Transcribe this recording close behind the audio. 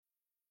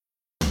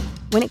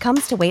When it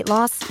comes to weight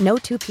loss, no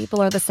two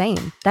people are the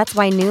same. That's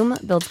why Noom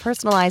builds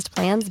personalized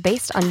plans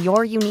based on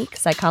your unique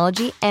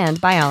psychology and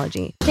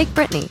biology. Take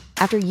Brittany.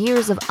 After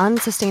years of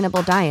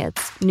unsustainable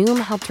diets, Noom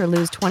helped her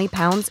lose 20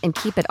 pounds and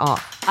keep it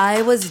off.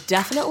 I was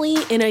definitely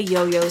in a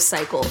yo-yo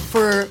cycle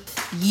for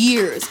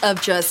years of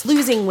just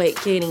losing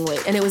weight, gaining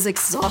weight, and it was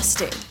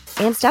exhausting.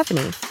 And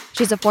Stephanie.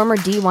 She's a former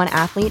D1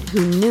 athlete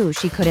who knew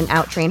she couldn't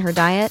out-train her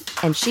diet,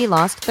 and she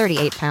lost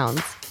 38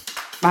 pounds.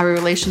 My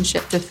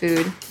relationship to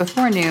food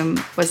before Noom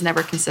was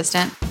never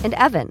consistent. And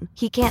Evan,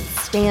 he can't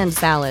stand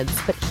salads,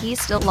 but he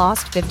still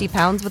lost 50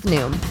 pounds with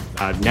Noom.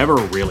 I never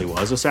really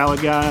was a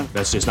salad guy.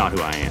 That's just not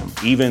who I am.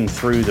 Even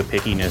through the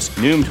pickiness,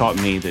 Noom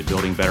taught me that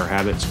building better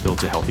habits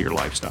builds a healthier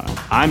lifestyle.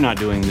 I'm not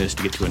doing this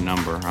to get to a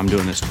number. I'm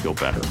doing this to feel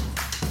better.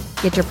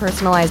 Get your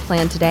personalized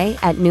plan today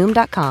at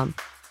Noom.com.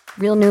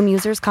 Real Noom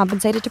users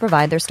compensated to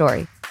provide their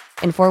story.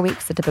 In 4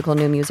 weeks, the typical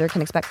Noom user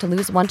can expect to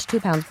lose 1 to 2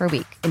 pounds per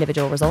week.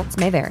 Individual results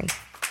may vary.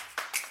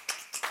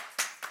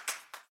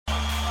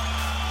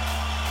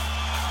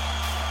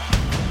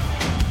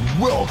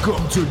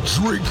 Welcome to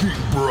Drinking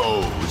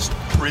Bros,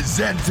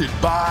 presented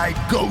by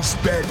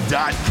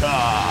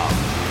GhostBed.com.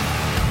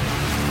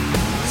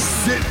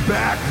 Sit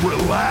back,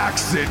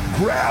 relax, and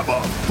grab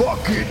a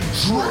fucking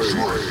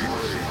drink.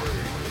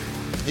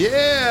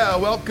 Yeah,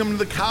 welcome to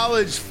the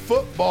College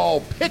Football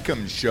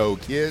Pick'em Show,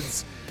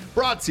 kids.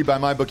 Brought to you by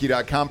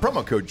MyBookie.com.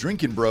 Promo code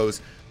Drinking Bros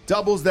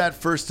doubles that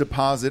first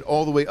deposit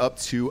all the way up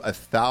to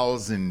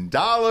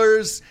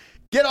 $1,000.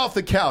 Get off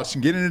the couch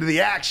and get into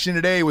the action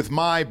today with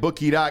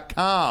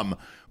MyBookie.com,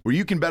 where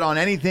you can bet on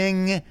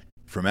anything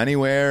from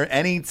anywhere,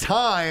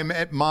 anytime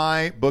at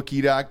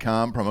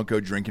MyBookie.com. Promo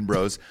code Drinking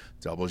Bros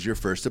doubles your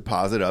first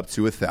deposit up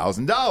to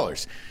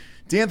 $1,000.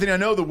 D'Anthony, I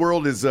know the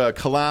world is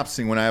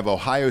collapsing when I have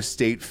Ohio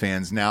State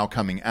fans now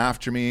coming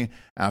after me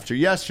after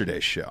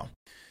yesterday's show.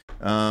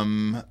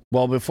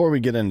 Well, before we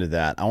get into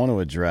that, I want to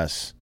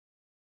address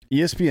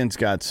ESPN's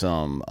got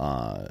some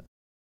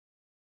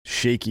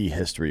shaky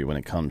history when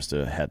it comes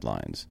to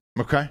headlines.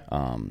 Okay.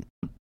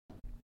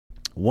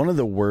 One of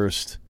the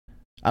worst,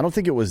 I don't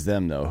think it was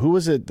them, though. Who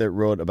was it that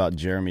wrote about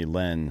Jeremy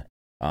Lin,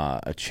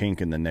 a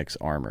chink in the Knicks'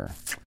 armor?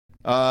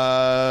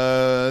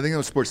 I think it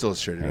was Sports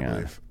Illustrated, I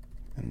believe.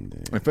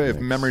 If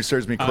memory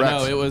serves me correct.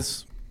 No, it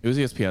was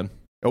ESPN.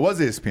 It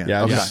was ESPN.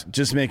 Yeah, okay.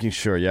 just making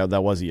sure. Yeah,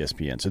 that was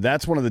ESPN. So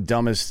that's one of the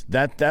dumbest.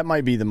 That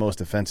might be the most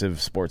offensive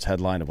sports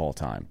headline of all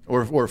time,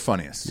 or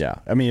funniest. Yeah,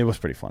 I mean it was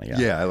pretty funny.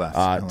 Yeah, I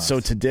laughed.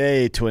 So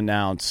today, to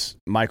announce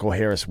Michael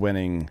Harris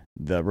winning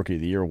the Rookie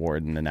of the Year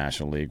award in the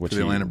National League, which for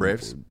the Atlanta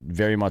Braves,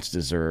 very much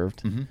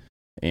deserved. Mm-hmm.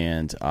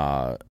 And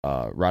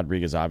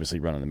Rodriguez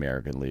obviously running the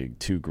American League,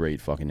 two great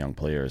fucking young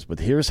players. But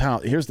here's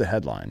the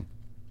headline.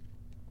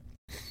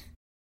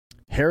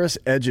 Harris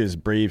edges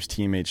Braves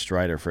teammate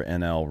Strider for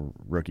NL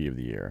Rookie of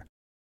the Year.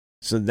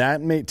 So that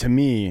made, to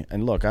me,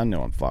 and look, I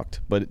know I'm fucked,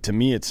 but to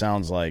me it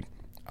sounds like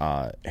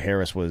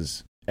Harris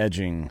was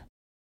edging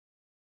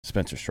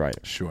Spencer Strider.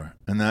 Sure.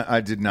 And that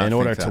I did not in think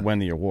order that. to win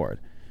the award.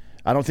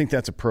 I don't think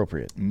that's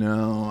appropriate.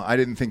 No, I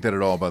didn't think that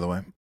at all, by the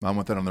way. I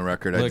want that on the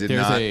record. Look, I did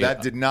not.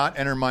 That did not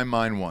enter my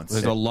mind once.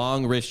 There's a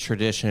long, rich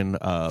tradition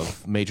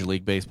of Major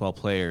League Baseball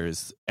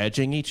players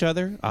edging each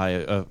other.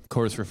 I, of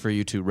course, refer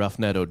you to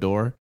Roughneck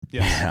Odor.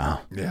 Yeah.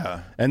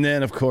 And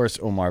then, of course,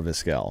 Omar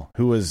Vizquel,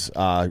 who was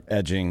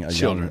edging a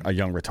young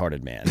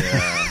retarded man.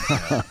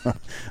 Yeah.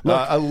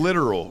 Look, a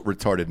literal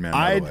retarded man,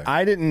 by the way.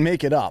 I didn't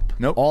make it up.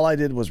 Nope. All I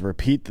did was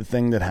repeat the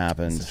thing that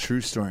happened. It's a true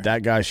story.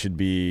 That guy should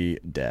be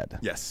dead.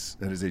 Yes,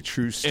 that is a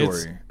true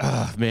story.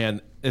 Man,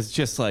 it's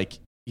just like...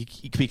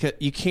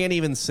 You can't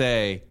even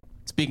say,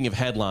 speaking of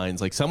headlines,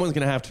 like someone's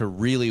going to have to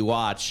really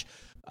watch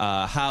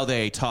how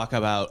they talk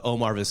about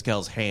Omar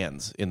Vizquel's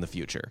hands in the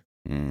future.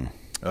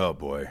 Oh,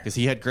 boy. Because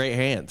he had great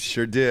hands.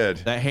 Sure did.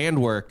 That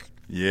handwork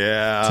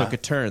took a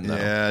turn, though.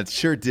 Yeah, it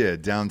sure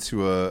did. Down to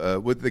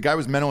the guy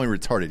was mentally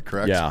retarded,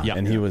 correct? Yeah.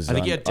 And he was... I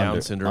think he had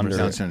Down syndrome.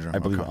 Down syndrome. I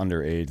believe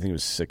underage. I think he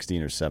was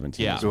 16 or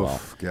 17 as well.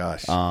 Oof,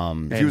 gosh.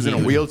 If he was in a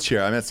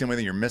wheelchair, I mean, that's the only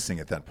thing you're missing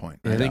at that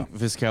point. I think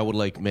Vizquel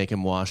would make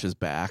him wash his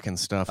back and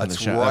stuff in the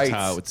That's shower. right.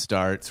 That's how it would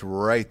start. That's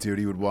right, dude.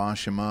 He would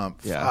wash him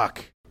up. Yeah.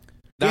 Fuck.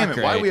 Not Damn it.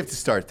 great. Why do we have to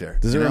start there?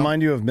 Does it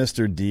remind you of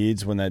Mr.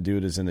 Deeds when that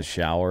dude is in the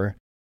shower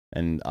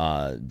and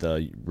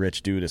the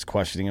rich dude is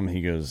questioning him?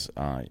 He goes...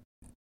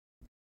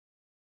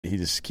 he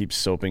just keeps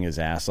soaping his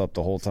ass up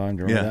the whole time.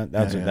 Do you remember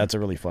that? That's a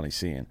really funny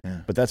scene.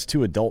 Yeah. But that's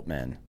two adult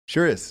men.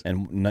 Sure is.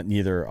 And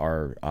neither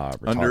are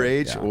retarded.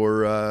 Underage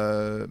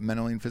or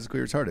mentally and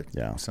physically retarded.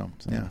 Yeah. So,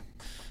 yeah.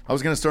 I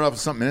was going to start off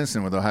with something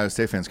innocent with Ohio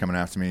State fans coming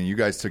after me, and you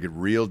guys took it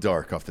real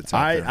dark off the top.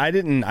 I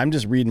didn't. I'm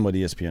just reading what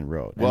ESPN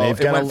wrote. Well,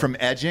 it went from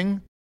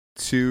edging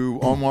to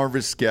Omar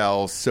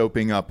Vizquel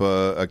soaping up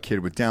a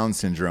kid with Down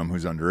syndrome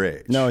who's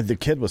underage. No, the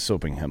kid was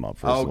soaping him up.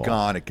 First of all.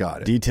 Got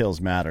it.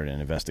 Details mattered in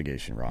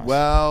investigation, Ross.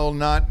 Well,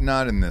 not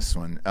in this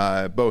one.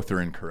 Both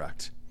are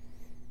incorrect.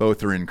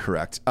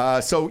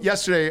 So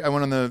yesterday I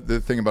went on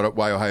the thing about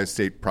why Ohio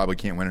State probably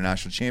can't win a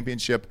national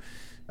championship.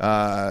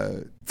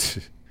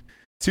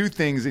 Two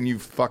things, and you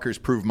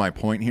fuckers prove my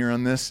point here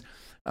on this.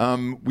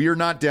 We are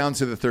not down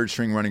to the third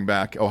string running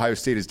back. Ohio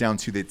State is down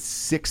to the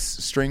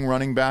sixth string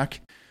running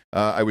back.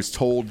 I was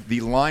told the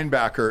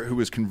linebacker who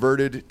was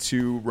converted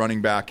to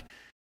running back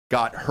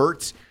got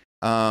hurt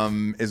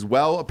as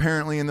well,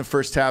 apparently, in the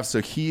first half. So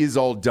he is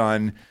all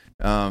done.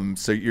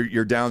 So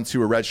you're down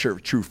to a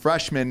redshirt true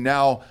freshman.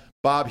 Now,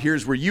 Bob,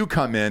 here's where you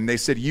come in. They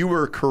said you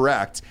were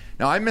correct.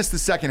 Now, I missed the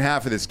second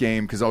half of this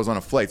game because I was on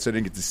a flight, so I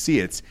didn't get to see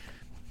it.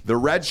 The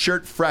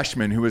redshirt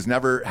freshman who has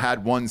never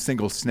had one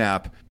single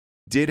snap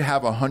did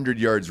have 100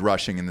 yards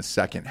rushing in the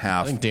second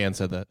half. I think Dan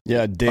said that.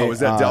 Yeah, was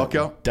that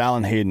Delco?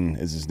 Dallin Hayden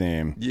is his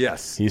name.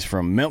 Yes. He's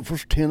from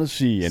Memphis,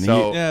 Tennessee. And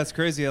yeah, it's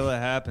crazy how that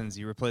happens.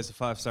 You replace a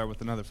 5-star with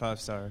another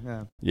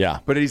 5-star. Yeah.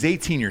 But he's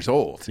 18 years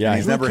old. Yeah.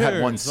 He's never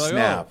had one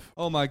snap.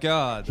 Oh, my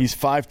God. He's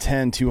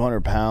 5'10",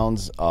 200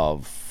 pounds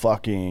of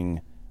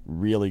fucking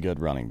really good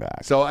running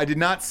back. So I did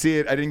not see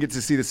it. I didn't get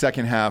to see the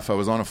second half. I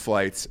was on a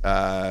flight.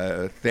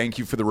 Thank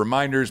you for the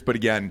reminders. But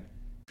again,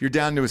 if you're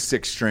down to a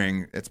sixth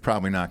string, it's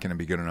probably not going to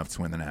be good enough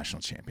to win the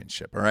national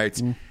championship. All right?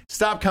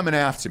 Stop coming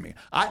after me.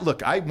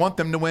 I want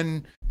them to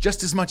win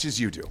just as much as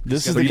you do.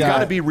 You got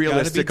to be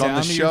realistic on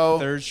the show.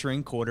 Third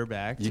string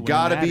quarterback. You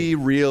got to be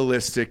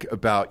realistic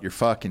about your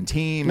fucking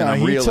team, and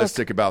I'm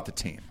realistic about the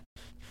team.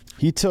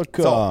 He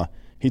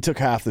took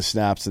half the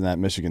snaps in that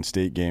Michigan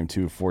State game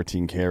too.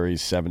 14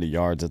 carries, 70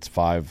 yards. That's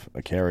 5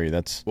 a carry.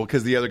 That's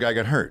because the other guy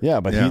got hurt. Yeah,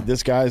 but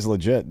this guy's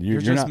legit.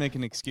 You're just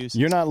making excuses.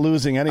 You're not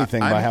losing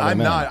anything by having him. I'm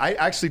not. I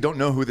actually don't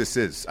know who this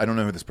is. I don't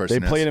know who this person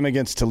is. They played him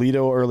against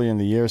Toledo early in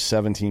the year.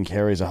 17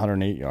 carries,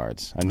 108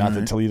 yards. And not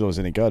that Toledo is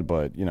any good,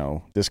 but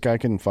this guy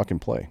can fucking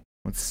play.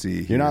 Let's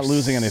see. You're not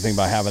losing anything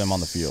by having him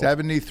on the field.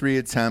 73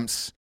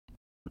 attempts.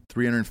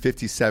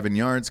 357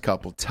 yards,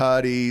 couple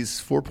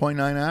tutties,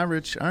 4.9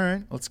 average. All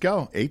right, let's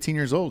go. 18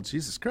 years old.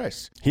 Jesus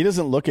Christ. He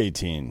doesn't look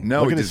 18.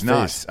 No, look he does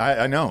not.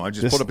 I know. I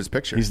just pulled up his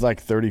picture. He's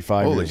like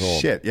 35 years old. Holy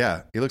shit,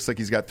 yeah. He looks like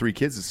he's got 3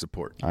 kids to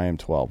support. I am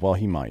 12. Well,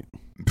 he might.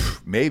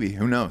 Maybe.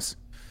 Who knows?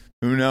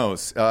 Who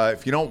knows?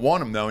 If you don't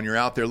want him, though, and you're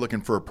out there looking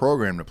for a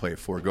program to play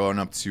for, going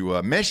up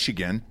to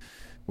Michigan,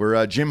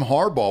 where Jim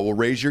Harbaugh will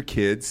raise your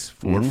kids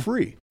for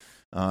free.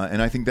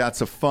 And I think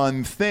that's a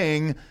fun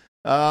thing.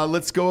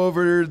 Let's go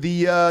over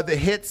the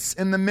hits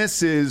and the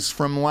misses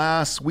from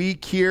last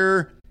week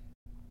here.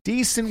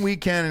 Decent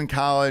weekend in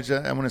college.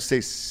 I want to say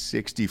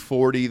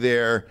 60-40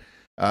 there.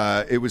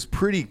 It was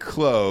pretty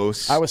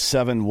close. I was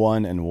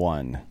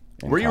 7-1-1.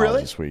 Were you really?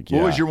 This week?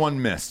 What was your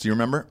one miss? Do you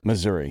remember?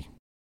 Missouri.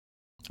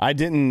 I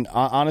didn't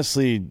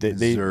honestly.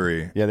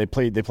 Missouri. They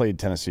played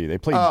Tennessee. They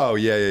played. Oh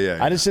yeah.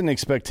 I just didn't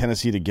expect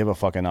Tennessee to give a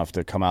fuck enough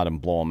to come out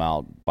and blow them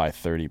out by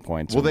 30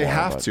 points. Well, they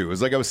have to. It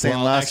was like I was saying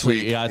last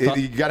week. Yeah,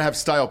 you got to have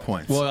style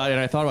points. Well, and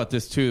I thought about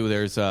this too.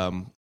 There's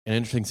an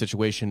interesting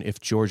situation if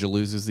Georgia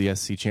loses the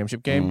SEC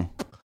championship game.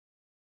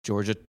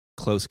 Georgia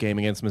close game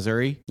against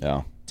Missouri.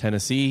 Yeah.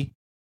 Tennessee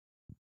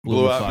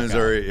blew out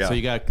Missouri. Yeah.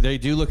 So they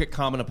do look at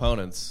common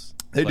opponents.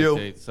 They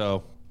do.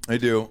 They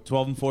do.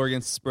 12-4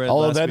 against the spread.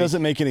 Although that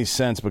doesn't make any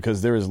sense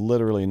because there is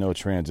literally no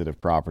transitive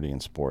property in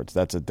sports.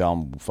 That's a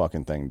dumb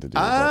fucking thing to do.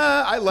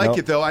 I like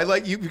it though. I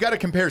like you've got to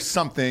compare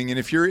something, and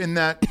if you're in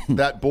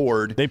that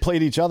board, they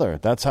played each other.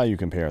 That's how you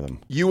compare them.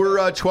 You were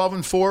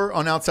 12-4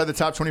 on outside the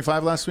top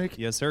 25 last week.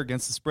 Yes, sir.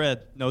 Against the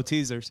spread, no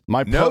teasers.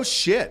 No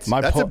shit.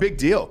 That's a big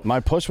deal.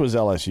 My push was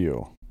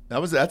LSU.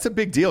 That's a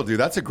big deal, dude.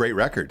 That's a great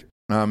record,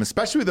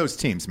 especially with those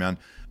teams, man.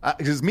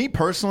 Because me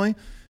personally.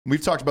 We've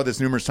talked about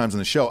this numerous times on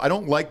the show. I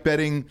don't like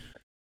betting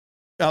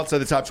outside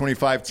the top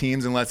 25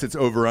 teams unless it's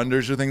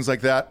over-unders or things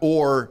like that.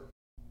 Or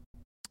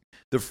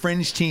the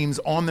fringe teams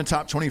on the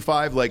top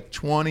 25, like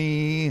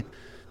 22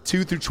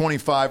 through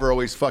 25 are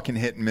always fucking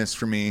hit and miss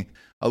for me.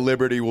 A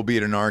Liberty will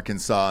beat an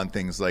Arkansas and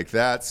things like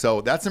that. So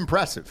that's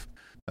impressive.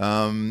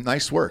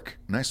 Nice work.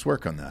 Nice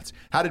work on that.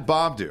 How did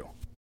Bob do?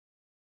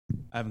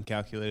 I haven't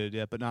calculated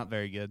yet, but not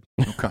very good.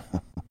 Okay.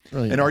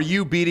 Really? And are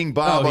you beating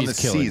Bob on the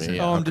season? Me,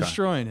 yeah. Oh, I'm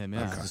destroying him.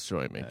 Yeah, he's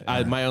destroying me.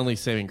 My only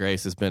saving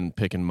grace has been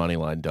picking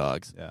moneyline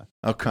dogs. Yeah.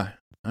 Okay.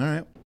 All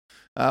right.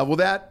 Well,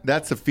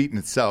 that's a feat in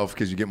itself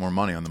because you get more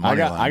money on the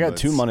money line. I got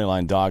 2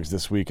 moneyline dogs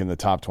this week in the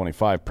top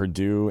 25: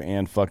 Purdue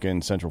and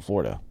fucking Central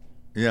Florida.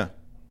 Yeah.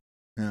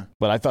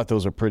 But I thought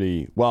those are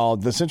pretty. Well,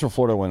 the Central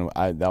Florida one,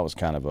 that was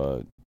kind of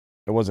a.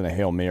 It wasn't a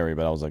Hail Mary,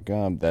 but I was like,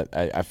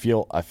 I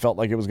felt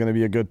like it was going to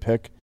be a good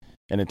pick.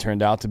 And it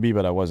turned out to be,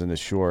 but I wasn't as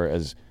sure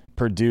as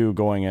Purdue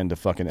going into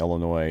fucking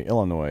Illinois.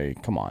 Illinois,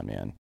 come on,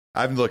 man.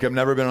 I've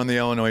never been on the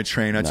Illinois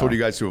train. I told you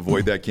guys to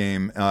avoid that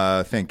game.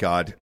 Thank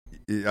God.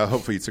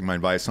 Hopefully you took my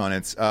advice on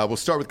it. We'll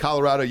start with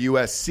Colorado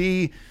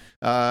USC.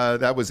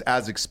 That was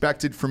as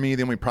expected for me.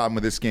 The only problem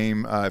with this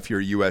game, if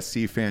you're a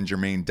USC fan,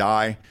 Jermaine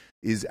Dye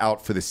is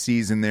out for the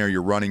season there.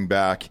 You're running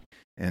back.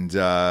 And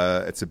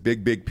it's a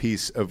big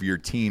piece of your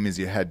team as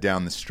you head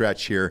down the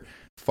stretch here,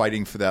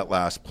 fighting for that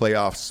last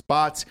playoff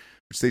spot,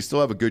 which they still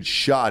have a good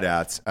shot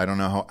at. I don't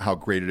know how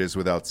great it is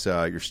without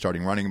your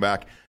starting running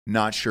back.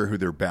 Not sure who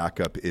their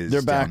backup is.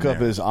 Their backup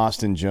is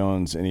Austin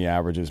Jones, and he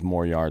averages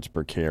more yards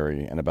per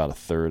carry and about a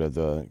third of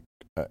the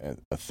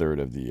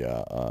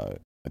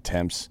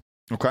attempts.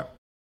 Okay.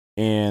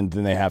 And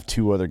then they have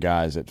 2 other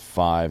guys at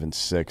 5 and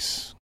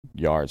 6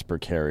 yards per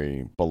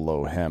carry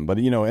below him. But,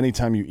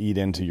 anytime you eat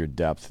into your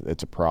depth,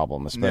 it's a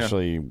problem,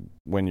 especially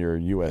when you're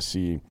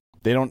USC.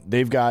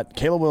 They've got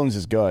Caleb Williams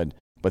is good,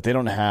 but they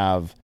don't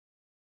have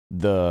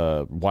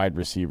the wide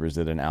receivers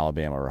that an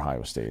Alabama or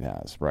Ohio State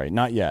has, right?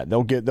 Not yet.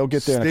 They'll get there in a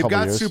couple years. They've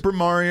got Super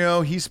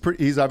Mario.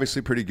 He's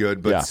obviously pretty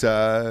good, but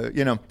they'll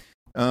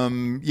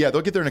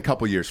get there in a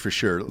couple years for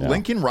sure. Yeah.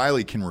 Lincoln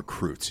Riley can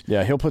recruit.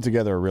 Yeah, he'll put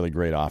together a really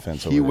great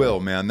offense. He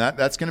will, man.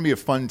 That's going to be a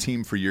fun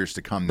team for years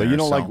to come. But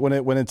like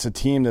when it's a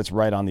team that's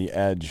right on the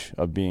edge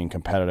of being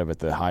competitive at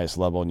the highest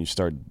level, and you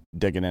start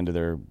digging into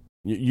their.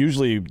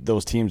 Usually,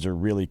 those teams are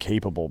really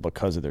capable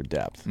because of their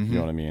depth. Mm-hmm. You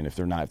know what I mean? If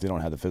they don't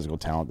have the physical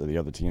talent that the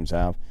other teams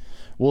have,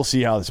 we'll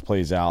see how this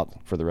plays out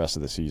for the rest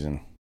of the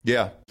season.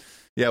 Yeah,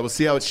 we'll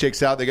see how it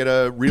shakes out. They got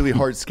a really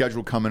hard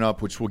schedule coming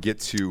up, which we'll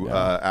get to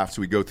after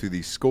we go through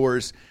these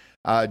scores.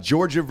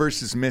 Georgia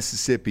versus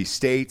Mississippi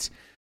State.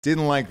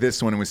 Didn't like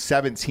this one. It was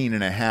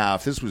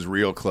 17.5. This was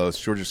real close.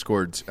 Georgia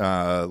scored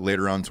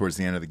later on towards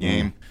the end of the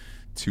game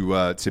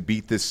to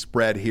beat this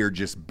spread here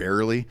just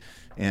barely.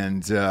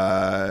 And,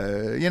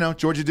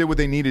 Georgia did what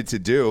they needed to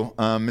do.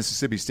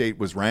 Mississippi State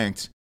was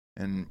ranked.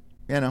 And,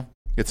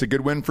 it's a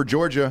good win for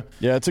Georgia.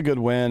 Yeah, it's a good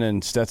win.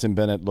 And Stetson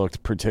Bennett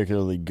looked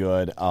particularly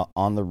good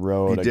on the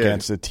road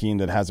against a team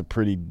that has a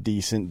pretty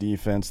decent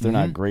defense. They're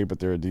not great, but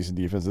they're a decent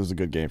defense. It was a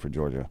good game for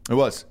Georgia. It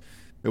was.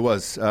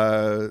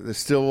 They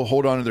still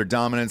hold on to their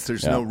dominance.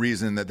 There's no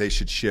reason that they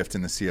should shift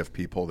in the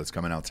CFP poll that's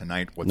coming out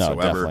tonight whatsoever.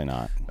 No,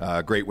 definitely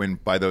not. Great win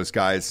by those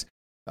guys.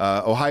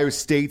 Ohio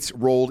State's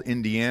rolled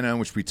Indiana,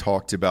 which we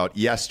talked about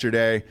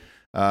yesterday.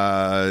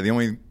 The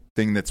only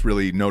thing that's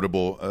really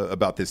notable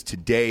about this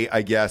today,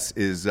 I guess,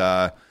 is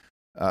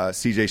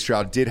C.J.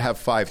 Stroud did have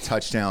 5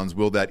 touchdowns.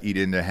 Will that eat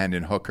into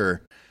Hendon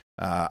Hooker?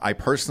 I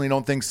personally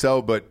don't think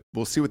so, but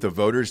we'll see what the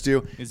voters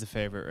do. He's the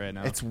favorite right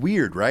now. It's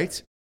weird,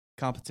 right?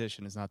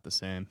 Competition is not the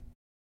same.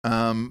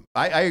 I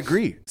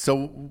agree.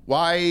 So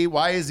why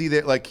is he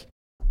there? Like,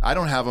 I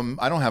don't have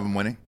him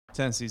winning.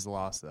 Tennessee's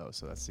lost though,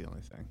 so that's the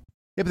only thing.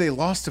 Yeah, but they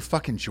lost to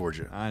fucking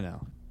Georgia. I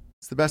know.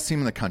 It's the best team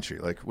in the country.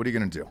 Like, what are you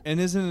going to do? And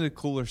isn't it a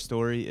cooler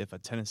story if a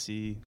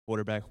Tennessee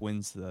quarterback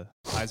wins the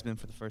Heisman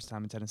for the first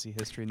time in Tennessee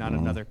history, not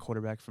another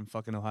quarterback from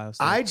fucking Ohio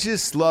State? I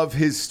just love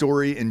his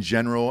story in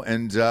general.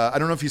 And I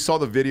don't know if you saw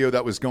the video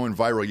that was going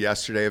viral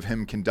yesterday of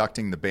him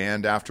conducting the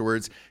band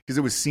afterwards, because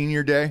it was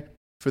senior day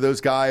for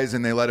those guys,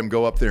 and they let him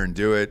go up there and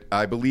do it.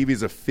 I believe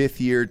he's a 5th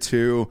year,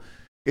 too.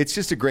 It's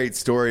just a great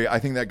story. I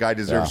think that guy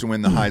deserves to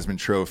win the Heisman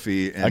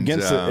Trophy. And,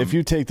 if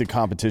you take the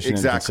competition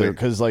into consideration,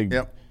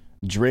 because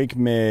Drake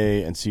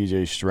May and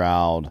C.J.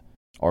 Stroud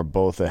are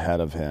both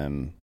ahead of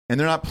him. And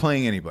they're not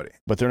playing anybody.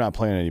 But they're not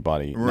playing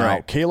anybody. Right.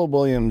 Now, Caleb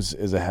Williams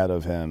is ahead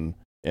of him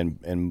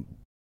in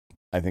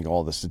I think,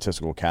 all the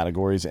statistical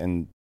categories.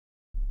 And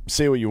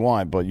say what you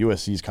want, but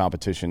USC's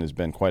competition has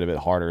been quite a bit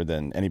harder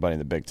than anybody in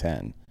the Big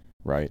Ten,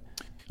 right?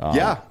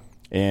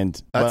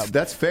 And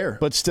that's fair.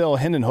 But still,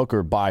 Hendon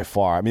Hooker by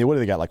far. I mean, what do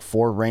they got? Like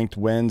 4 ranked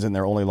wins, and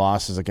their only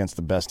losses against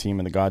the best team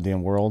in the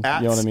goddamn world.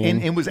 You know what I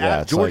mean? And was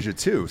at Georgia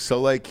too. So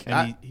like,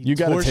 you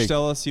got to take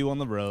LSU on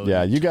the road.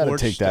 Yeah, you got to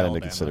take that into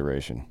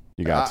consideration.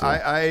 You got to.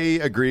 I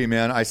agree,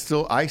 man. I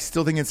still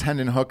think it's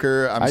Hendon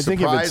Hooker. I'm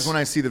surprised when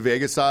I see the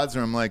Vegas odds,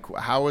 and I'm like,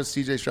 how is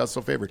C.J. Stroud so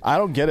favored? I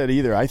don't get it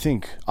either. I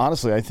think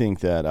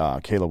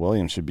that Caleb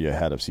Williams should be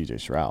ahead of C.J.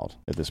 Stroud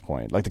at this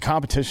point. Like the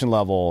competition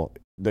level.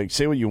 Like,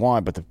 say what you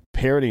want, but the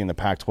parity in the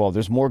Pac-12,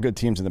 there's more good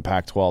teams in the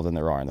Pac-12 than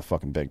there are in the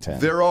fucking Big Ten.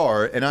 There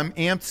are, and I'm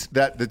amped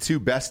that the 2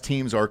 best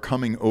teams are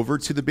coming over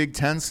to the Big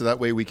Ten, so that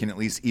way we can at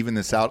least even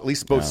this out, at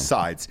least both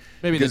sides.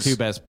 Maybe the 2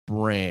 best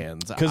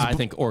brands. I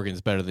think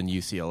Oregon's better than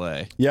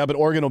UCLA. Yeah, but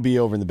Oregon will be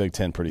over in the Big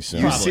Ten pretty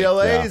soon.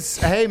 UCLA's,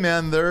 hey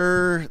man,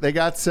 they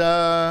got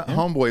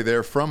homeboy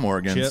there from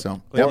Oregon. Chip.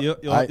 So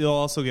you'll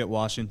also get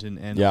Washington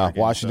and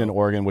Oregon, Washington,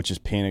 Oregon, which is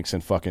Penix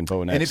and fucking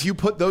Bo Nix. And if you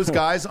put those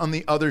guys on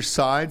the other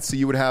side, so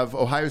you would have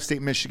Ohio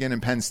State, Michigan,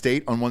 and Penn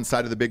State on one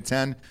side of the Big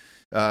Ten.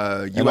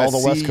 USC, and all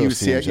the West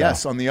Coast UCLA, teams,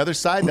 yes, on the other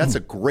side, that's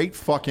a great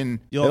fucking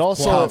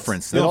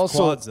conference. You'll have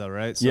quads, though,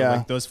 right? So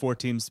like those 4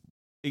 teams,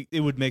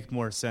 it would make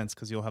more sense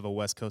because you'll have a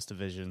West Coast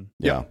division.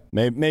 Yeah,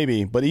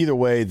 maybe. But either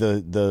way,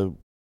 the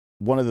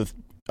one of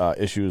the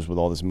issues with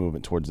all this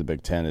movement towards the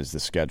Big Ten is the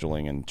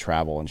scheduling and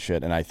travel and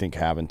shit. And I think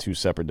having 2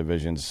 separate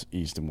divisions,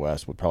 East and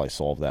West, would probably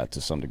solve that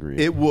to some degree.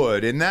 It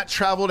would. And that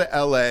travel to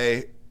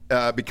L.A.,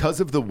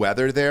 because of the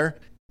weather there,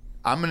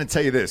 I'm going to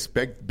tell you this.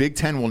 Big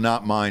Ten will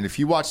not mind. If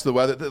you watch the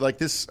weather, like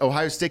this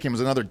Ohio State game was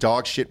another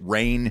dog shit,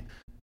 rain,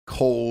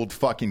 cold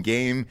fucking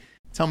game.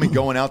 Tell me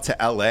going out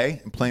to L.A.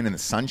 and playing in the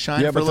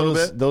sunshine for a little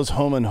bit. Those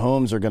home and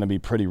homes are going to be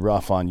pretty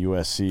rough on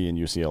USC and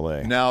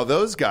UCLA. Now,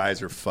 those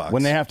guys are fucked.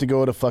 When they have to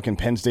go to fucking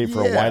Penn State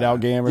for a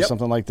whiteout game or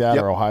something like that,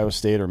 or Ohio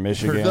State or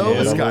Michigan.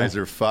 Those guys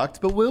are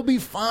fucked, but we'll be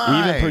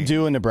fine. Even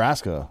Purdue and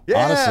Nebraska.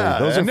 Yeah,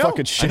 honestly, those are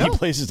fucking shitty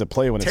places to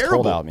play when it's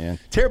cold out, man.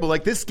 Terrible.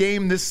 Like this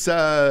game,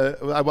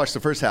 I watched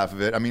the first half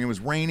of it. I mean, it was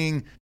raining,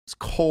 it was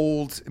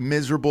cold,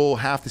 miserable.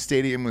 Half the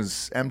stadium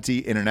was empty,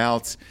 in and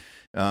out.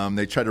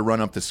 They tried to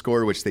run up the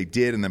score, which they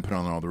did, and then put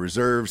on all the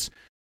reserves.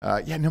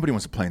 Nobody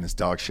wants to play in this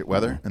dog shit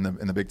weather in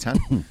the Big Ten.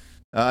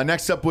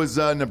 Next up was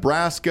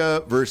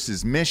Nebraska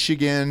versus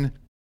Michigan.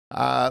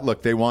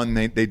 Look, they won.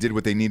 They did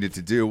what they needed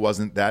to do. It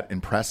wasn't that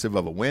impressive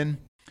of a win.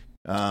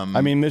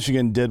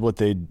 Michigan did what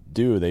they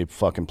do. They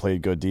fucking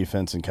played good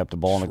defense and kept the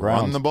ball on the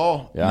ground. Run the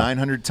ball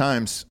 900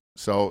 times.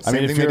 So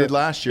same thing they did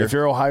last year. If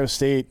you're Ohio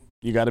State,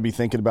 you got to be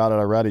thinking about it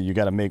already. You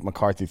got to make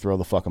McCarthy throw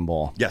the fucking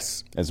ball.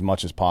 Yes. As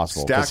much as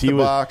possible. Stack the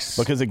box.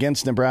 Because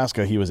against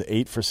Nebraska, he was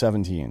 8 for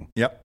 17.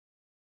 Yep.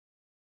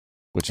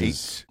 Which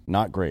is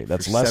not great.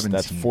 That's less. 17.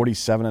 That's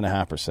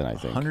 47.5%, I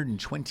think.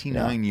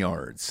 129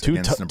 yards two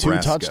against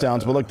Nebraska. 2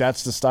 touchdowns, but look,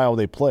 that's the style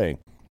they play.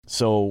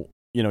 So,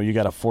 you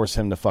got to force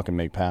him to fucking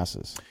make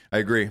passes. I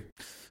agree.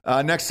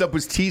 Next up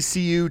was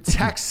TCU,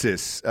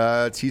 Texas.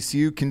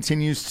 TCU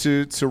continues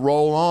to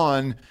roll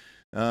on.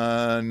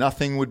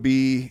 Nothing would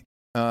be...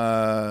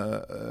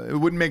 it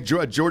wouldn't make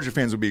Georgia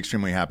fans would be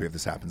extremely happy if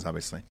this happens,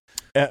 obviously.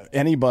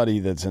 Anybody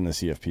that's in the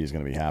CFP is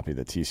going to be happy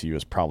that TCU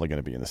is probably going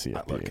to be in the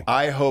CFP. Look,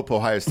 I hope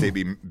Ohio State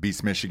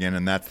beats Michigan,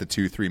 and that's the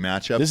 2-3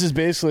 matchup. This is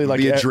basically like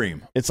a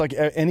dream. It's like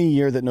any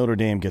year that Notre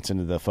Dame gets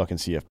into the fucking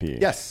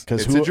CFP. Yes,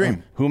 it's a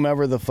dream.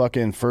 Whomever the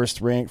fucking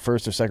first or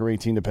second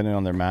ranked team, depending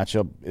on their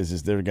matchup,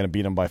 is they're going to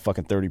beat them by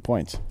fucking 30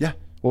 points. Yeah.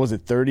 What was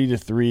it,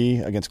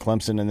 30-3 against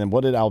Clemson? And then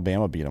what did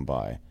Alabama beat them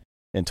by?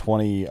 In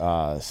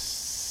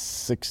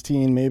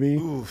 2016, maybe?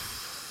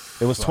 Oof.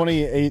 It was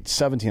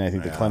 28-17, I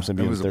think, that Clemson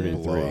beat them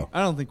 30-3.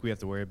 I don't think we have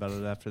to worry about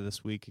it after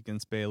this week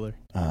against Baylor.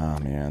 Oh,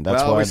 man.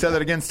 We said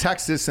that against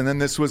Texas, and then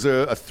this was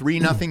a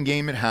 3-0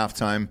 game at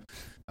halftime.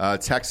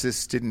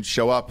 Texas didn't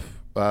show up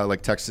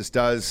like Texas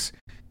does.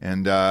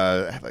 And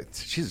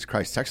Jesus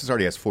Christ, Texas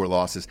already has 4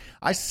 losses.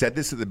 I said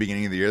this at the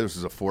beginning of the year. This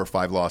was a 4 or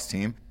 5 loss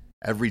team.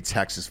 Every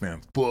Texas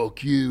fan,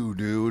 fuck you,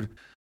 dude.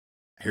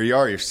 Here you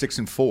are. You're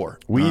 6-4.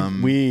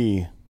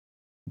 We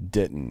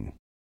didn't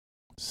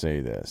say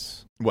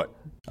this. What?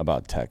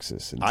 About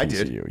Texas and TCU. I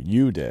did.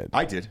 You did.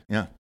 I did,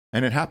 yeah.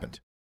 And it happened.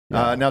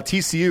 Yeah. Now,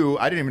 TCU,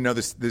 I didn't even know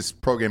this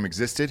program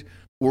existed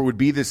or would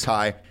be this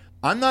high.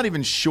 I'm not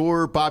even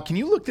sure. Bob, can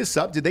you look this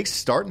up? Did they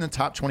start in the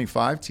top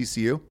 25,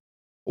 TCU?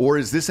 Or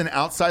is this an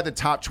outside the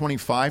top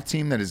 25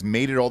 team that has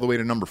made it all the way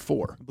to number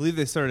 4? I believe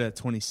they started at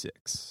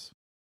 26.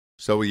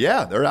 So,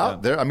 yeah, they're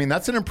out there. I mean,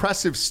 that's an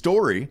impressive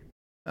story.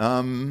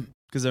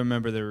 Because I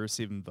remember they were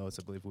receiving votes,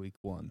 I believe, week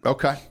 1.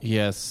 Okay.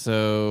 Yeah,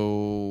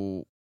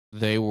 so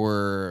they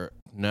were...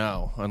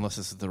 No, unless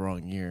this is the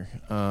wrong year.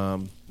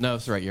 No,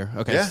 it's the right year.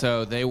 Okay, Yeah.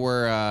 So they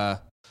were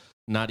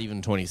not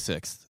even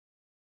 26th.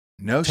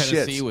 No shit.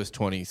 Tennessee was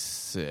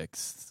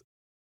 26th.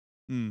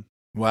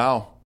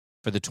 Wow.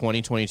 For the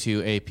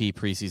 2022 AP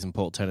preseason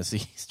poll,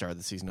 Tennessee started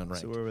the season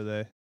unranked. So where were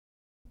they?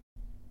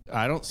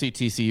 I don't see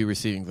TCU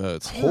receiving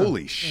votes.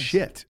 Holy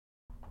shit.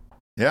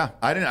 Yeah,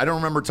 I don't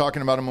remember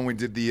talking about them when we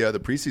did the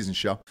preseason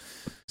show.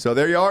 So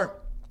there you are.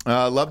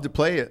 Love to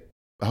play it.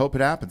 I hope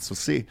it happens. We'll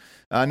see.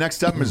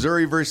 Next up,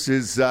 Missouri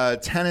versus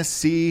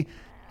Tennessee.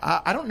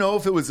 I don't know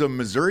if it was a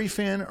Missouri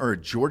fan or a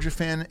Georgia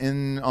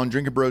fan on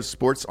Drinking Bros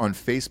Sports on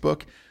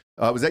Facebook.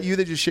 Was that you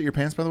that just shit your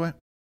pants, by the way?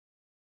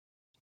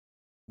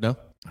 No.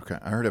 Okay.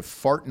 I heard a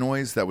fart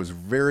noise that was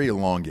very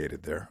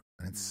elongated there.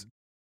 It's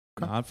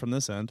not from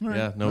this end. Right.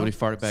 Yeah, nobody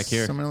farted back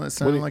here.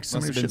 Sounded like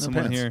somebody shit in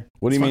their pants. Here.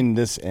 What do you mean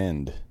this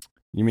end?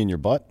 You mean your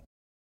butt?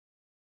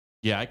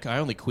 Yeah, I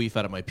only queef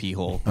out of my pee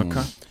hole.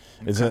 Okay.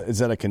 Is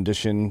that a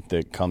condition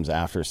that comes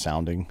after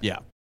sounding? Yeah.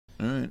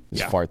 All right.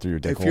 Just fart through your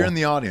dick If hole? you're in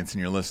the audience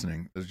and you're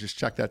listening, just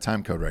check that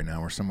time code right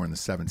now. We're somewhere in the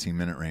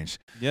 17-minute range.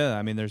 Yeah,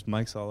 I mean, there's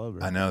mics all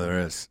over. I know there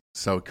is.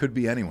 So it could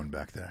be anyone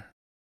back there.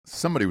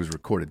 Somebody was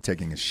recorded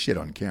taking a shit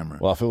on camera.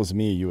 Well, if it was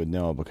me, you would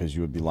know because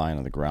you would be lying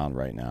on the ground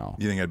right now.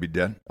 You think I'd be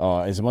dead?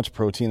 As much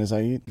protein as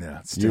I eat? Yeah,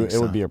 it stinks. It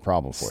would be a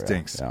problem for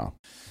Stinks. you.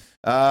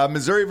 Yeah.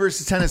 Missouri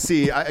versus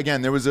Tennessee.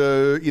 Again, there was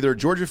either a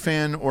Georgia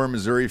fan or a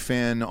Missouri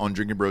fan on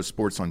Drinking Bros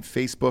Sports on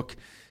Facebook,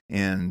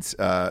 and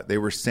they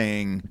were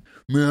saying,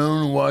 man, I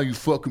don't know why you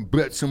fucking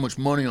bet so much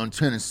money on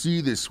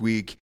Tennessee this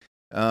week.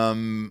 It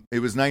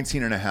was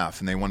 19.5,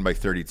 and they won by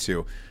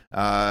 32.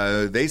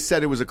 They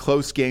said it was a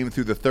close game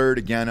through the third.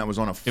 Again, I was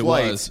on a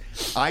flight. It was.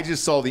 I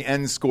just saw the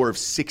end score of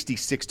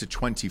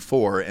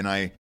 66-24, and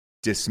I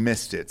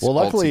dismissed it. Well,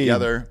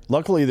 altogether.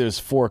 luckily, there's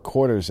 4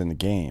 quarters in the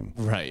game.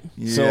 Right.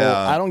 So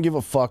I don't give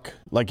a fuck.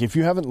 Like, if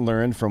you haven't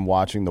learned from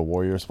watching the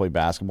Warriors play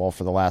basketball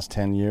for the last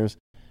 10 years,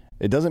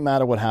 it doesn't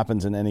matter what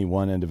happens in any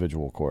one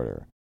individual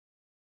quarter.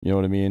 You know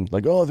what I mean?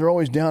 Like, they're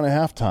always down at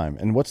halftime.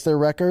 And what's their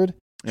record?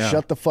 Yeah.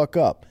 Shut the fuck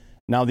up.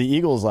 Now, the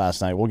Eagles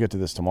last night, we'll get to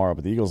this tomorrow,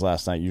 but the Eagles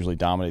last night usually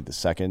dominate the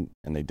second,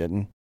 and they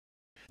didn't.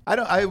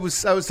 I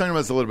was talking about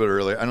this a little bit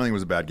earlier. I don't think it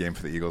was a bad game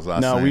for the Eagles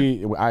last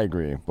night. I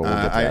agree, but we'll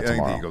get to that I tomorrow.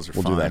 think the Eagles are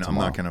we'll fine. Do that I'm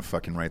not going to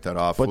fucking write that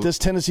off. But this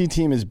Tennessee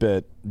team has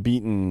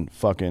beaten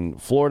fucking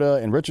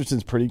Florida, and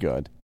Richardson's pretty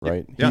good.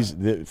 right? Yeah.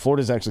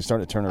 Florida's actually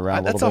starting to turn around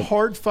a That's little a bit.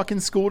 hard fucking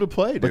school to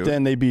play, dude. But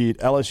then they beat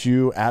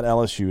LSU at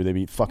LSU. They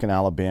beat fucking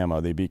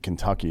Alabama. They beat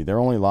Kentucky. Their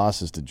only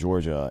loss is to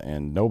Georgia,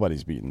 and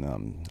nobody's beaten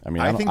them. I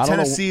mean, I think don't know-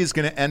 Tennessee is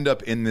going to end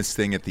up in this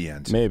thing at the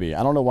end. Maybe.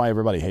 I don't know why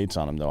everybody hates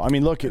on them, though. I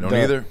mean, look, don't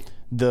either.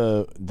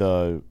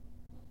 The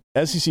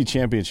SEC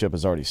championship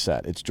is already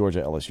set. It's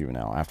Georgia LSU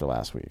now after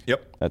last week.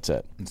 Yep. That's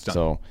it. It's done.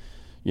 So,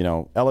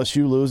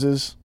 LSU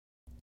loses.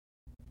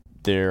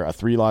 They're a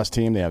 3-loss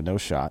team. They have no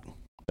shot.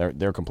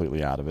 They're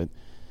completely out of it.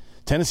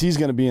 Tennessee's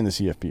going to be in the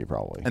CFP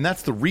probably. And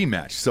that's the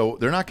rematch. So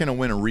they're not going to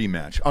win a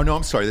rematch. Oh, no,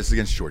 I'm sorry. This is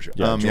against Georgia.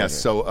 Yeah, Georgia. Yes.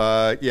 So,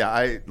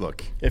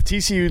 look. If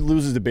TCU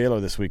loses to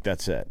Baylor this week,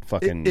 that's it.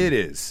 Fucking It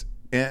is.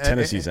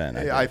 Tennessee's in.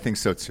 I think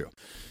so, too.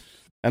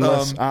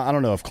 Unless, I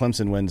don't know, if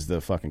Clemson wins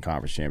the fucking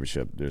conference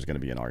championship, there's going to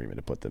be an argument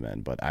to put them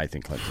in. But I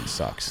think Clemson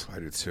sucks. I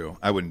do, too.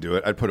 I wouldn't do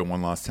it. I'd put a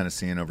 1-loss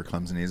Tennessee in over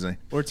Clemson easily.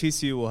 Or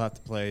TCU will have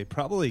to play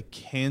probably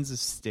Kansas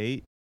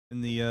State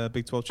in the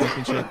Big 12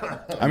 championship.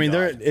 I mean,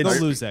 they'll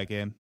lose that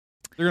game.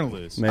 They're going to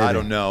lose. Maybe. I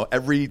don't know.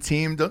 Every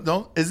team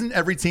isn't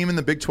every team in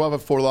the Big 12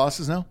 have 4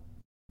 losses now,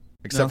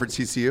 except for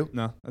TCU?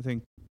 No, I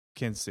think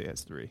Kansas State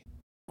has 3.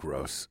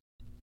 Gross.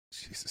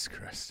 Jesus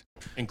Christ.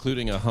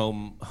 Including a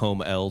home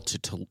L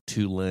to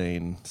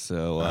Tulane.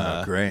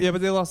 So great. Yeah,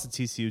 but they lost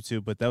to TCU too.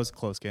 But that was a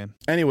close game.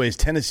 Anyways,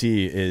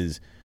 Tennessee is.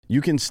 You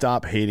can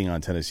stop hating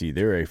on Tennessee.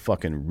 They're a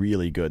fucking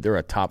really good. They're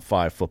a top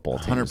 5 football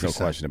team. 100%. There's no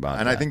question about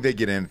that. And I think they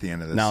get in at the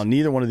end of this. Now,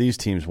 neither one of these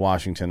teams,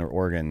 Washington or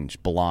Oregon,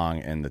 belong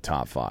in the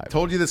top 5.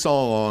 Told you this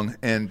all along,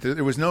 and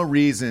there was no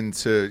reason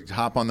to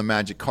hop on the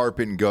magic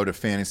carpet and go to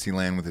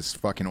Fantasyland with this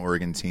fucking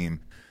Oregon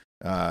team.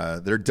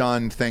 They're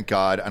done, thank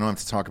God. I don't have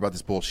to talk about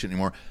this bullshit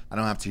anymore. I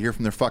don't have to hear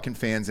from their fucking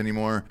fans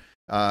anymore.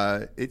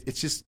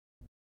 It's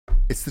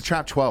the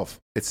Trap 12.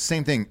 It's the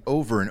same thing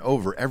over and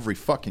over every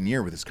fucking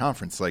year with this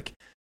conference. Like,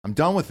 I'm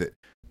done with it.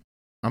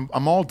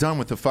 I'm all done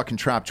with the fucking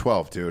Trap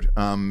 12, dude.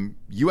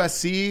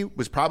 USC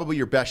was probably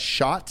your best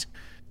shot.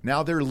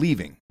 Now they're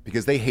leaving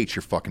because they hate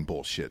your fucking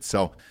bullshit.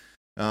 So,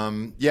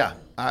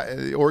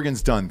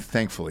 Oregon's done,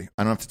 thankfully.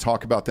 I don't have to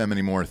talk about them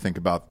anymore or think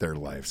about their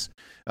lives.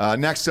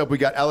 Next up, we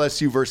got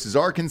LSU versus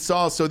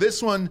Arkansas. So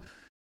this one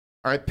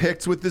I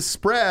picked with the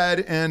spread,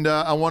 and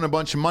I won a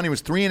bunch of money. It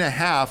was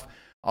 3.5.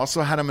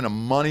 Also had them in a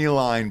money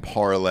line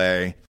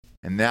parlay.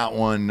 And that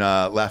one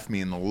left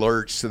me in the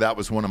lurch, so that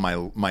was one of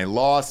my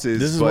losses.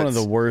 This is one of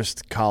the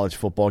worst college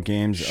football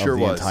games of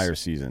the entire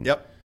season.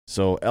 Yep.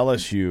 So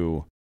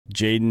LSU,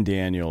 Jaden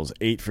Daniels,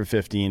 8 for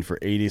 15 for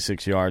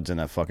 86 yards and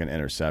a fucking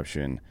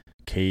interception.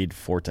 Cade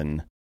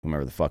Fortin,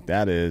 whomever the fuck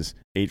that is,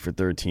 8 for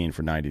 13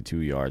 for 92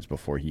 yards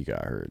before he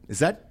got hurt. Is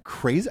that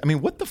crazy? I mean,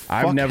 what the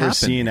fuck I've never happened?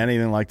 seen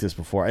anything like this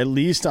before. At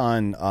least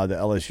on the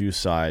LSU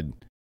side,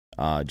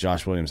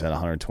 Josh Williams had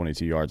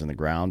 122 yards on the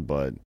ground,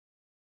 but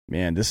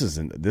man, this is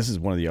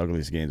one of the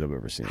ugliest games I've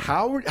ever seen.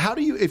 How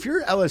do you, if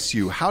you're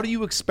LSU, how do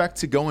you expect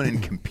to go in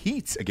and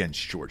compete against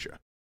Georgia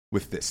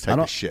with this type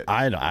of shit?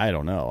 I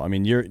don't know. I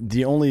mean,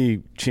 the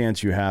only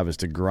chance you have is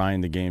to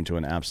grind the game to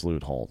an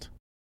absolute halt,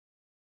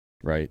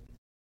 right?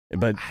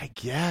 But I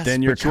guess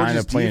then you're but Georgia's kind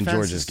of playing defense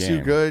Georgia's is game.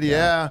 Too good,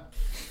 yeah.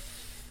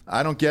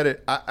 I don't get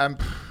it. I'm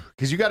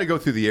because you got to go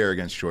through the air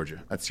against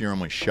Georgia. That's your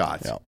only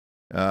shot.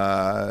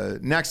 Yeah.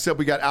 Next up,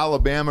 we got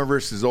Alabama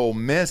versus Ole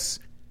Miss.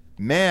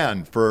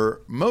 Man,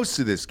 for most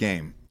of this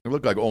game, it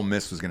looked like Ole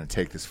Miss was going to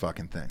take this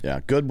fucking thing. Yeah,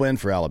 good win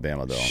for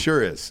Alabama, though.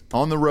 Sure is.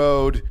 On the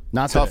road,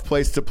 tough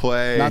place to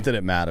play. Not that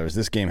it matters.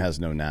 This game has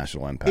no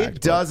national impact.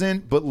 It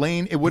doesn't, but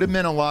Lane, it would have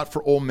meant a lot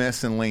for Ole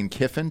Miss and Lane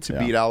Kiffin to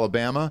beat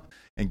Alabama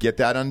and get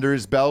that under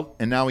his belt.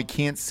 And now he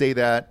can't say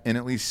that, and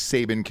at least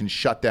Saban can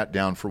shut that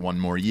down for one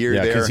more year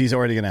there. Yeah, because he's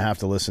already going to have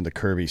to listen to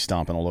Kirby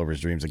stomping all over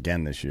his dreams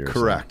again this year.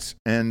 Correct. So.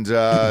 And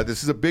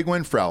this is a big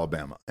win for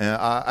Alabama.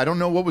 I don't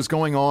know what was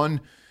going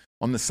on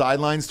the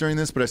sidelines during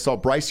this, but I saw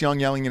Bryce Young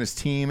yelling at his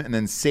team, and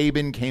then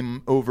Saban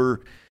came over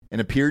and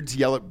appeared to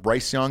yell at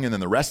Bryce Young, and then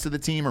the rest of the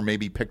team, or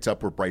maybe picked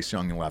up where Bryce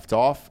Young left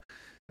off.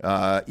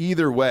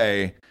 Either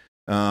way,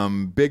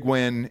 big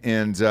win,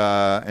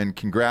 and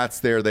congrats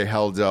there. They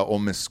held Ole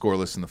Miss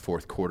scoreless in the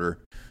fourth quarter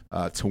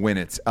to win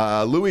it.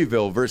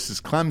 Louisville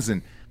versus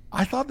Clemson.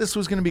 I thought this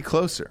was going to be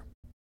closer.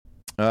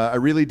 I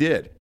really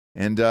did.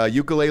 And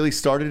Ukulele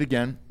started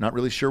again. Not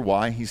really sure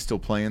why. He's still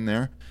playing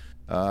there.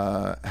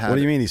 What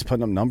do you mean? He's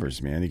putting up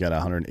numbers, man. He got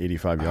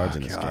 185 yards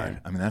in this game.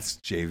 I mean, that's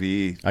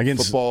JV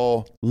against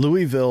football.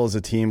 Louisville is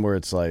a team where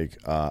it's like,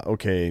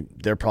 okay,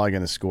 they're probably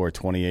going to score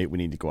 28. We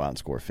need to go out and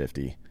score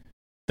 50.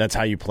 That's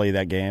how you play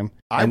that game.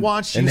 I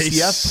watched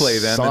UCF play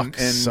them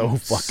and so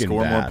fucking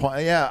score bad. more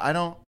points. Yeah, I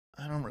don't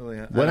really.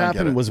 What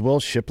happened? Was Will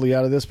Shipley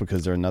out of this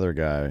because they're another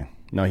guy?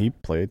 No, he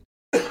played.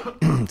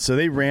 So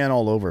they ran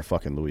all over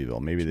fucking Louisville.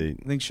 Maybe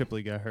I think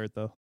Shipley got hurt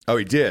though. Oh,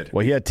 he did.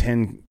 Well, he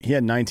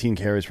had 19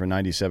 carries for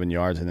 97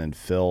 yards, and then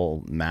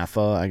Phil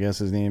Maffa, I guess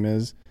his name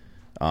is,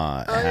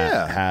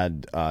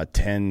 had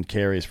 10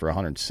 carries for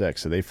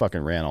 106. So they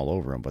fucking ran all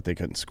over him, but they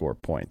couldn't score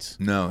points.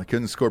 No, they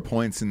couldn't score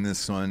points in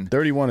this one.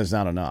 31 is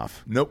not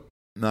enough. Nope,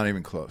 not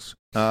even close.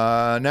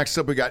 Next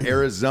up, we got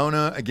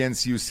Arizona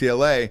against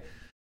UCLA.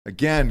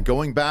 Again,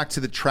 going back to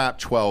the trap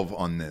 12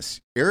 on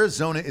this,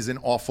 Arizona is an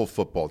awful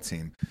football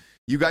team.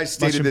 You guys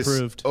stated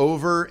this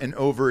over and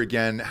over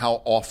again,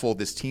 how awful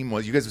this team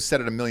was. You guys have said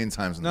it a million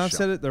times on the show. I've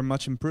said it. They're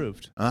much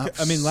improved. I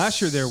mean,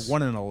 last year they're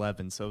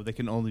 1-11, so they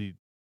can only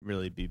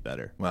really be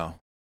better. Well,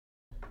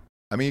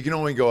 I mean, you can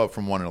only go up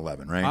from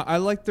 1-11, right? I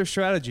like their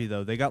strategy,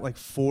 though. They got like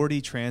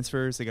 40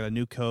 transfers. They got a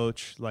new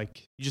coach.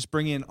 Like, you just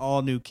bring in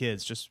all new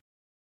kids. Just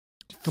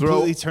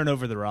completely turn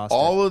over the roster.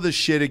 All of the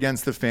shit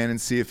against the fan and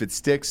see if it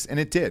sticks, and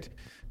it did.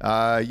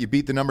 You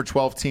beat the number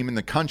 12 team in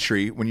the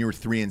country when you were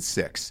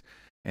 3-6,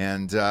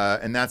 and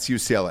that's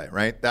UCLA,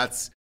 right?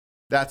 That's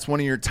one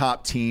of your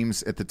top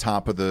teams at the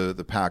top of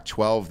the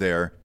Pac-12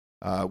 there,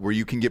 where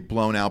you can get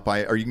blown out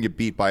by, or you can get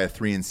beat by a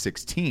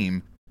 3-6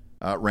 team,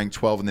 ranked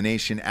 12 in the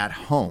nation at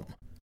home,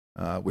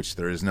 which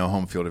there is no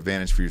home field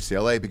advantage for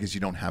UCLA because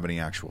you don't have any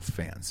actual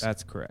fans.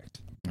 That's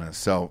correct.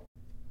 So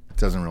it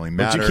doesn't really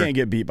matter. But you can't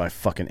get beat by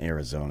fucking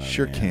Arizona.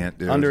 Sure man. can't,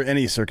 dude. Under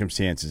any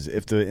circumstances,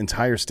 if the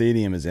entire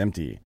stadium is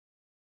empty.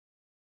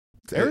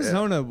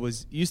 Arizona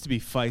used to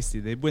be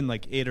feisty. They'd win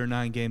like 8 or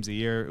 9 games a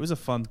year. It was a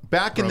fun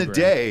back program. in the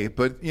day,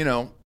 but you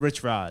know,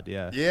 Rich Rod,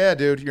 yeah. Yeah,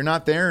 dude, you're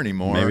not there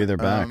anymore. Maybe they're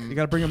back. You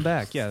got to bring them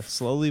back. Yeah,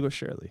 slowly but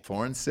surely.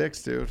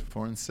 4-6, dude.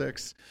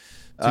 4-6.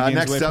 2 games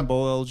next away up, from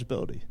bowl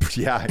eligibility.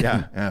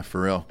 Yeah,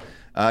 for real.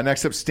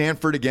 Next up,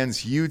 Stanford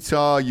against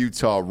Utah.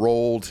 Utah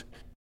rolled.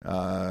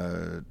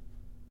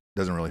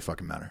 Doesn't really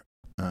fucking matter.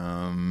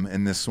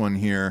 In this one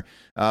here,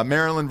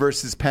 Maryland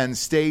versus Penn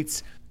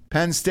State.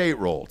 Penn State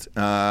rolled.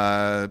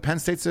 Penn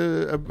State's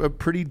a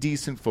pretty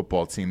decent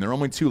football team. There are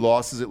only 2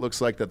 losses, it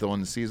looks like, that they'll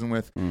end the season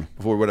with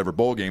before whatever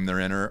bowl game they're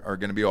in are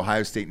going to be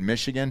Ohio State and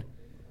Michigan.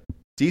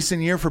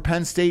 Decent year for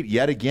Penn State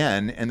yet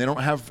again, and they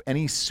don't have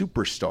any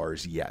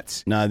superstars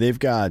yet. No, they've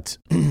got...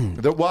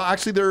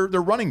 their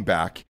running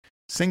back,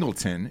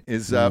 Singleton,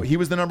 is he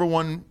was the number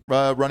 1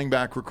 running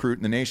back recruit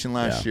in the nation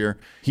last year.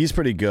 He's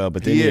pretty good,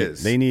 but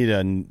they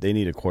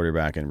need a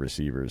quarterback and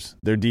receivers.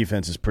 Their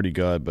defense is pretty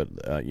good, but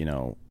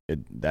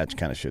that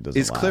kind of shit doesn't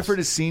last. Clifford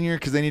a senior?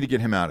 Because they need to get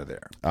him out of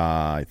there.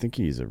 I think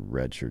he's a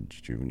redshirt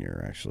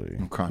junior, actually.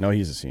 Okay. No,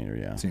 he's a senior,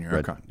 yeah.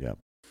 Okay. Yep.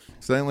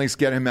 So then let's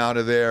get him out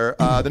of there.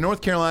 The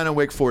North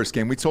Carolina-Wake Forest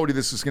game. We told you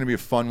this was going to be a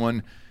fun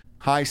one.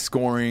 High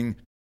scoring.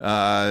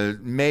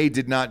 May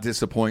did not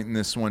disappoint in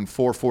this one.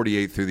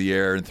 448 through the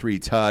air and 3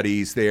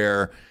 tutties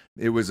there.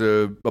 It was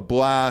a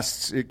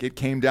blast. It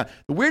came down.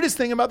 The weirdest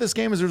thing about this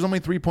game is there was only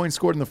 3 points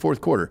scored in the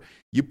fourth quarter.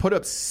 You put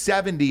up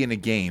 70 in a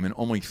game and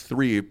only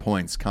 3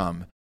 points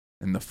come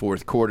in the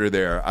fourth quarter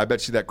there. I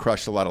bet you that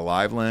crushed a lot of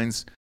live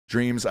lines.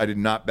 Dreams. I did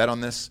not bet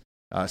on this.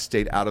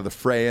 Stayed out of the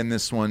fray in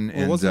this one.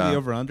 Well, wasn't the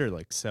over-under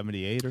like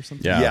 78 or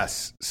something? Yeah.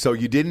 Yes. So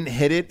you didn't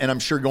hit it, and I'm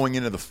sure going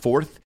into the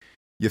fourth,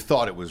 you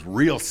thought it was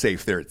real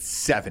safe there at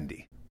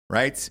 70,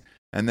 right?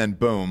 And then,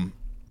 boom,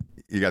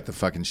 you got the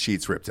fucking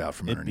sheets ripped out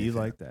from underneath. It'd be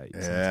like that.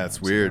 Yeah, it's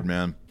weird,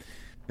 man.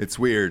 It's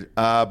weird.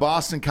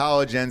 Boston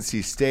College,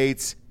 NC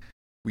State.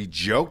 We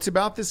joked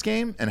about this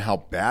game and how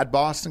bad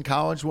Boston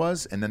College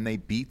was, and then they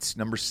beat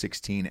number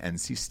 16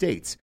 NC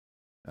State.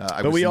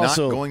 I was not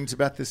going to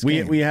bet this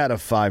game. We had a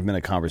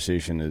 5-minute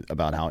conversation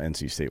about how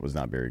NC State was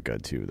not very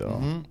good too,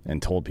 though,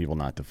 and told people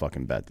not to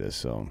fucking bet this.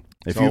 So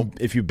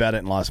if you bet it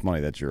and lost money,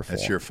 that's your fault.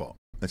 That's your fault.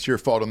 That's your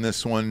fault on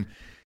this one.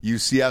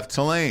 UCF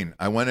Tulane.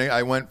 I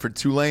went for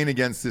Tulane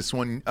against this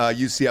one.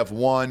 UCF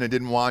won. I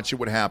didn't watch it.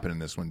 What happened in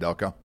this one,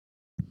 Delco?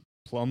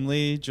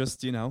 Plumlee,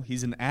 just,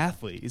 he's an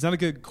athlete. He's not a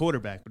good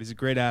quarterback, but he's a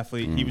great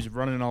athlete. He was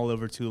running all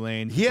over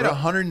Tulane. He had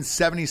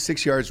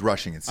 176 yards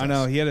rushing, it says. I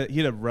know. He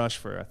had a rush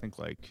for, I think,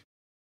 like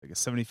a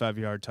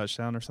 75-yard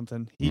touchdown or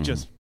something. He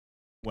just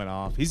went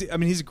off. He's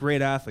a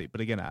great athlete,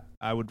 but again,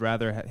 I would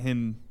rather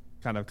him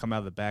kind of come out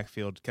of the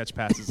backfield, catch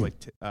passes like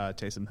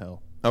Taysom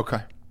Hill. Okay.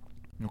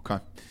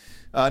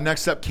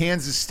 Next up,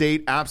 Kansas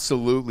State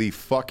absolutely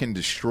fucking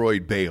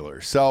destroyed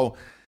Baylor. So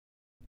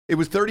it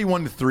was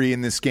 31-3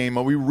 in this game.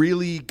 Are we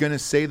really going to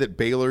say that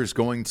Baylor's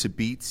going to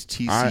beat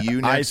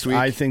TCU next week?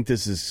 I think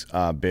this is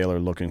Baylor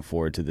looking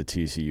forward to the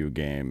TCU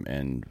game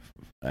and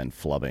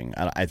flubbing.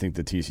 I think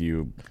the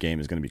TCU game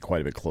is going to be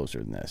quite a bit closer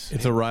than this.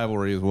 It's a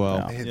rivalry as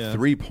well. They had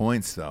 3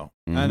 points, though.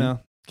 I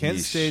know.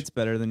 Kansas State's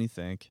better than you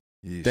think.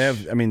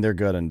 They're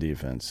good on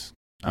defense.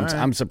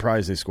 I'm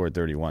surprised they scored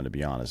 31, to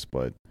be honest,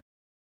 but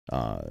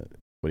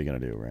what are you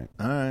going to do, right?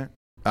 All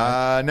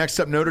right. Next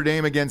up, Notre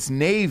Dame against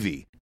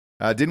Navy.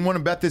 Didn't want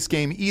to bet this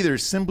game either,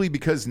 simply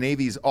because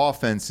Navy's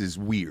offense is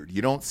weird.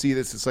 You don't see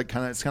this. It's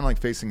kind of like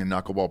facing a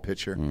knuckleball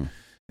pitcher.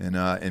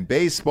 In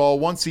baseball,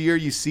 once a year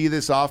you see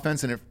this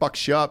offense and it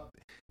fucks you up.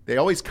 They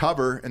always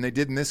cover, and they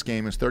did in this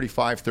game. It was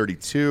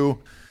 35-32.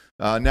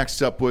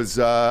 Next up was,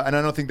 and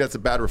I don't think that's a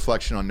bad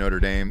reflection on Notre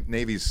Dame.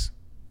 Navy's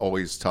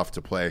always tough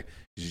to play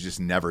because you just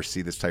never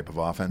see this type of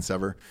offense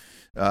ever.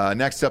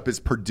 Next up is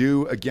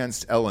Purdue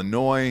against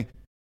Illinois.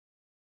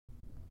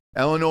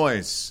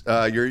 Illinois,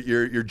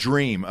 your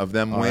dream of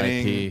them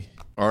winning.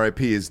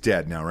 RIP is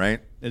dead now,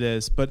 right? It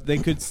is, but they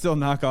could still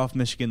knock off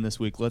Michigan this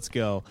week. Let's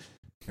go.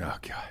 Oh,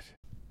 God.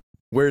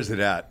 Where's it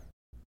at?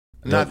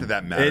 Not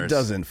that matters. It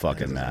doesn't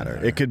fucking matter.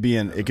 It could be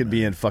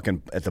in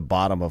fucking at the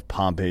bottom of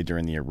Pompeii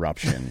during the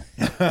eruption,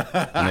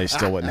 and they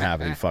still wouldn't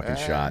have any fucking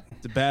shot.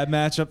 It's a bad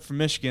matchup for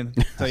Michigan.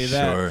 I'll tell you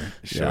that.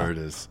 Sure it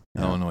is.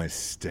 Yeah. Illinois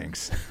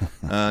stinks.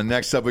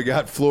 Next up, we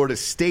got Florida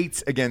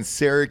State against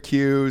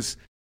Syracuse.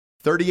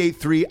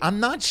 38-3. I'm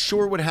not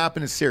sure what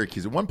happened to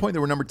Syracuse. At one point, they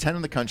were number 10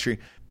 in the country.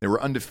 They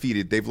were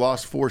undefeated. They've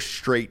lost 4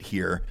 straight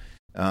here.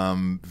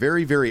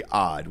 Very, very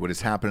odd what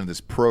has happened to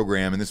this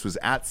program, and this was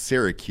at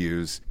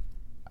Syracuse.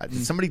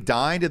 Did somebody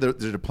die? Did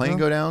the plane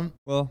go down?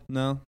 Well,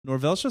 no.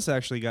 Norvell's just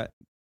actually got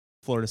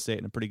Florida State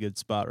in a pretty good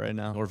spot right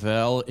now.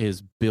 Norvell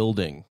is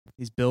building.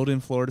 He's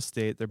building Florida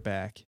State. They're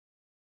back.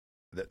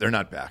 They're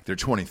not back. They're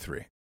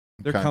 23.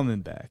 They're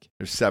coming back.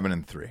 They're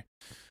 7-3.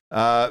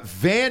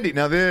 Vandy.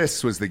 Now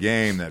this was the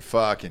game that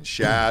fucking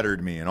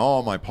shattered me and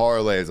all my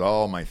parlays,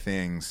 all my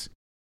things,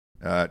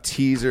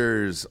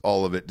 teasers,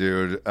 all of it,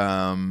 dude.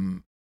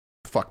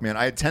 Fuck, man.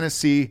 I had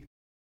Tennessee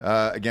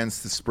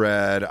against the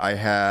spread. I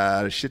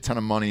had a shit ton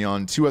of money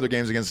on 2 other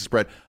games against the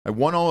spread. I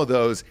won all of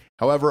those.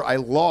 However, I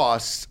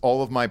lost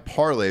all of my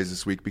parlays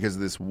this week because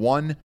of this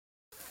one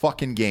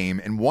fucking game,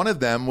 and one of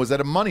them was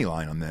at a money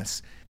line on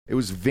this. It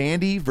was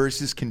Vandy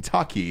versus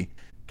Kentucky.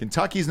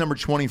 Kentucky's number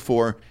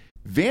 24.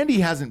 Vandy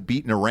hasn't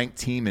beaten a ranked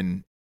team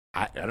in,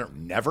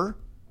 never.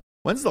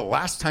 When's the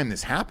last time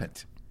this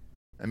happened?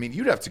 I mean,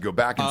 you'd have to go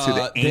back into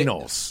the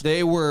annals.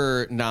 They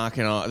were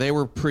knocking on. They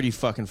were pretty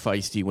fucking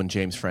feisty when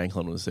James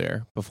Franklin was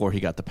there before he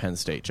got the Penn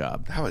State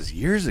job. That was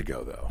years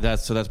ago, though.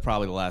 That's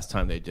probably the last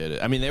time they did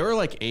it. I mean, they were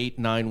like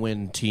 8-9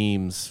 win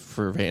teams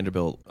for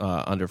Vanderbilt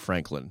under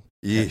Franklin.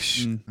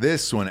 Yeesh.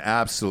 This one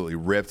absolutely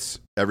ripped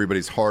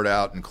everybody's heart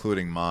out,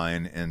 including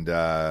mine.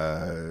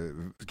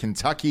 And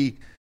Kentucky,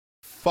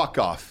 fuck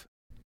off.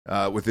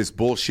 With this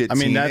bullshit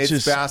team. It's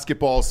just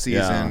basketball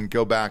season. Yeah.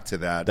 Go back to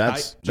that.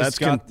 That's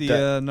got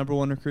the number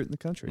 1 recruit in the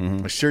country.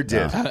 Mm-hmm. I sure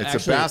did. It's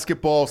actually, a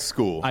basketball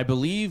school. I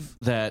believe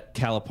that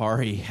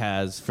Calipari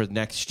has for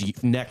next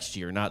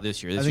year, not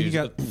this year. This I think he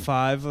got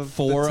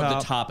 4 of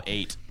the top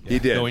 8. He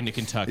did. Going to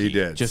Kentucky. He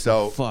did. Just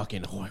so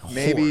fucking horse.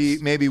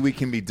 Maybe we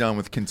can be done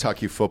with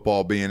Kentucky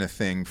football being a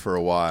thing for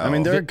a while. I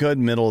mean, they're a good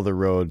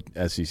middle-of-the-road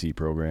SEC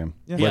program.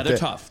 Yeah, they're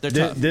tough.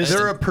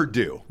 They're a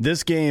Purdue.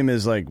 This game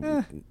is like...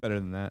 better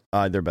than that.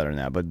 They're better than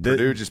that. But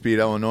Purdue just beat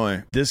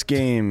Illinois. This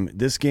game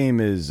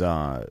is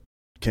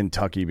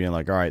Kentucky being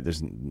like, all right,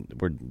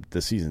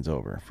 the season's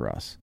over for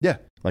us. Yeah.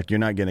 Like, you're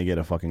not going to get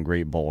a fucking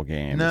great bowl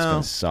game. No. It's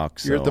going to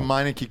suck. You're at the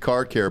Meineke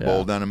Car Care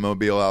Bowl down in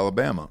Mobile,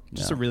 Alabama.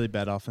 Just a really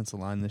bad offensive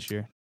line this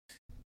year.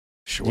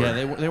 Sure. Yeah,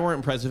 they weren't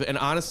impressive. And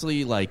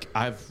honestly, like,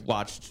 I've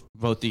watched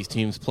both these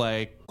teams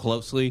play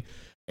closely,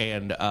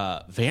 and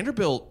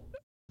Vanderbilt,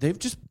 they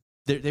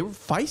were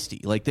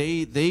feisty. Like,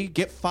 they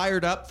get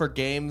fired up for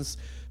games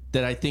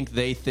that I think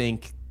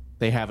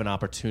they have an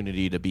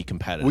opportunity to be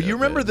competitive. Well, you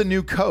remember the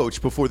new coach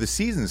before the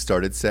season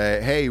started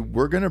say, hey,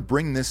 we're going to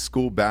bring this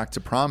school back to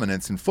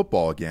prominence in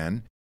football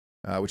again,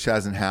 which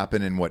hasn't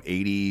happened in,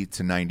 80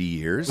 to 90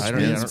 years.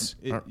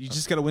 You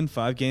just got to win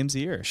 5 games a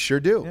year. Sure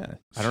do. Yeah.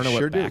 I don't know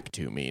what back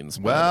to means.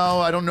 But.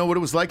 Well, I don't know what it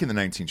was like in the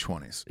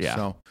 1920s. Yeah.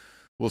 So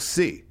we'll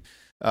see.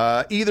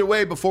 Either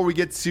way, before we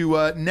get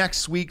to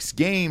next week's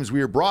games,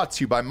 we are brought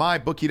to you by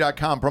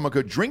MyBookie.com. Promo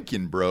code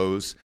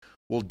DrinkinBros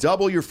will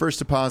double your first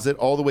deposit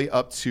all the way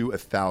up to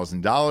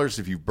 $1,000.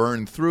 If you've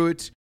burned through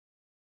it,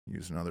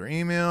 use another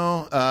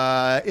email.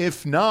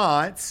 If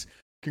not,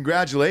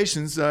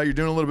 congratulations. You're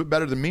doing a little bit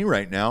better than me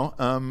right now.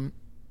 I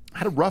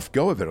had a rough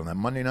go of it on that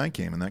Monday night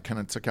game, and that kind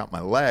of took out my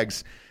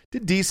legs.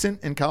 Did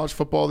decent in college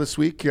football this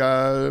week,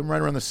 right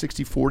around the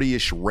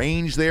 60-40-ish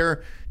range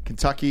there.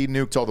 Kentucky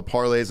nuked all the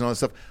parlays and all that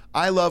stuff.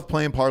 I love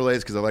playing parlays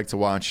because I like to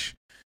watch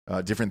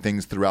different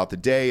things throughout the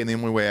day, and the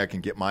only way I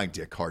can get my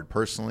dick hard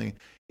personally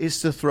is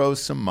to throw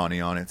some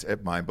money on it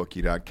at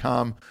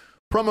mybookie.com.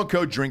 Promo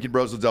code Drinking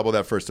Bros will double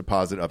that first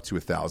deposit up to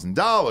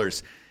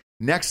 $1,000.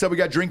 Next up, we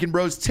got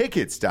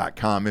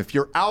DrinkingBrosTickets.com. If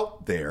you're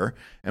out there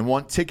and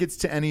want tickets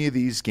to any of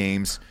these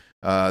games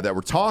that we're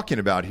talking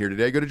about here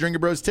today, go to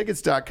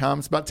DrinkingBrosTickets.com.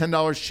 It's about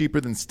 $10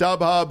 cheaper than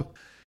StubHub,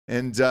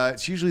 and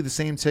it's usually the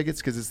same tickets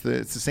because it's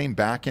the same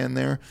back end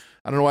there.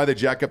 I don't know why they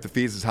jack up the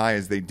fees as high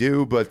as they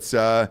do, but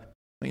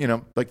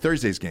like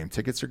Thursday's game,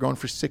 tickets are going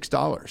for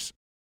 $6.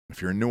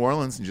 If you're in New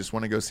Orleans and just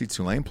want to go see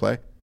Tulane play,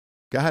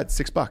 go ahead,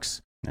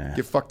 $6.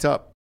 Get fucked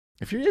up.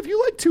 If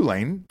you like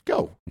Tulane,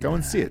 go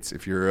and see it.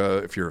 If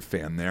you're a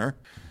fan there,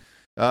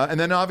 and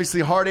then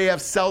obviously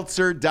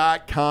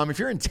hardafseltzer.com. If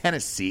you're in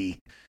Tennessee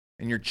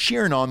and you're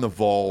cheering on the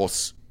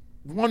Vols,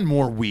 one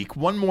more week,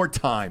 one more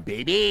time,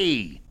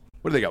 baby.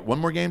 What do they got? One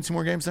more game, 2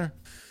 more games there.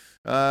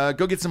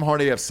 Go get some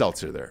Hard AF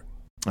Seltzer there.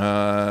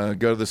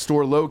 Go to the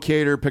store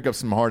locator, pick up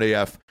some Hard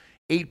AF.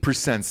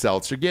 8%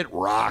 seltzer. Get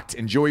rocked.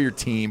 Enjoy your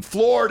team.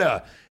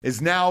 Florida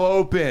is now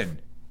open.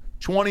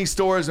 20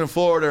 stores in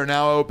Florida are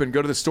now open.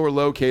 Go to the store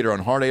locator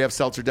on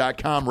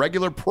hardafseltzer.com.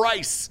 Regular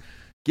price.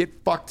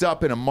 Get fucked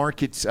up in a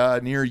market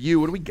near you.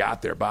 What do we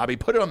got there, Bobby?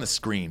 Put it on the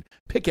screen.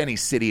 Pick any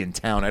city and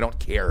town. I don't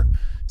care.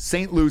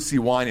 St. Lucie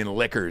Wine and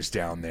Liquors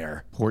down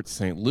there. Port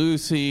St.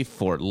 Lucie,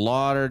 Fort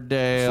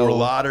Lauderdale. Fort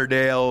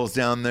Lauderdale's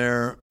down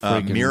there.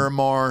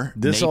 Miramar.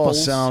 This all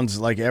Naples. sounds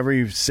like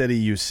every city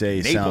you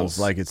say Naples. sounds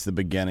like it's the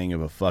beginning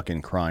of a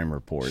fucking crime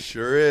report.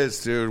 Sure is,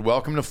 dude.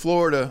 Welcome to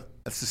Florida.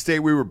 That's the state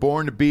we were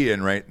born to be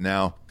in right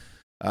now.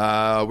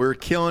 We're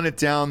killing it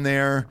down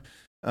there.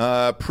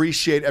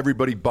 Appreciate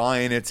everybody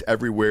buying it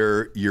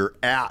everywhere you're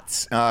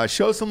at.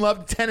 Show some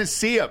love to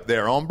Tennessee up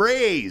there,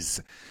 hombres.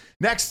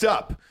 Next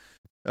up,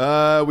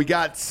 we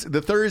got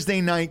the Thursday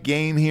night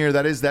game here.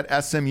 That is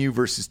that SMU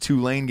versus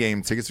Tulane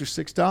game. Tickets are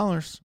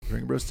 $6.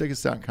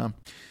 DrinkBrosTickets.com.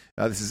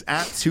 This is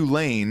at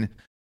Tulane.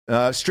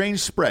 Strange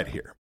spread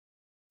here.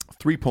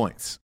 3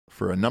 points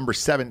for a number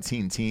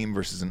 17 team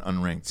versus an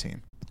unranked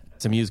team.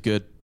 SMU's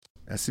good.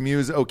 SMU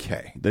is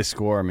okay. They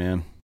score,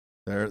 man.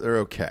 They're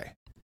okay.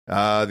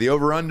 The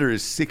over-under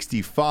is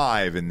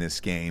 65 in this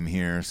game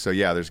here. So,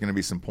 yeah, there's going to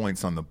be some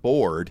points on the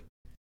board.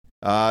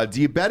 Do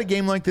you bet a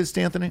game like this,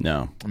 D'Anthony?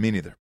 No. Me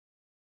neither.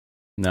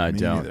 No, I Me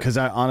don't. neither. Because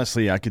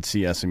I could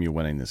see SMU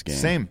winning this game.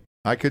 Same.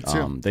 I could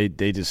too.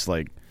 They just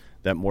like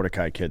that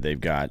Mordecai kid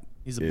they've got.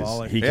 He's a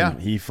baller.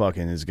 He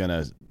fucking is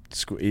gonna.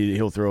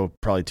 He'll throw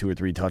probably 2 or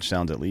 3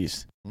 touchdowns at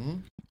least.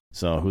 Mhm.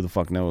 So who the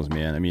fuck knows,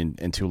 man? I mean,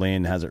 and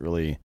Tulane hasn't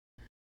really.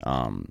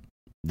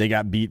 They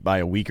got beat by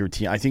a weaker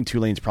team. I think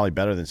Tulane's probably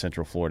better than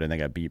Central Florida, and they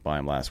got beat by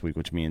them last week,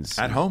 which means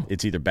At home.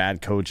 it's either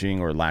bad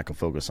coaching or lack of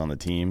focus on the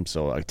team.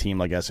 So a team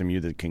like SMU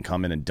that can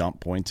come in and dump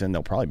points in,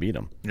 they'll probably beat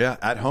them. Yeah,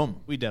 at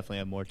home. We definitely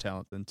have more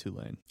talent than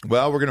Tulane.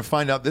 Well, we're going to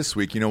find out this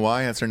week. You know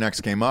why? That's our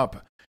next game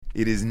up.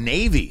 It is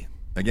Navy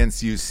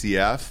against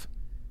UCF.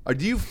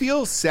 Do you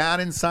feel sad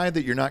inside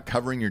that you're not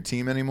covering your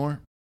team anymore?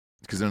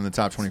 Because they're in the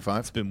top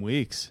 25? It's been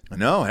weeks. I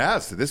know, it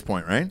has to this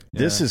point, right?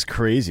 This is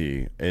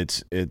crazy.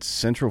 It's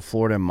Central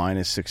Florida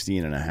minus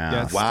 16.5.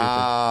 Yeah, it's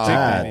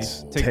Wow.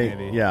 stupid. Take Navy. Take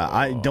Navy. Yeah,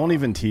 I don't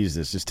even tease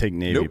this. Just take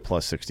Navy Nope.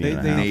 plus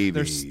 16.5. Navy.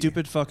 Their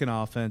stupid fucking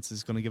offense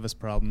is going to give us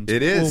problems.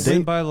 It is. We'll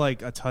win by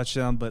like a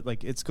touchdown, but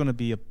like it's going to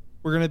be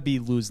we're going to be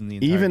losing the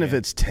entire Even if game.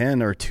 it's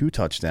 10 or 2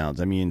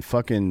 touchdowns, I mean,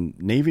 fucking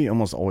Navy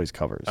almost always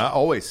covers.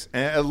 Always.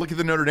 Look at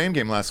the Notre Dame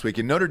game last week.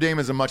 And Notre Dame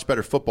is a much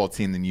better football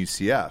team than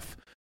UCF.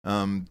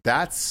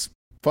 That's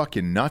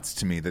fucking nuts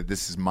to me that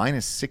this is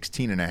minus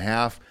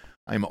 16.5.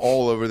 I'm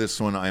all over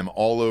this one. I am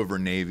all over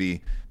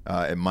Navy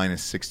at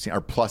minus 16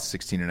 or plus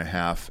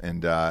 16.5.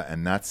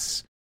 And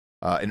that's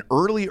an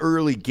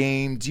early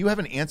game. Do you have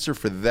an answer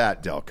for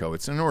that, Delco?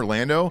 It's in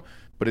Orlando,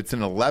 but it's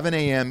an 11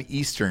 a.m.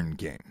 Eastern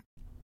game.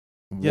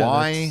 Yeah,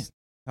 Why? that's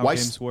how Why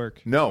games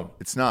work. No,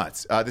 it's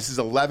not. This is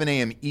 11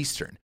 a.m.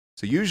 Eastern.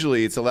 So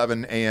usually it's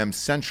 11 a.m.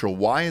 Central.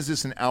 Why is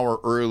this an hour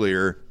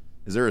earlier?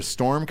 Is there a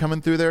storm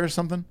coming through there or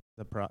something?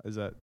 Is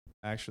that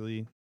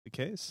actually the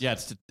case? Yeah,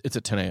 it's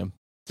at 10 a.m.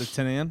 It's at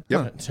 10 a.m.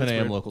 Yep. Huh, 10 a.m.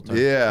 weird. local time.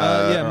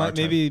 Yeah.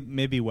 Yeah,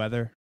 maybe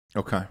weather.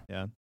 Okay.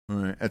 Yeah. All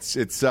right.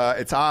 It's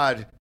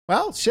odd.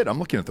 Well, shit, I'm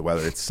looking at the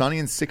weather. It's sunny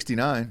and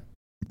 69.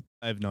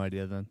 I have no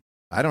idea then.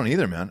 I don't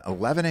either, man.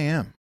 11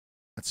 a.m.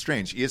 That's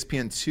strange.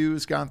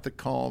 ESPN2's got the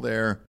call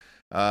there.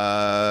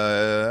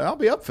 I'll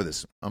be up for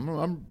this.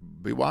 I'm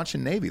be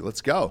watching Navy.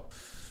 Let's go.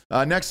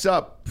 Next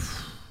up,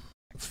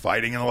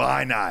 Fighting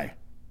Illini.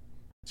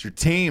 It's your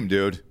team,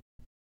 dude.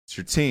 It's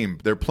your team.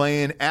 They're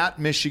playing at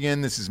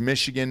Michigan. This is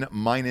Michigan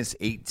minus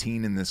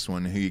 18 in this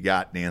one. Who you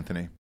got,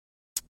 Anthony?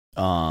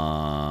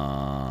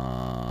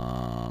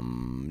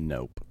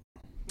 Nope.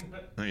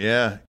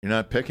 Yeah, you're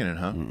not picking it,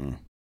 huh? Mm-mm.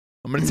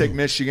 I'm going to take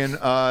Michigan.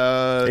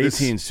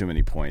 18's too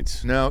many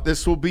points. No,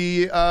 this will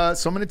be so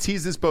I'm going to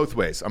tease this both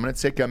ways. I'm going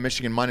to take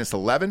Michigan minus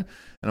 11, and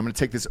I'm going to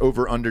take this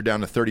over-under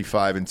down to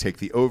 35 and take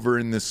the over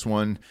in this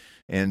one.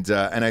 And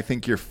I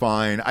think you're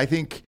fine. I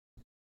think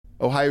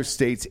Ohio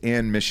State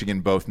and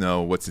Michigan both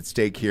know what's at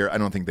stake here. I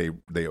don't think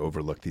they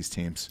overlook these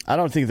teams. I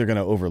don't think they're going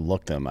to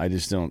overlook them. I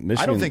just don't.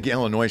 Michigan, I don't think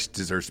Illinois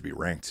deserves to be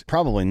ranked.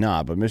 Probably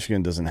not, but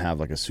Michigan doesn't have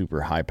like a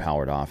super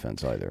high-powered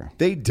offense either.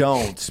 They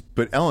don't,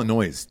 but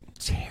Illinois is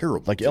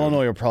terrible. Like dude.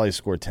 Illinois will probably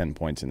score 10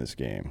 points in this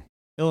game.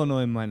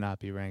 Illinois might not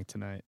be ranked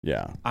tonight.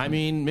 Yeah. I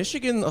mean,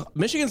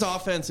 Michigan's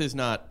offense is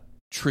not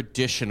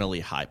traditionally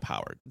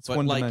high-powered. It's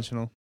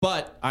one-dimensional.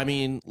 But, I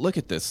mean, look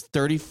at this.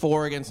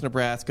 34 against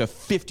Nebraska,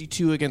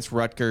 52 against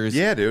Rutgers.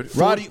 Yeah, dude.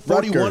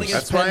 41 against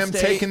That's Penn why I'm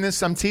State. taking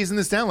this. I'm teasing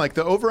this down. Like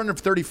the over-under of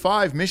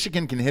 35,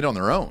 Michigan can hit on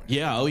their own.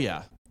 Yeah, oh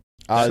yeah.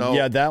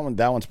 Yeah, that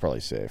one's probably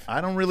safe. I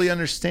don't really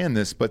understand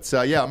this, but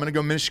yeah, I'm going to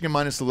go Michigan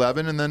minus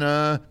 11 and then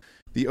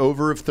the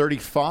over of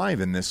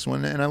 35 in this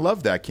one. And I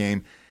love that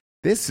game.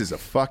 This is a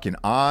fucking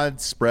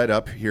odd spread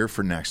up here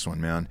for next one,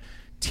 man.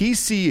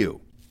 TCU,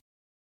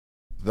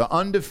 the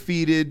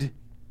undefeated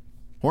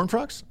Horned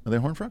Frogs? Are they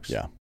Horned Frogs?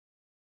 Yeah.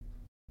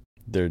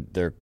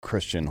 They're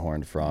Christian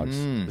Horned Frogs.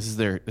 This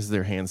is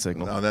their hand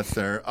signal. No, that's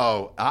their.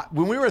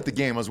 When we were at the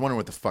game, I was wondering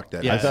what the fuck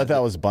that Yeah. I is. thought that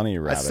was Bunny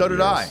Rabbit. So did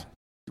ears. I.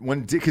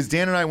 Because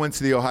Dan and I went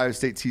to the Ohio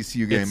State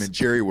TCU game at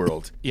Jerry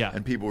World. Yeah.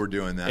 And people were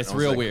doing that. It's And I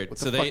was real like, weird. What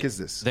the fuck is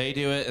this? They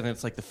do it, and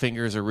it's like the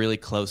fingers are really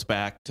close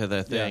back to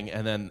the thing,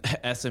 and then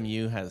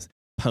SMU has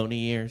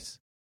pony ears.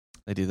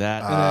 They do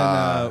that.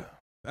 And then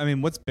I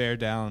mean, what's bear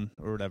down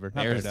or whatever? Not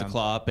Bear bear does the down.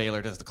 claw.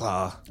 Baylor does the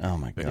claw. Oh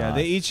my god. Yeah,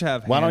 they each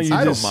have. Why don't hands. you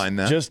I don't just, mind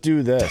that. just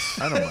do this?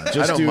 I don't mind. Just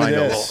I don't do mind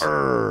this. a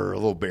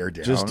little bear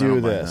down. Just I do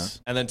don't mind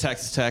this. And then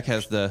Texas Tech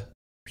has the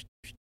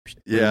that.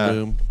 Yeah,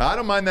 boom. I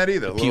don't mind that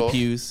either. Pew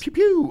pews. Pew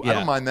pew. I Yeah.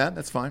 don't mind that.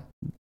 That's fine.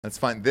 That's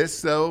fine.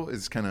 This though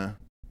is kind of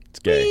It's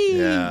gay.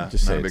 yeah.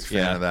 Just not say a big it's- fan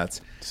yeah. of that.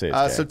 Say it's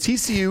gay. So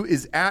TCU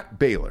is at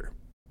Baylor,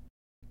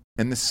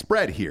 and the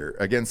spread here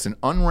against an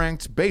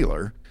unranked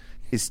Baylor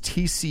is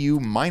TCU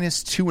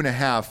minus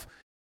 2.5.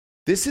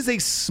 This is a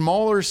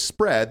smaller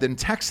spread than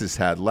Texas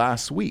had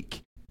last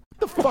week.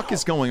 What the fuck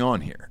is going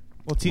on here?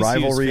 Well, TCU's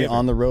rivalry favorite.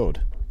 on the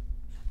road.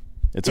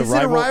 It's Is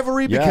it a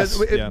rivalry? Yes.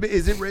 Because Yeah.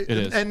 is it? It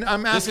is. And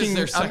I'm This is asking.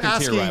 their I'm second-tier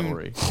asking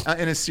rivalry.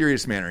 in a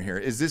serious manner here.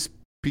 Is this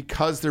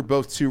because they're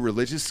both two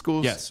religious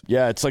schools? Yes.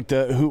 Yeah, it's like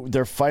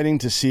they're fighting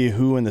to see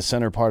who in the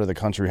center part of the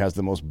country has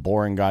the most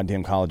boring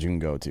goddamn college you can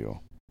go to.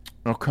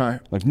 Okay.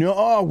 Like,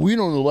 no, we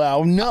don't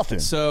allow nothing.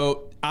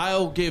 So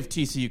I'll give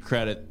TCU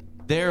credit.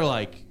 They're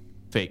like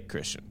fake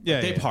Christian.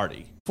 Yeah, They yeah.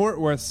 party. Fort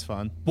Worth's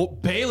fun. Well,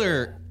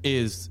 Baylor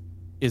is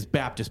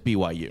Baptist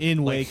BYU. In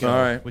Like, Waco. all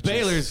right. Which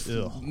Baylor's is,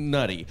 ugh.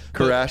 nutty.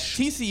 But Koresh.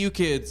 TCU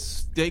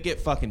kids, they get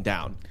fucking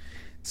down.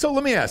 So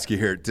let me ask you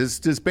here: Does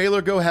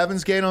Baylor go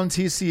Heaven's Gate on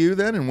TCU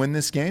then and win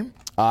this game?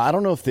 I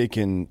don't know if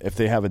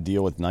they have a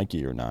deal with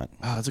Nike or not,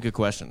 Oh, that's a good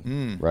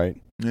question.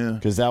 right? Yeah,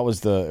 Because it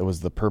was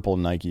the purple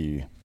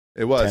Nike.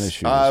 it was. Tennis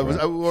shoes,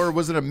 right? Or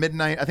was it a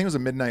midnight? I think it was a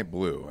midnight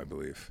blue. I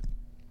believe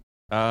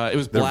It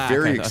was they're black.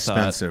 very I thought.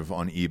 expensive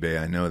on eBay.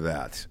 I know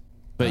that.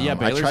 But yeah, I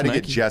Baylor's tried to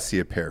get Nike. Jesse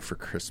a pair for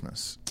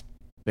Christmas.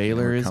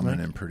 Baylor They were is coming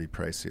Nike. in pretty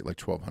pricey, like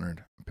 $1,200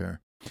 a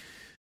pair.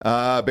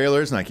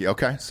 Baylor is Nike.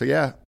 Okay, so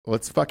yeah,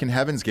 let's fucking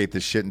Heaven's Gate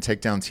this shit and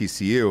take down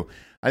TCU.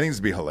 I think this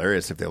would be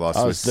hilarious if they lost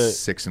to a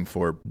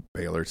 6-4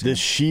 Baylor team. The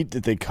sheet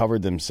that they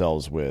covered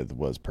themselves with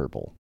was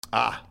purple.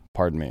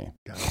 Pardon me.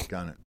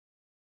 Got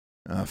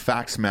it.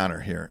 Facts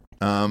matter here.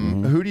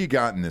 Who do you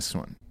got in this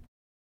one?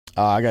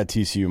 I got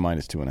TCU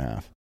minus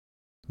 2.5.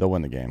 They'll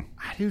win the game.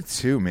 I do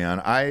too,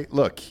 man.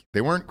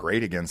 They weren't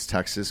great against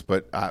Texas,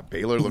 but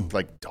Baylor looked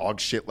like dog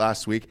shit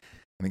last week.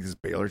 I think this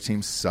Baylor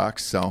team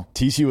sucks. So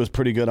TCU was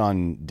pretty good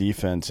on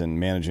defense and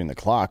managing the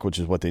clock, which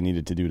is what they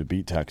needed to do to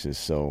beat Texas.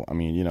 So, I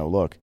mean,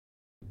 look,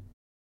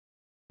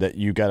 that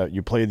you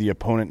play the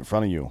opponent in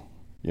front of you,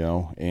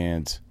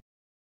 and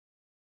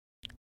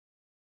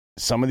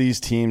some of these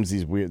teams,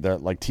 they're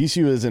like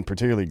TCU isn't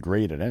particularly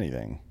great at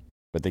anything,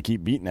 but they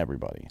keep beating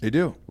everybody. they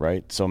do.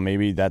 Right? So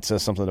maybe that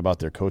says something about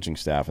their coaching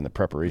staff and the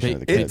preparation of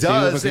the They kids. It do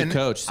have does, a good and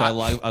coach. So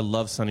I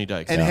love Sonny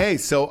Dykes. And hey,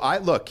 so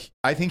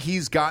I think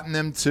he's gotten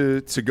them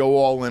to go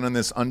all in on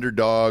this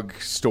underdog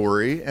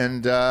story,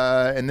 and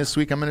this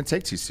week I'm going to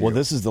take TCU. Well,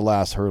 this is the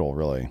last hurdle,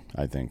 really,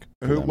 I think.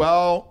 for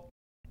them.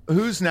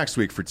 Who's next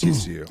week for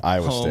TCU?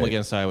 Iowa home State.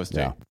 against Iowa State.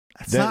 Yeah.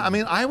 It's not, I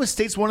mean, Iowa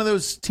State's one of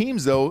those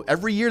teams, though.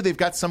 Every year they've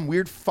got some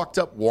weird, fucked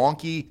up,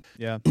 wonky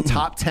Yeah.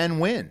 top 10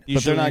 win.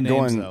 But they're not Names,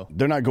 going. though.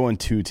 They're not going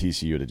to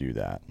TCU to do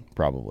that.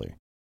 Probably.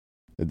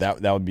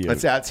 That would be.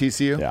 That's at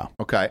TCU? Yeah.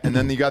 Okay. And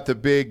then you got the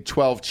Big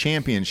 12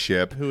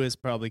 championship. Who is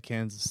probably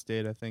Kansas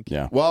State, I think.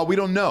 Yeah. Well, we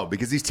don't know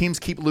because these teams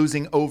keep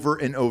losing over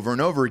and over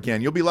and over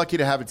again. You'll be lucky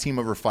to have a team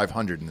over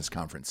 500 in this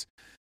conference.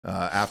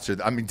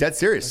 Dead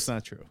serious. That's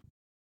not true.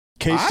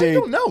 K-State. I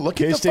don't know. Look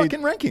at the K-State-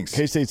 fucking rankings.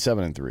 K-State's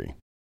 7-3,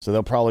 so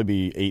they'll probably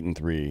be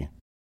 8-3.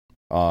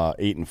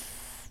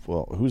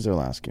 Well, who's their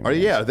last game? Are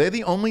they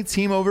the only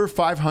team over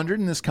 500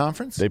 in this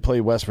conference? They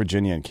play West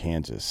Virginia and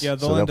Kansas. Yeah, so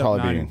they'll they'll end up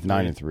probably be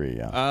 9-3. 9-3.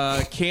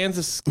 Yeah.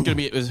 Kansas is gonna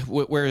be.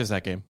 Where is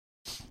that game?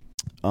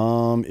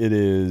 It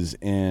is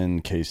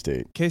in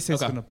K-State.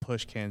 K-State's Okay. going to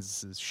push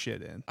Kansas's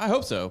shit in. I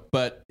hope so,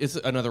 but it's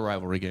another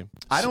rivalry game.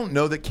 I don't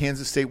know that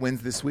Kansas State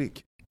wins this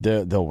week.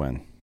 They'll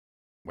win.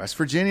 West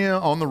Virginia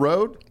on the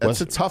road? That's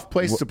a tough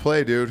place to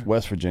play, dude.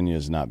 West Virginia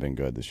has not been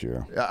good this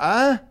year.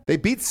 They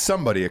beat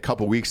somebody a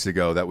couple weeks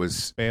ago that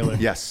was Baylor.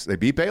 Yes, they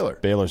beat Baylor.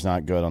 Baylor's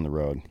not good on the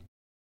road.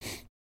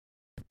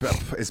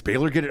 Is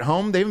Baylor good at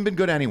home? They haven't been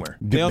good anywhere.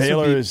 They also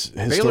Baylor beat- is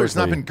Baylor's not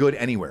historically- been good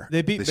anywhere.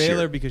 They beat this Baylor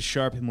year. because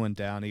Sharpton went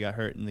down. He got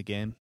hurt in the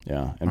game.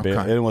 Yeah, and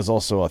Okay. it was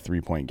also a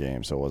 3-point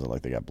game, so it wasn't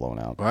like they got blown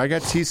out. Well, I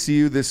got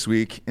TCU this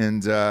week,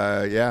 and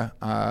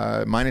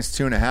minus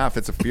 2.5.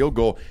 It's a field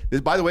goal.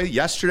 By the way,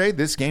 yesterday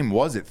this game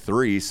was at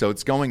 3, so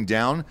it's going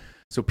down.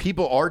 So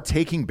people are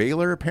taking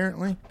Baylor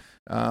apparently.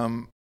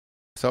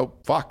 So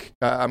fuck.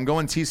 I'm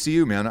going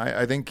TCU, man.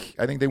 I think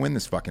they win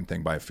this fucking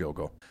thing by a field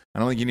goal. I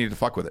don't think you need to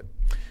fuck with it.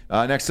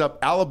 Next up,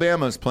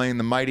 Alabama's playing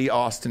the mighty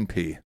Austin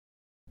Peay.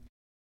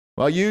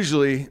 Well,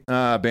 usually,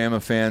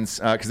 Bama fans,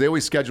 because they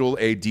always schedule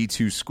a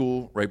D2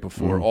 school right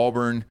before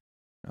Auburn.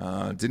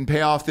 Didn't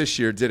pay off this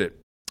year, did it?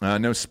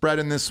 No spread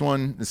in this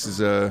one. This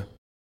is a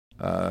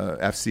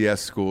FCS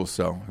school,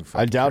 so who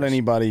I doubt cares?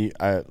 anybody,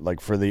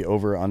 for the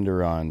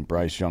over-under on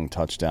Bryce Young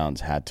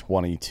touchdowns, had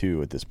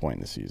 22 at this point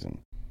in the season,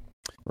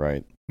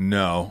 right?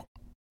 No.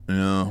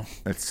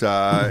 It's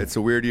a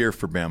weird year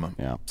for Bama.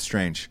 Yeah.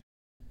 Strange.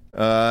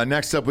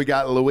 Next up, we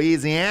got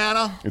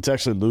Louisiana. It's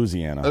actually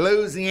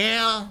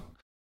Louisiana.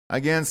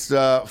 against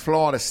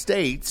Florida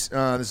State.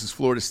 This is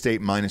Florida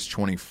State minus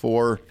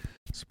 24.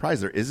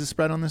 Surprised there is a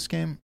spread on this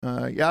game.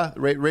 Yeah,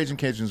 Raging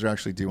Cajuns are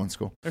actually D1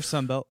 school. They're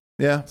Sunbelt.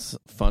 Yeah. It's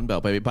Fun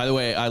Belt, baby. By the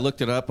way, I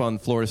looked it up on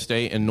Florida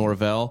State and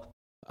Norvell.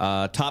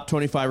 Top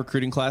 25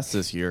 recruiting class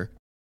this year.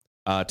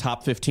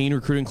 Top 15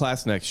 recruiting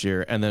class next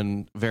year, and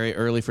then very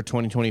early for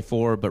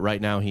 2024, but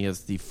right now he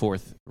is the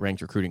 4th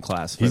ranked recruiting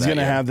class. He's going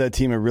to have that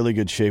team in really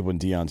good shape when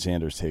Deion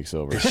Sanders takes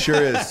over. He sure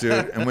is,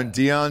 dude. And when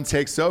Deion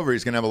takes over,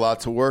 he's going to have a lot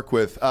to work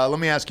with. Let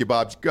me ask you,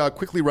 Bob,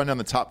 quickly run down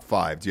the top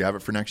 5. Do you have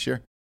it for next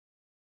year?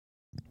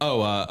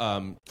 Oh,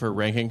 for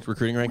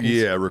recruiting rankings?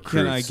 Yeah, recruits.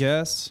 Can I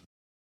guess?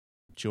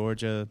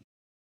 Georgia,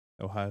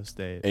 Ohio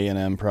State,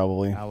 A&M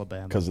probably,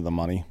 Alabama, because of the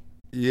money.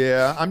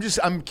 Yeah,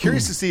 I'm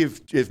curious to see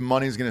if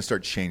money's going to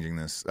start changing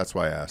this. That's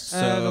why I asked.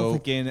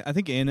 I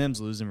think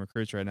A&M's losing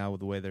recruits right now with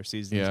the way their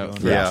season is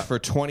going. For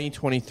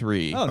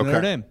 2023. Oh,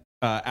 Notre Dame.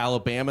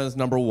 Alabama's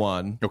number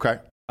 1. Okay.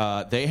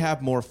 They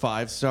have more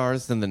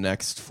 5-stars than the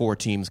next 4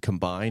 teams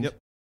combined.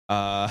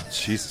 Yep.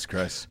 Jesus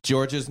Christ.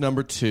 Georgia's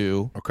number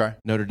 2. Okay.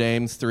 Notre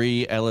Dame's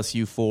 3.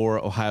 LSU 4.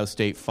 Ohio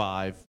State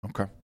 5.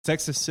 Okay.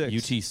 Texas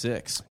 6. UT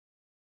 6.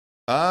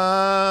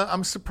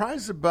 I'm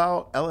surprised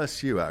about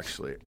LSU,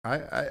 actually.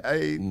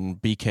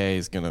 BK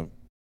is going to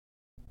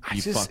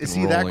is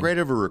he that great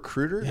of a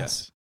recruiter?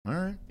 Yes. All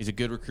right. He's a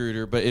good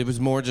recruiter, but it was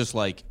more just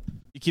like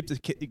you keep the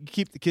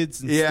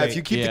kids in state. Yeah, if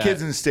you keep the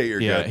kids in the state, you're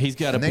good. He's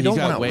got they don't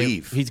want to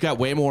leave. He's got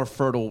way more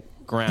fertile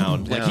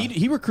ground. Like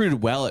he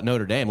recruited well at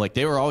Notre Dame. Like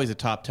they were always a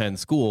top 10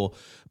 school,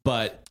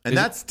 but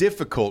that's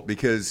difficult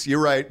because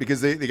you're right,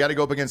 because they got to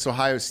go up against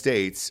Ohio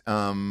State,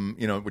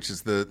 which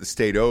is the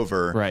state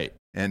over. Right.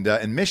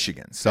 And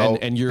Michigan. So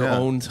and your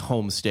own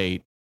home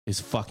state is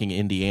fucking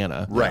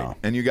Indiana. Right. Yeah.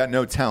 And you got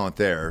no talent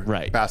there.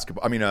 Right.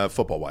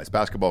 Football wise.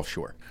 Basketball,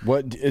 sure.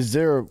 What is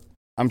there?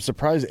 I'm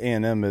surprised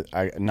A&M.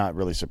 I'm not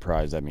really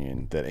surprised. I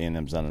mean, that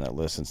A&M's not on that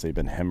list since they've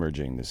been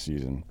hemorrhaging this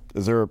season.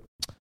 Is there?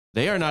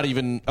 They are not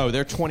even. Oh,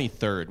 they're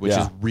 23rd, which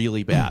is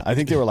really bad. I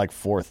think they were like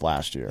 4th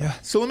last year. Yeah.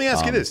 So let me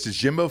ask you this: does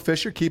Jimbo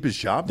Fisher keep his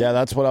job? Yeah,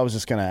 that's what I was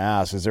just going to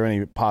ask. Is there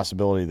any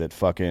possibility that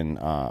fucking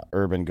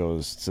Urban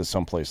goes to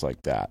someplace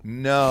like that?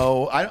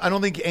 No, I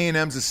don't think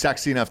A&M's a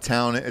sexy enough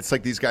town. It's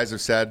like these guys have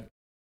said,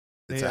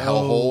 it's a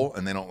hellhole,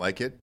 and they don't like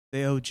it.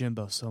 They owe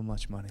Jimbo so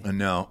much money.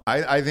 No,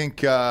 I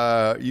think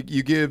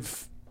you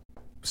give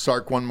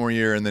Sark one more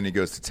year, and then he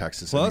goes to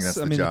Texas. Plus, I think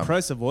that's the job. The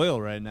price of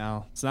oil right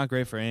now, it's not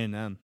great for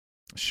A&M.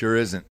 Sure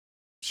isn't.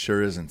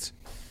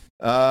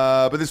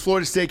 But this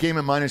Florida State game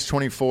at minus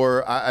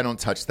 24, I don't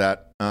touch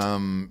that.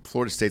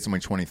 Florida State's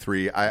only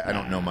 23. I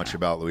don't know much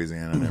about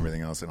Louisiana and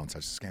everything else. I don't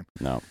touch this game.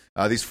 No.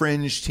 These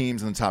fringe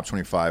teams in the top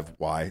 25,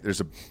 why?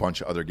 There's a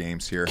bunch of other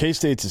games here.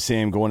 K-State's the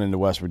same going into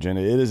West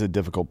Virginia. It is a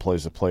difficult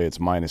place to play. It's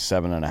minus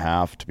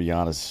 7.5. To be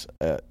honest,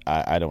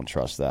 I don't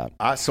trust that.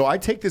 So I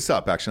take this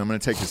up, actually. I'm going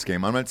to take this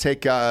game. I'm going to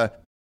take...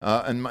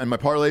 in my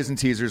parlays and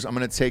teasers, I'm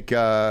going to take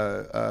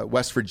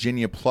West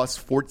Virginia plus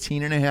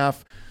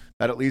 14.5.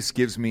 That at least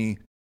gives me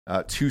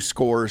 2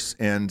 scores,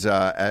 and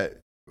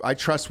I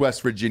trust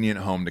West Virginia at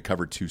home to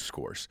cover 2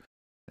 scores,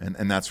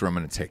 and that's where I'm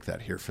going to take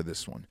that here for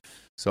this one.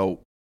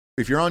 So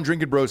if you're on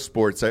Drinking Bros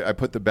Sports, I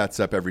put the bets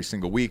up every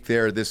single week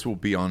there. This will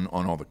be on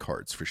all the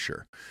cards for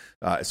sure,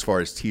 as far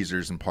as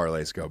teasers and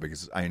parlays go,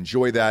 because I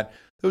enjoy that.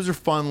 Those are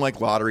fun,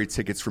 like lottery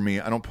tickets for me.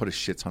 I don't put a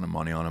shit ton of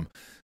money on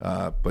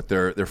them, but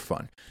they're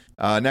fun.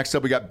 Next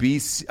up, we got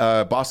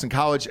Boston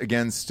College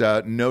against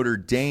Notre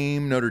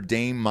Dame. Notre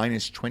Dame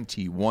minus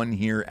 21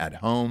 here at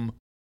home.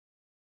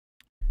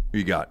 Who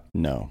you got?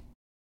 No.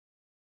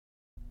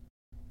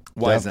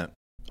 Why is that?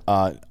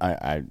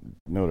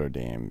 Notre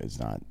Dame is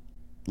not.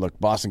 Look,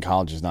 Boston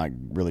College is not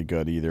really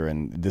good either,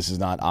 and this is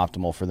not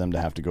optimal for them to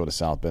have to go to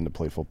South Bend to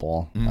play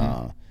football.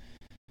 Mm-hmm.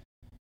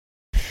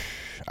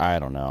 I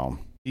don't know.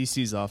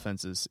 BC's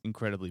offense is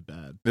incredibly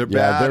bad. They're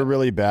bad. They're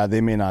really bad. They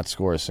may not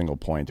score a single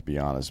point, to be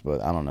honest,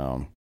 but I don't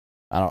know.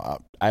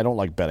 I don't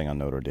like betting on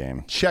Notre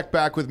Dame. Check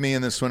back with me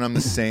in this one. I'm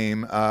the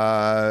same.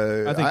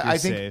 I think you're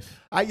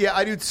safe.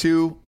 I do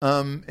too.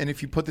 And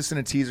if you put this in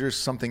a teaser,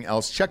 something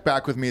else, check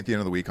back with me at the end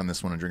of the week on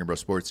this one on Drinking Bro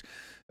Sports.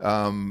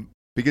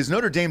 Because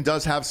Notre Dame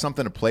does have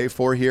something to play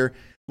for here.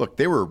 Look,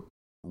 they were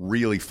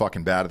really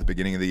fucking bad at the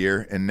beginning of the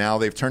year, and now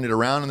they've turned it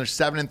around, and they're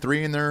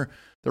 7-3, and they're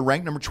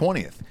ranked number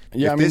 20th.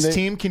 Yeah, if this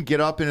team can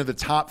get up into the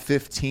top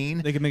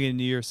 15, they can make it a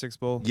New Year's Six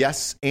Bowl.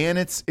 Yes, and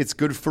it's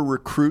good for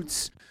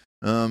recruits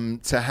to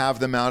have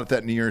them out at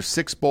that New Year's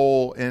Six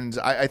Bowl, and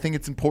I think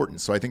it's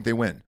important. So I think they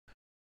win.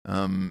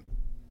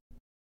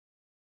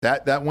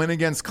 That win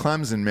against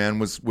Clemson, man,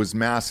 was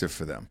massive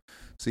for them.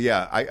 So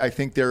yeah, I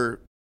think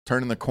they're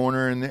turning the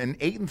corner, and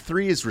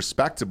 8-3 is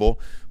respectable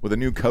with a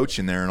new coach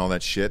in there and all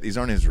that shit. These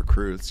aren't his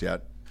recruits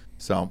yet,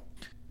 so.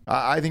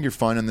 I think you're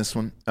fine on this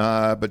one,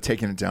 but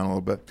taking it down a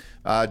little bit.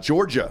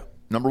 Georgia,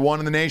 number 1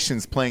 in the nation,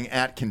 is playing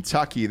at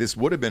Kentucky. This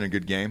would have been a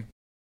good game.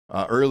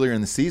 Earlier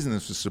in the season,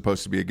 this was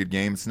supposed to be a good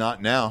game. It's not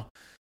now.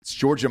 It's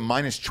Georgia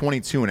minus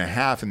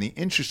 22.5, and the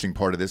interesting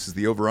part of this is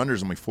the over-under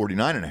is only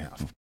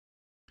 49.5.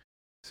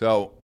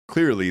 So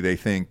clearly they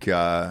think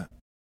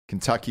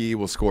Kentucky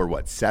will score,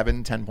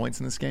 7-10 points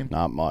in this game?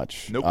 Not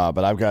much. Nope.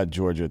 But I've got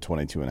Georgia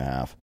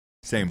 22.5.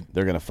 Same.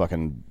 They're going to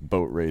fucking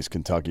boat race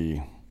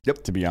Kentucky.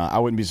 Yep. To be honest, I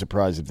wouldn't be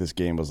surprised if this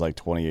game was like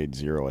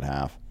 28-0 at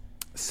half.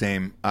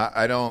 Same.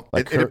 I don't.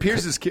 Like it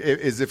appears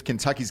as if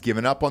Kentucky's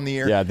given up on the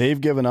year. Yeah, they've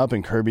given up,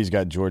 and Kirby's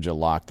got Georgia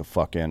locked the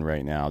fuck in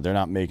right now. They're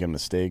not making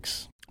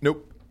mistakes.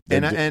 Nope.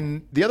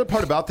 And the other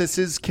part about this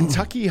is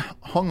Kentucky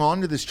hung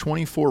on to this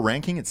 24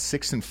 ranking at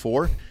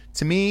 6-4.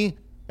 To me,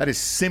 that is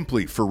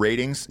simply for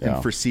ratings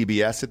and for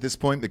CBS at this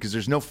point, because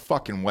there's no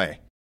fucking way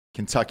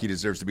Kentucky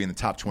deserves to be in the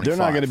top 25.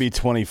 They're not going to be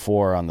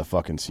 24 on the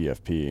fucking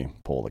CFP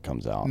poll that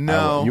comes out.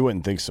 No. You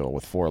wouldn't think so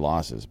with 4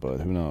 losses, but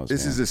who knows?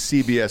 This is a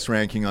CBS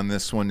ranking on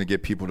this one to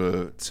get people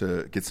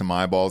to get some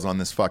eyeballs on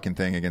this fucking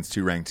thing against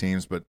 2 ranked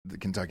teams, but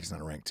Kentucky's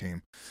not a ranked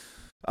team.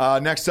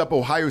 Next up,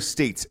 Ohio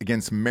State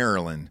against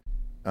Maryland.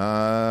 Minus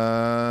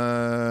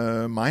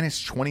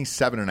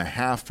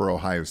 27.5 for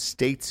Ohio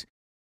State.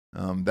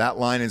 That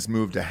line has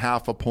moved to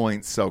half a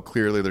point, so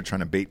clearly they're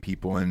trying to bait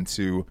people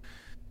into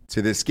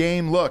this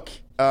game. Look,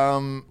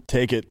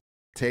 take it.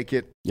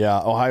 Yeah,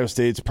 Ohio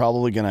State's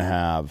probably going to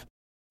have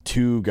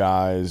 2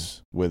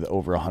 guys with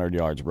over 100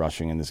 yards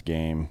rushing in this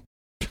game.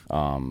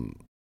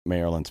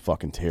 Maryland's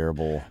fucking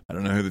terrible. I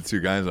don't know who the 2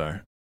 guys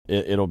are.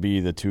 It'll be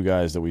the 2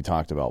 guys that we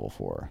talked about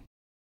before.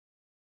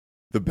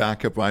 The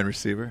backup wide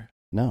receiver?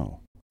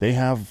 No. They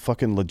have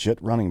fucking legit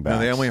running backs. No,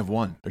 they only have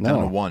 1. They're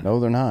down to 1. No,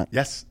 they're not.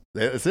 Yes,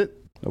 that's it.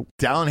 Nope.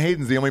 Dallin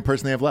Hayden's the only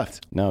person they have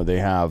left. No, they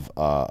have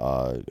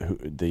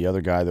the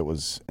other guy that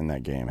was in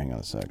that game. Hang on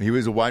a sec. He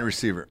was a wide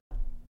receiver,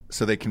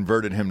 so they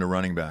converted him to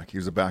running back. He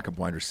was a backup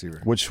wide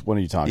receiver. Which one are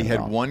you talking about?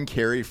 He had 1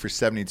 carry for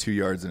 72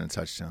 yards and a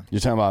touchdown.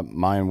 You're talking about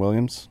Mayan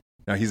Williams?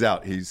 No, he's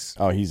out. He's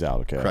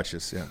out. Okay.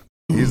 Crutches, yeah.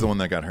 He's the one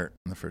that got hurt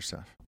in the first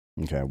half.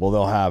 Okay, well,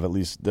 they'll have at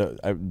least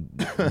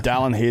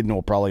Dallin Hayden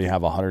will probably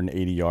have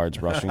 180 yards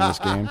rushing this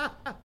game.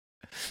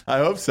 I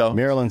hope so.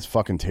 Maryland's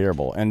fucking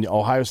terrible, and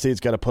Ohio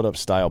State's got to put up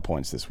style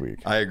points this week.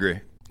 I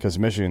agree. Because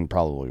Michigan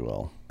probably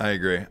will. I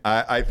agree.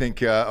 I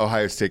think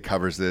Ohio State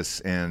covers this,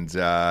 and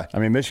I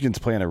mean, Michigan's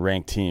playing a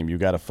ranked team. You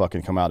got to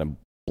fucking come out and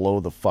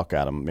blow the fuck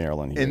out of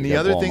Maryland here. And the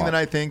other thing that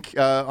I think to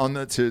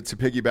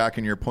piggyback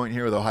on your point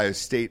here with Ohio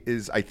State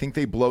is I think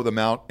they blow them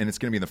out, and it's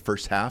going to be in the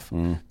first half,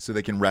 so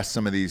they can rest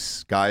some of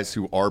these guys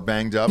who are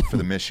banged up for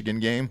the Michigan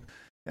game.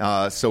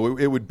 So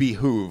it would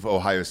behoove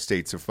Ohio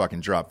State to fucking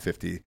drop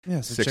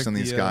 56 on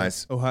these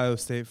guys. Ohio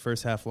State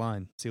first half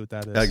line. See what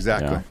that is.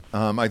 Exactly.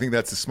 Yeah. I think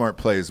that's a smart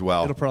play as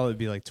well. It'll probably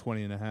be like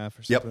 20.5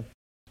 or something.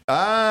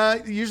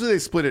 Yep. Usually they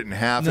split it in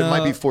half. No, it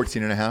might be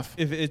 14.5.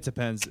 If it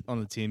depends on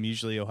the team.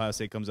 Usually Ohio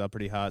State comes out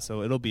pretty hot,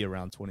 so it'll be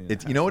around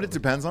 20.5. You know what it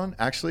depends on,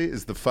 actually,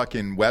 is the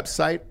fucking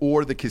website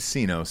or the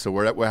casino. So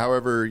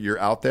however you're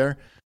out there,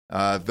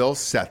 they'll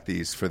set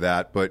these for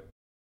that. But,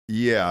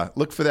 yeah,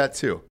 look for that,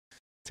 too.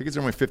 Tickets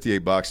are only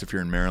 $58 if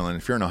you're in Maryland.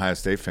 If you're an Ohio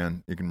State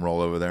fan, you can roll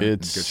over there and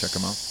go check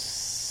them out.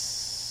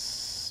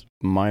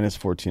 Minus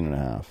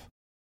 14.5.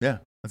 Yeah,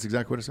 that's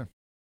exactly what it said.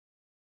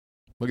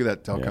 Look at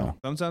that, Delco. Yeah.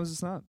 Sometimes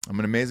it's not. I'm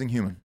an amazing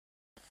human.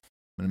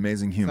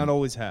 It's not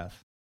always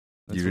half.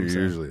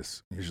 Usually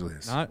is.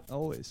 Not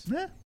always.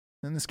 Yeah.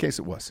 In this case,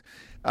 it was.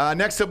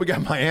 Next up, we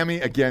got Miami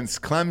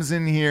against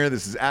Clemson here.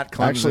 This is at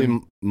Clemson. Actually,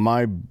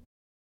 my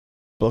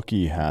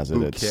bookie has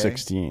it at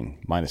 16,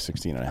 minus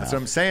 16.5. That's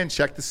what I'm saying.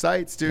 Check the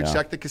sites, dude. Yeah.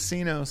 Check the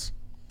casinos.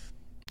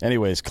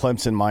 Anyways,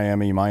 Clemson,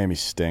 Miami. Miami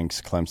stinks.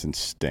 Clemson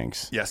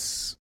stinks.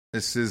 Yes.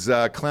 This is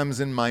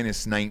Clemson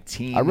minus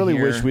 19. I really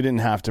wish we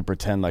didn't have to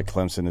pretend like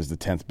Clemson is the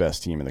 10th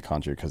best team in the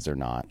country, because they're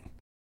not.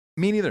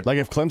 Me neither. Like,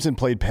 if Clemson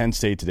played Penn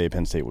State today,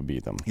 Penn State would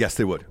beat them. Yes,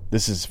 they would.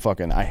 This is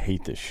fucking, I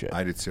hate this shit.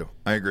 I do too.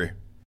 I agree.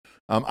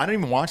 I don't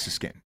even watch this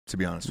game, to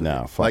be honest with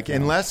you. Fuck no.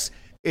 Unless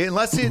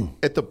it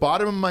at the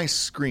bottom of my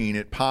screen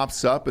it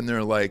pops up and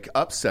they're like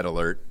upset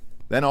alert,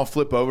 then I'll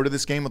flip over to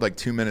this game with like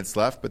 2 minutes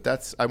left. But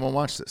I won't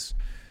watch this.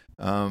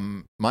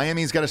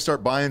 Miami's got to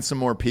start buying some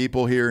more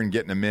people here and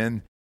getting them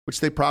in, which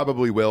they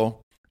probably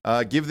will.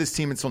 Give this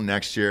team until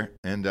next year,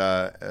 and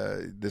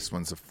this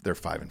one's they're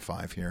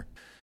 5-5 here.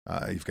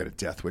 You've got a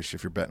death wish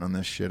if you're betting on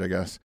this shit, I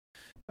guess.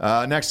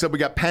 Next up, we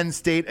got Penn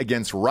State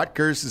against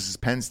Rutgers. This is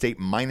Penn State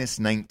minus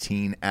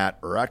 19 at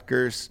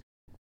Rutgers.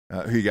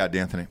 Who you got,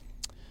 D'Anthony?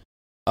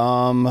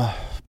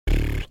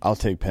 I'll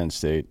take Penn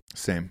State.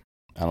 Same.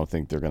 I don't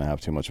think they're going to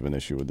have too much of an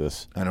issue with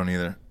this. I don't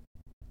either.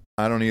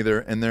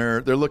 And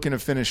they're looking to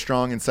finish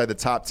strong inside the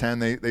top 10.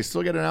 They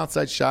still get an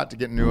outside shot to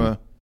get into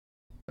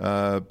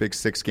a Big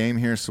Six game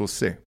here, so we'll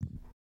see.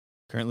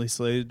 Currently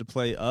slated to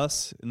play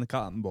us in the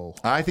Cotton Bowl.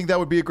 I think that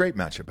would be a great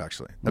matchup,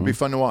 actually. That'd be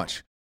fun to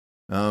watch.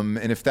 And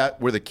if that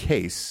were the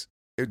case,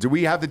 do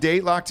we have the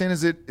date locked in?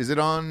 Is it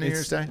on New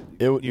Year's Day?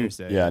 New Year's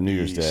Day. Yeah, New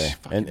Year's Day.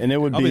 And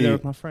it would I'll be there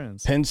with my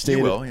friends. Penn State.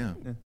 You will, yeah.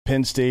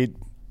 Penn State.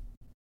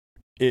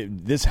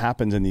 This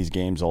happens in these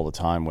games all the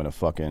time when a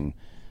fucking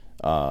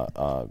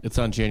it's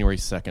on January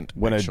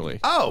 2nd, actually.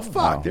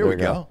 There we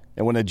go.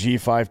 And when a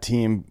G5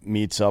 team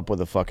meets up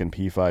with a fucking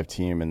P5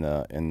 team in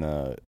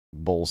the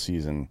bowl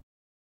season,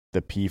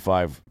 the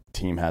P5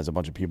 team has a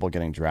bunch of people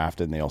getting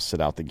drafted and they all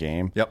sit out the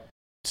game. Yep.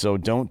 So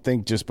don't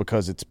think just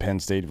because it's Penn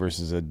State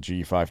versus a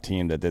G5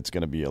 team that it's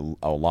going to be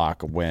a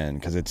lock win,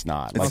 because it's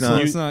not.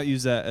 Let's not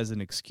use that as an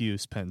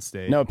excuse, Penn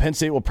State. No, Penn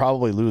State will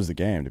probably lose the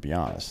game, to be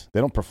honest.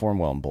 They don't perform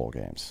well in bowl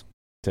games,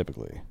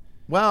 typically.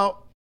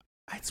 Well,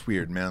 it's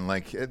weird, man.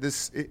 Like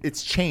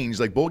it's changed.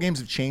 Like bowl games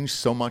have changed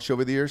so much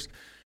over the years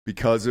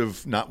because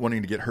of not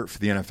wanting to get hurt for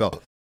the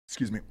NFL.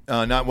 Excuse me.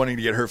 Not wanting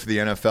to get hurt for the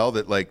NFL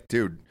that, like,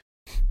 dude,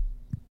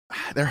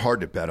 they're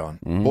hard to bet on.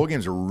 Mm-hmm. Bowl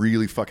games are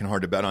really fucking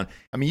hard to bet on.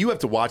 I mean, you have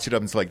to watch it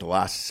up until like the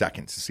last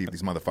second to see if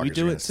these motherfuckers we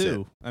do are it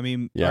too. sit. I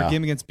mean, Yeah. our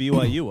game against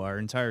BYU, our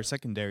entire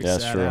secondary Yeah,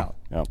 sat that's true. out.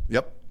 Yep.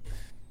 Yep.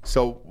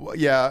 So,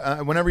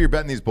 whenever you're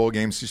betting these bowl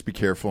games, just be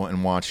careful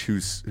and watch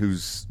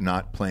who's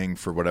not playing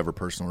for whatever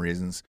personal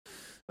reasons.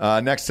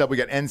 Next up, we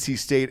got NC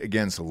State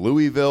against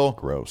Louisville.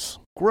 Gross.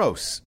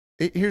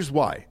 Here's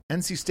why.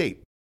 NC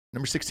State,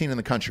 number 16 in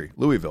the country.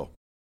 Louisville,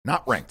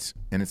 not ranked.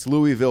 And it's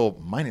Louisville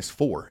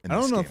 -4 in I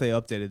this don't know game. if they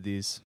updated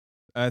these.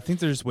 I think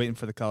they're just waiting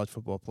for the college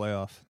football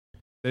playoff.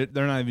 They're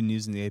not even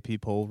using the AP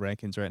poll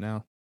rankings right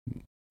now.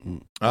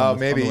 Oh, on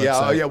maybe. the Yeah.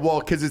 Oh, website. yeah. Well,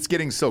 because it's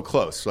getting so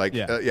close. Like,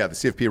 Yeah. the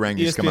CFP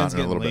rankings come out ESPN's in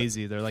a getting little bit.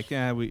 lazy. They're like,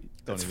 yeah, we don't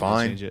That's even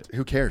fine. change it.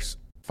 Who cares?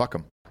 Fuck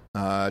them.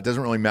 It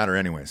doesn't really matter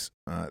anyways.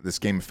 This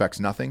game affects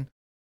nothing.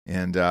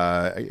 And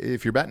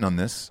if you're betting on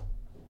this,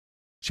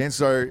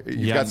 chances are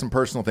you've got some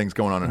personal things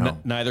going on at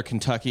home. Neither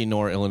Kentucky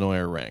nor Illinois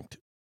are ranked.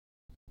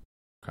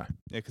 Okay.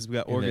 Yeah, because we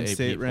got In the Oregon AP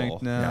State poll.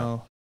 ranked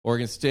now.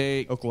 Oregon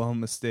State.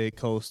 Oklahoma State,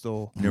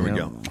 Coastal. There we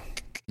go.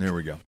 There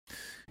we go.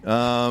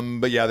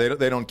 But yeah,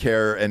 they don't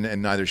care,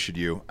 and neither should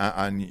you.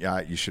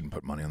 You shouldn't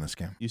put money on this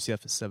game.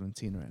 UCF is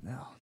 17 right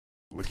now.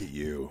 Look at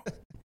you.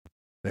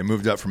 They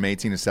moved up from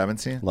 18 to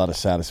 17. A lot of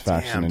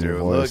satisfaction Damn, in your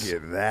dude, voice.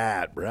 look at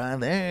that, bro.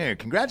 There.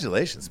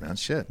 Congratulations, man.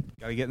 Shit.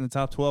 Got to get in the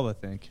top 12, I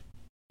think.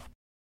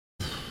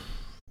 I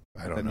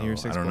don't That know. New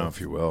Year's Six I don't know bowl.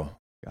 if you will.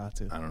 Got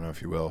to. I don't know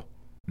if you will.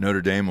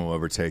 Notre Dame will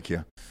overtake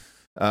you.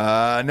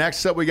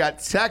 Next up, we got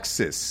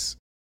Texas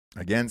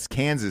against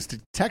Kansas.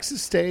 Did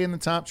Texas stay in the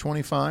top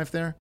 25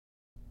 there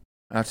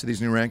after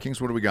these new rankings?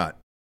 What do we got?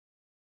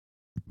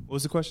 What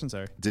was the question?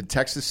 Sorry. Did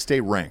Texas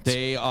stay ranked?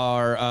 They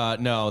are,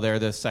 no, they're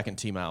the second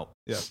team out.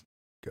 Yeah.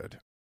 Good.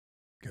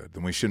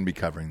 Then we shouldn't be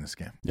covering this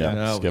game. Yeah,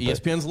 No, skip it.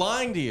 ESPN's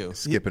lying to you.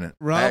 Skipping it.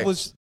 Rob Hey,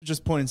 was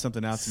just pointing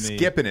something out to me.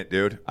 skipping it,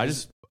 dude.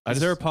 Is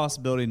there a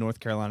possibility North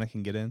Carolina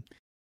can get in?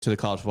 To the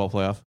college football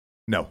playoff?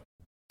 No.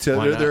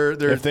 Why not?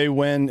 If they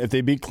win, if they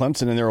beat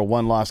Clemson and they're a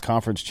one-loss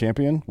conference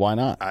champion, why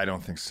not? I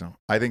don't think so.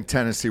 I think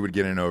Tennessee would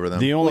get in over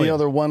them. The only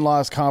other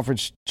one-loss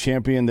conference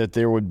champion that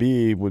there would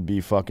be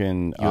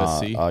fucking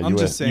USC. I'm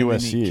just saying they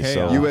need USC.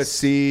 So chaos.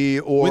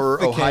 USC or With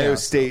the Ohio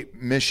chaos,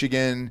 State,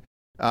 Michigan.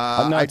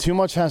 no, too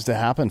much has to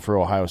happen for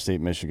Ohio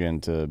State,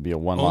 Michigan to be a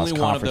one-loss Only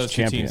one of conference those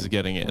two champion. teams is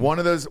getting in. One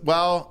of those.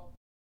 Well,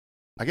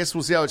 I guess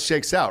we'll see how it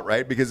shakes out,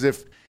 right? Because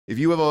if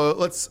you have all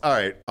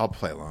right, I'll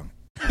play along.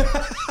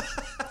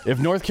 If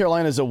North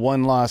Carolina is a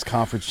one-loss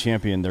conference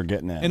champion, they're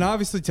getting in. And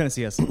obviously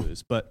Tennessee has to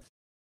lose, but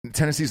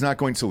Tennessee's not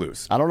going to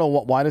lose. I don't know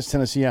why does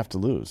Tennessee have to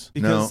lose?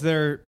 because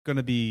they're going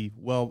to be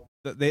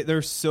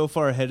they're so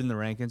far ahead in the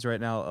rankings right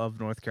now of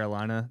North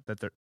Carolina that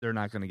they're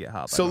not going to get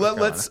hot. By So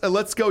North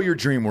let's go your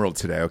dream world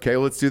today, okay?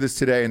 Let's do this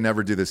today and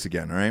never do this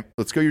again, all right?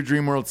 Let's go your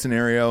dream world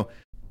scenario.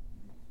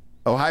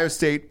 Ohio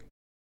State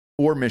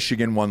or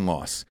Michigan, one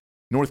loss.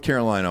 North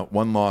Carolina,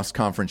 one loss,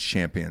 conference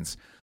champions.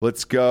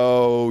 Let's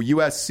go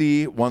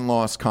USC, one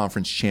loss,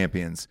 conference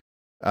champions.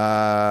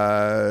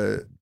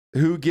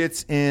 Who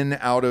gets in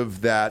out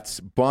of that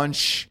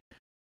bunch?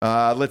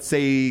 Let's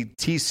say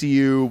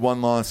TCU,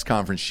 one loss,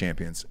 conference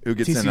champions. Who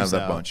gets in out of TCU's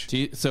that out. bunch?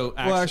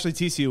 Actually,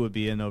 TCU would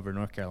be in over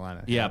North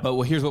Carolina. Yeah, but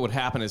here's what would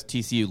happen is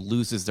TCU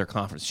loses their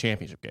conference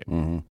championship game.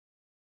 Mm-hmm.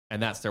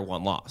 And that's their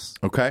one loss.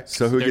 Okay,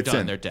 so who They're gets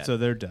done. in? They're dead. So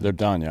they're done. They're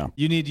done, yeah.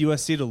 You need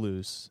USC to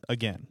lose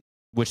again.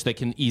 Which they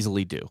can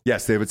easily do.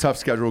 Yes, they have a tough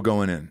schedule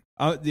going in.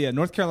 Yeah,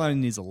 North Carolina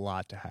needs a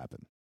lot to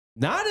happen.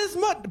 Not as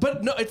much,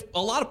 but no, it's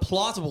a lot of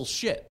plausible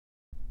shit.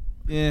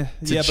 Yeah,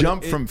 To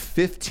jump from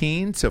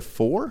 15 to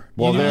 4?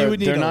 Well, you would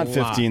need they're a not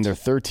lot. 15; they're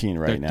 13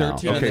 right They're now.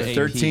 13 Okay, in the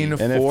 13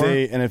 to AP. 4.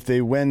 And if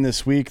they win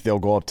this week, they'll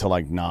go up to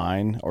like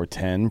 9 or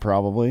 10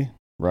 probably,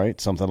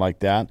 right? Something like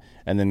that.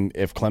 And then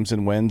if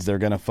Clemson wins, they're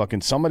gonna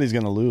somebody's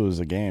gonna lose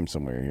a game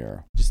somewhere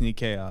here, Just need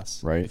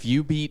chaos. right?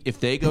 If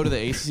they go to the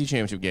ACC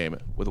championship game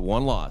with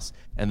one loss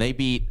and they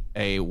beat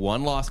a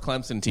one-loss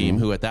Clemson team,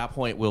 who at that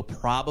point will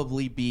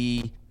probably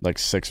be, Like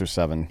 6 or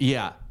 7.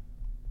 yeah,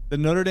 The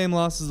Notre Dame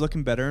loss is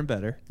looking better and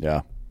better.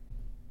 Yeah.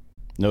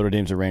 Notre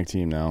Dame's a ranked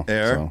team now.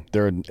 There. So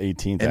they're an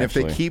 18th. And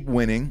actually. if they keep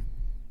winning,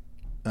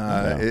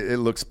 it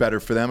looks better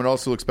for them. It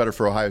also looks better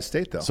for Ohio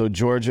State, though. So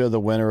Georgia, the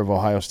winner of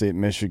Ohio State,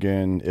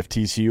 Michigan. If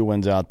TCU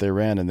wins out, they're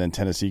in, and then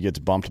Tennessee gets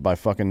bumped by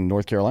fucking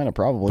North Carolina,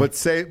 probably.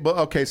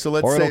 Okay, so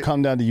let's or say it'll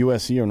come down to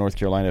USC or North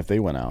Carolina if they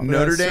win out.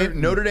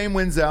 Notre Dame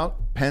wins out.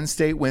 Penn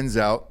State wins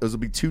out. Those will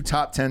be 2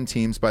 top 10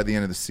 teams by the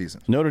end of the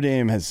season. Notre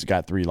Dame has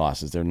got 3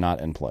 losses. They're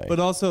not in play. But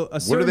also,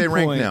 What are they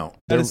ranked now? At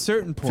They're a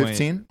certain point,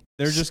 15?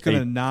 they're just going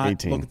to not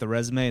 18. look at the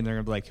resume and they're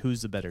going to be like,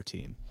 who's the better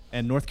team?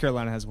 And North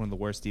Carolina has one of the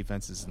worst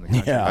defenses in the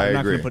country. Yeah, I I'm not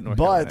agree. going to put North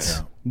Carolina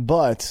down.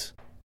 But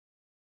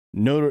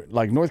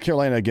North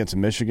Carolina against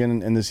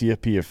Michigan in the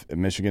CFP, if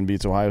Michigan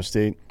beats Ohio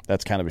State,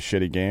 that's kind of a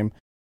shitty game.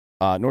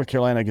 North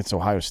Carolina against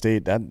Ohio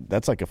State,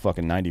 that's like a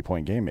fucking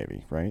 90-point game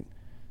maybe, right?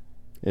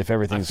 If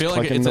everything's I feel like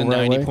clicking it's a the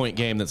right 90-point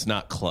game that's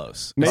not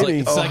close. Maybe.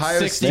 It's like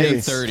Ohio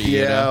 60-30. Yeah,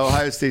 you know?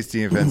 Ohio State's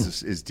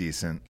defense is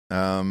decent.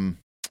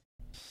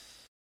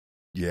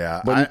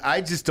 Yeah, but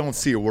I just don't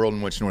see a world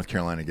in which North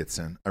Carolina gets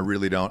in. I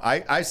really don't.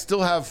 I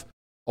still have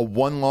a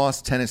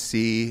one-loss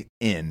Tennessee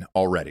in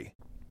already.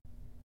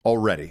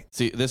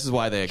 See, this is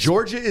why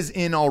Georgia is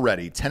in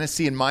already.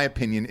 Tennessee, in my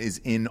opinion, is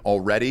in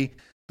already.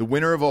 The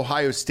winner of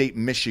Ohio State,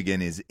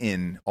 Michigan is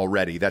in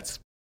already. That's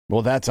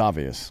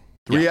obvious.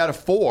 3 out of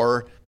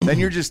 4. Then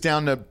you're just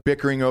down to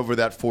bickering over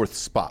that 4th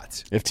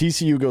spot. If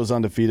TCU goes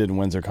undefeated and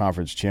wins their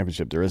conference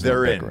championship, there is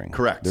no bickering.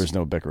 Correct. There's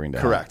no bickering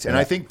down. Correct. And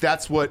I think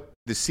that's what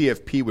the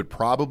CFP would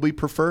probably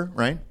prefer,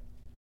 right?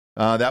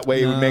 That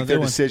way it would make their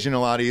decision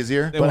a lot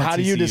easier. But how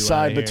do you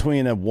decide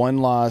between a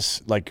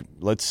one-loss, like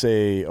let's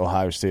say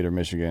Ohio State or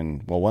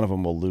Michigan? Well, one of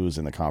them will lose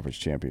in the conference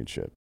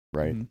championship,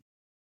 right? Mm-hmm.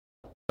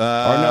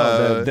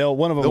 Or no,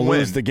 one of them will win.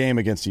 lose the game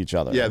against each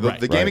other. Yeah,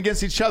 the game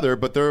against each other,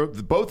 but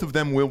both of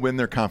them will win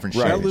their conference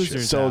right.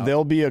 championship. So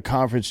there'll be a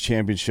conference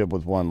championship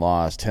with one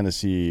loss.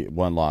 Tennessee,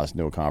 one loss,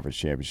 no conference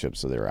championship,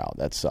 so they're out.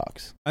 That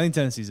sucks. I think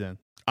Tennessee's in.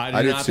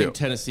 I do not think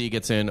Tennessee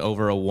gets in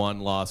over a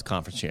one-loss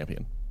conference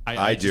champion.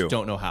 I just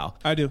don't know how.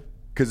 I do.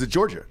 Because of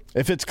Georgia.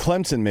 If it's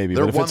Clemson, maybe.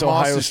 Their But if it's one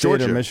loss Ohio is State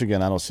Georgia. or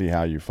Michigan, I don't see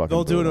how you fucking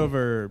They'll do it them.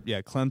 over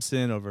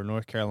Clemson, over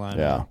North Carolina.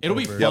 Yeah. It'll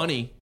be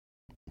funny.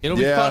 It'll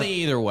be funny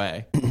either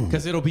way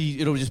because it'll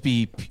just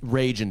be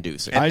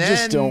rage-inducing. I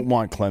just don't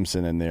want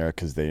Clemson in there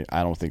because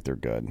I don't think they're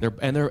good.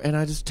 And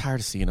I'm just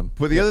tired of seeing them.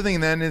 But the other thing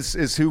then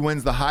is who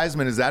wins the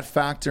Heisman. Does that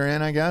factor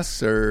in, I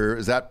guess, or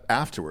is that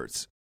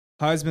afterwards?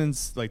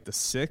 Heisman's like the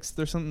 6th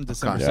or something,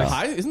 December Okay.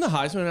 6th. Isn't the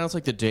Heisman announced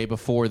like the day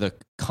before the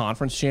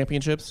conference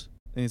championships?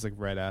 I think it's like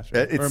right after.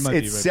 Or it might be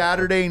It's right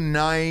Saturday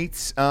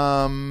night.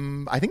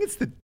 I think it's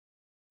the.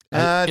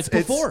 It's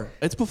before.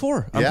 It's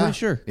before. I'm pretty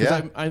sure.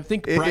 Yeah. I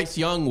think Bryce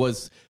Young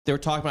was. They were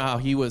talking about how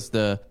he was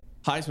the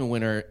Heisman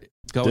winner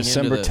going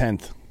December into the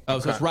 10th. Oh,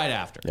 so it's right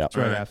after. Yeah, It's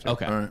right after.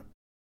 Okay. All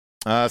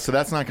right. So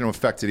that's not going to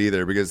affect it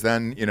either because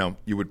then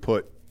you would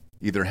put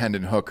either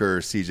Hendon Hooker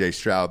or C.J.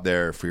 Stroud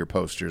there for your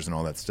posters and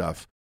all that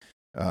stuff.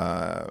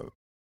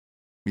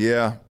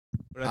 Yeah.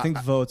 But I think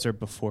votes are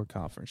before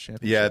conference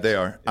championship. Yeah, they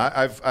are.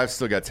 Yeah. I've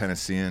still got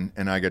Tennessee in,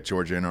 and I got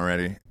Georgia in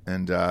already,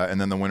 and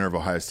then the winner of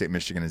Ohio State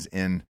Michigan is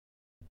in.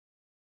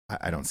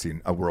 I don't see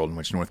a world in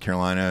which North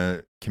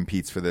Carolina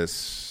competes for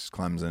this.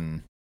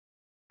 Clemson,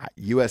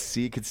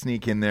 USC could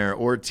sneak in there,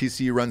 or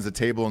TCU runs the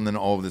table, and then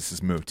all of this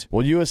is moot.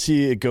 Well,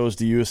 USC, it goes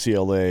to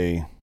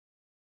UCLA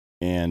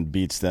and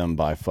beats them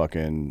by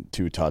fucking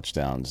 2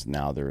 touchdowns.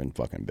 Now they're in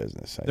fucking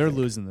business. They're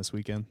losing this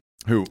weekend.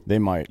 Who? They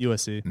might.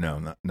 USC. No,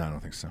 I don't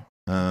think so.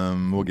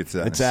 We'll get to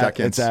that in a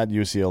second. It's at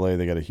UCLA.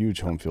 They got a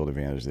huge home field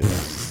advantage there.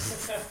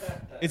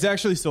 It's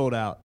actually sold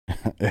out.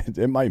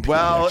 It might be.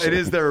 Well, actually. it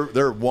is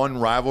their one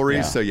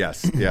rivalry, so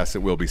yes,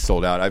 it will be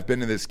sold out. I've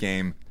been to this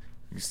game.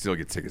 You still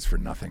get tickets for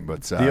nothing,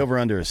 but the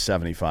over-under is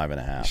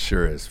 75.5.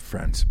 Sure is,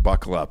 friends.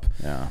 Buckle up.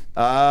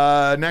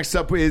 Yeah. Next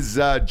up is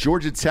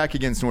Georgia Tech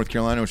against North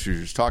Carolina, which we were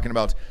just talking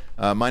about.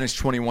 Minus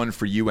 21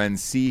 for UNC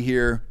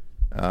here.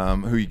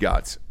 Who you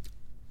got?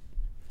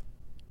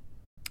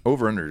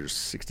 Over-under is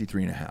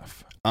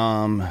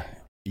 63.5.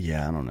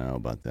 Yeah, I don't know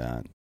about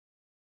that.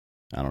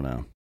 I don't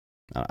know.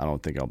 I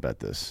don't think I'll bet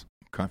this.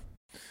 Okay.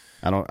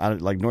 I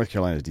like North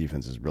Carolina's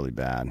defense is really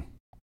bad.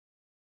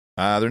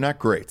 They're not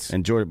great.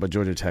 And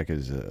Georgia Tech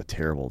is a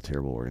terrible,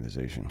 terrible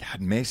organization.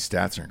 God, May's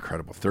stats are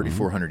incredible.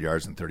 3,400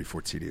 yards and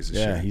 34 TDs this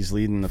year. Yeah, he's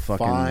leading the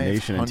fucking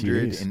nation in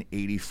TDs.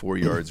 584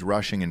 yards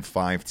rushing and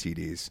 5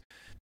 TDs.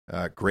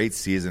 Great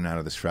season out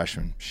of this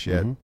freshman.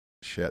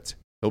 Shit.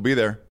 He'll be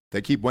there.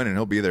 They keep winning.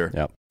 He'll be there.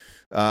 Yep.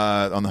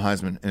 On the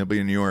Heisman, and he'll be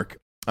in New York.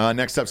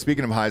 Next up,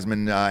 speaking of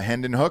Heisman,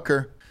 Hendon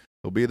Hooker.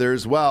 He'll be there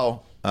as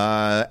well.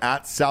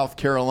 At South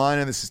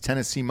Carolina, this is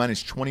Tennessee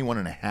minus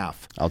 21.5.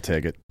 I'll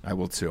take it. I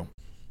will too.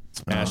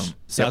 Smash.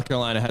 South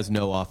Carolina has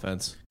no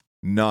offense.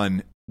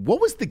 None.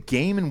 What was the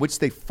game in which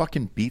they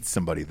fucking beat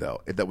somebody,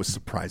 though, that was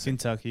surprising?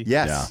 Kentucky.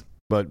 Yes. Yeah.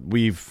 But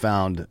we've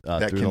found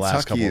that through the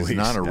last couple Kentucky of is weeks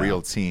not a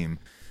real team.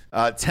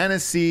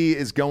 Tennessee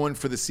is going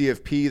for the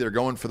CFP. They're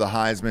going for the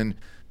Heisman.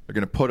 They're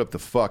going to put up the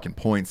fucking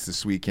points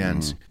this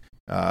weekend.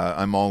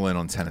 I'm all in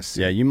on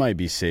Tennessee. Yeah, you might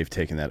be safe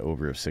taking that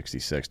over of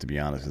 66, to be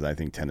honest, because I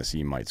think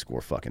Tennessee might score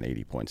fucking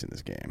 80 points in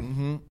this game.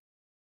 Mm-hmm.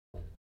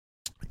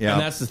 Yeah.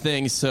 And that's the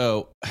thing.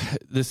 So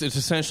this is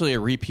essentially a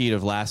repeat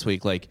of last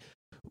week. Like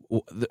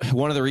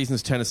one of the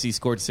reasons Tennessee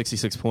scored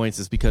 66 points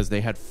is because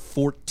they had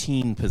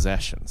 14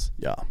 possessions.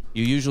 Yeah.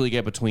 You usually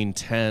get between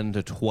 10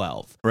 to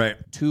 12. Right.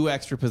 2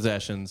 extra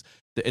possessions.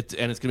 And it's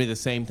going to be the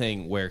same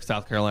thing where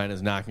South Carolina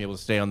is not going to be able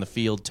to stay on the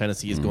field.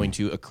 Tennessee is going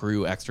to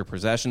accrue extra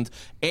possessions.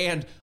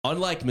 And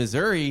unlike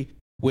Missouri,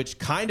 which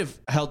kind of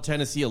held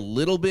Tennessee a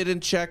little bit in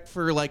check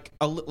for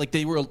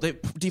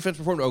defense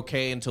performed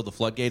okay until the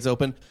floodgates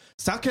opened.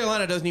 South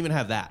Carolina doesn't even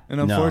have that. And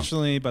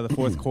unfortunately, by the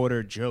fourth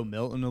quarter, Joe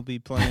Milton will be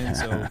playing,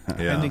 so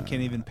Hendon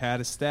can't even pad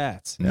his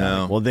stats.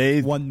 No. Well,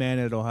 one man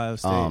at Ohio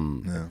State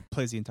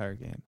plays the entire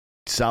game.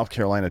 South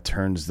Carolina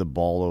turns the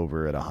ball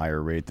over at a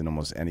higher rate than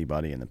almost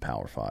anybody in the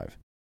Power 5.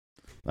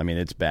 I mean,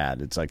 it's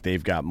bad. It's like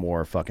they've got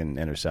more fucking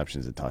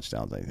interceptions than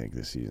touchdowns, I think,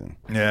 this season.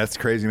 Yeah, it's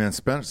crazy, man.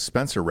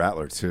 Spencer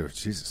Rattler, too.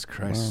 Jesus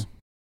Christ.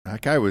 Wow.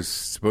 That guy was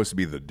supposed to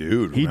be the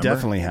dude. He remember?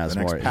 definitely has the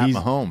next more. Pat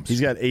Mahomes.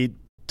 He's got 8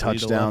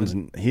 touchdowns,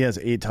 and he has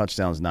 8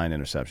 touchdowns, 9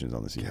 interceptions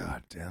on the season.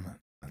 God damn it.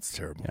 That's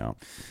terrible.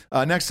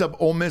 Yeah. Next up,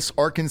 Ole Miss,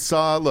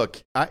 Arkansas.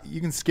 Look,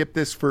 you can skip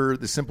this for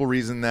the simple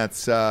reason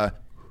that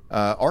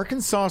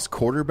Arkansas's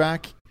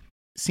quarterback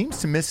seems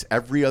to miss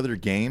every other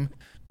game.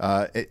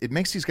 It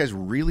makes these guys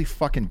really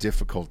fucking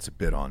difficult to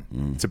bet on.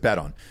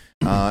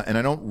 And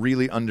I don't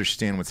really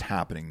understand what's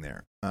happening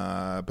there.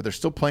 But they're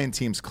still playing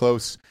teams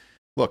close.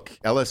 Look,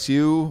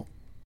 LSU,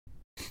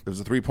 it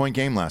was a 3-point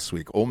game last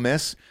week. Ole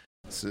Miss,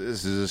 this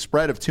is a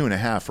spread of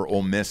 2.5 for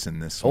Ole Miss in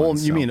this one.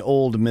 You mean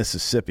Old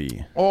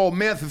Mississippi? Old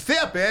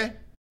Mississippi?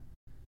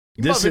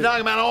 You must be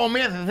talking about Old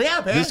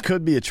Mississippi. This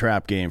could be a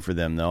trap game for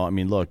them, though. I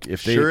mean, look,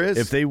 if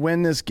they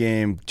win this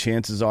game,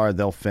 chances are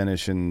they'll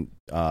finish in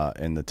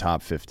the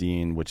top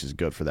 15, which is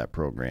good for that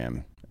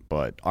program.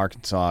 But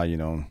Arkansas,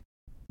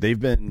 they've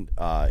been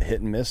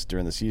hit and miss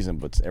during the season,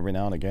 but every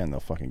now and again they'll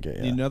fucking get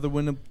you. Need another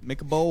win to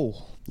make a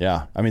bowl.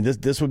 Yeah, I mean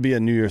this would be a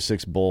New Year's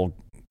Six bowl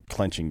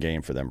clinching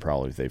game for them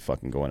probably if they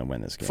fucking go in and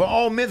win this game. For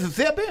Old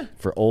Mississippi?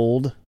 For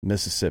Old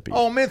Mississippi.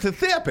 Old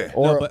Mississippi.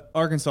 But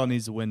Arkansas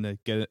needs to win to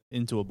get it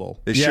into a bowl.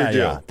 They sure do.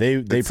 Yeah.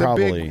 They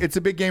probably. It's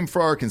a big game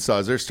for Arkansas.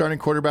 Is their starting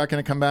quarterback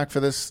going to come back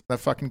for that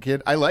fucking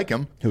kid? I like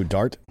him. Who,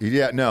 Dart?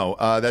 Yeah, no.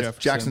 That's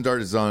Jefferson. Jackson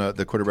Dart is on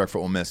the quarterback for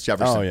Ole Miss.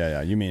 Jefferson. Oh,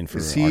 yeah. You mean for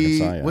Arkansas?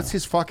 Yeah. What's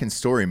his fucking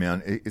story,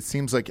 man? It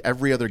seems like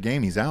every other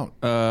game he's out.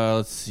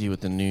 Let's see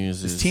what the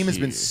news is. His team has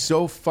been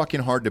so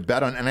fucking hard to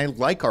bet on, and I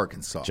like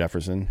Arkansas.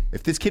 Jefferson.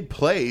 If this kid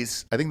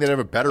plays, I think they'd have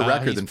a better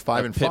record than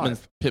 5-5.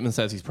 Pittman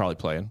says he's probably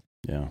playing.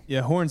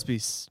 Yeah,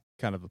 Hornsby's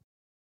kind of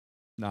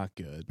not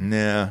good.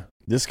 Nah.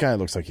 This guy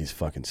looks like he's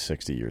fucking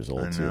 60 years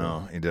old, I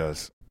know, he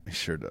does. He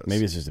sure does.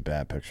 Maybe it's just a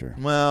bad picture.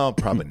 Well,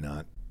 probably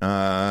not.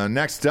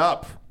 Next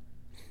up,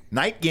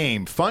 night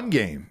game, fun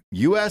game.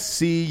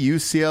 USC,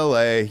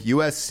 UCLA.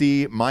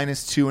 USC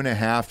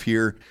 -2.5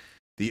 here.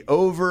 The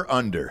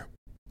over-under.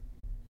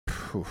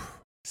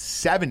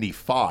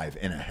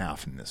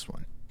 75.5 in this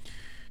one.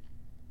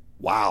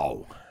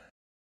 Wow.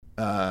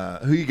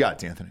 Who you got,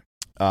 D'Anthony?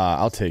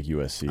 I'll take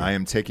USC. I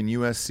am taking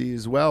USC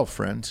as well,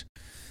 friend.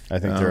 I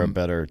think they're a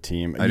better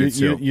team. I do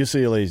too.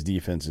 UCLA's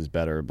defense is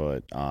better,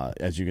 but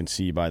as you can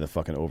see by the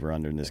fucking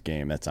over-under in this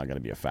game, that's not going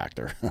to be a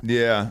factor.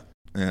 Yeah,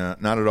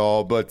 not at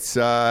all. But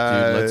dude,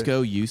 let's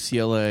go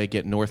UCLA,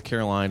 get North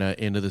Carolina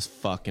into this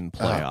fucking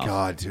playoff. Oh,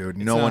 God, dude.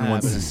 No one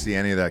wants to see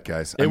any of that,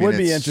 guys. It would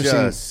be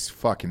interesting. It's just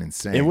fucking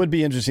insane. It would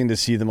be interesting to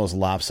see the most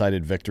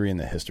lopsided victory in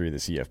the history of the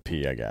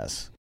CFP, I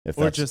guess. If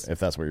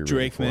that's what you're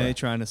Drake rooting for. May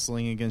trying to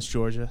sling against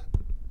Georgia.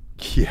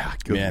 Yeah,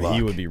 good luck.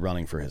 He would be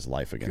running for his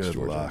life against Georgia.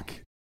 Good luck.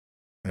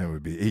 It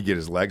would be. He'd get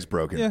his legs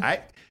broken.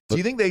 Yeah. Do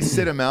you think they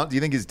sit him out? Do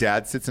you think his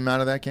dad sits him out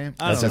of that game?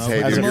 I don't know.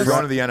 Hey, dude, you're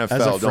going to the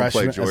NFL. Don't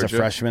play Georgia. As a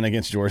freshman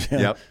against Georgia.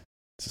 Yep.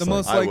 The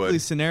most likely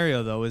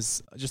scenario, though,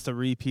 is just a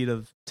repeat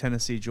of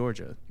Tennessee,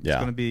 Georgia. It's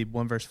going to be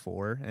 1 versus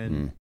 4,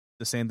 and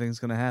the same thing's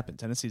going to happen.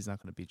 Tennessee's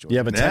not going to beat Georgia.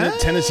 Yeah, but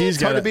Tennessee's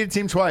got to beat a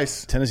team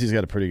twice. Tennessee's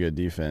got a pretty good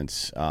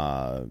defense.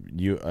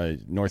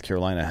 North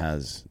Carolina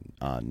has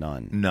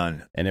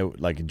none.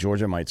 And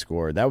Georgia might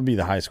score. That would be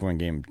the highest scoring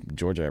game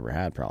Georgia ever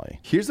had, probably.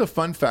 Here's a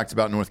fun fact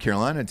about North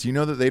Carolina. Do you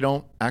know that they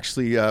don't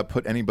actually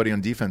put anybody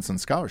on defense on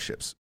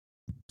scholarships?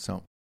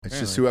 So it's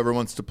just whoever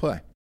wants to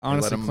play.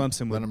 Honestly,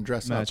 Clemson would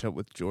dress match up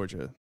with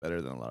Georgia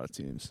better than a lot of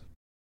teams.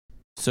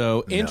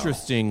 So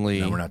interestingly,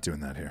 no, we're not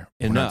doing that here.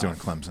 We're not doing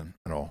Clemson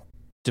at all.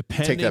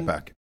 Take that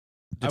back.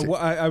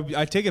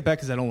 I take it back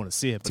because I don't want to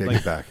see it. But take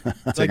it back.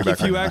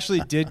 If you actually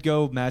did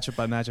go matchup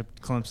by matchup,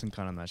 Clemson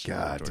kind of matched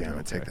up. God damn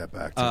it, take that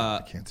back.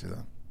 I can't do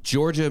that.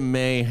 Georgia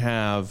may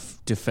have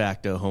de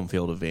facto home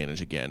field advantage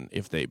again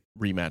if they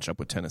rematch up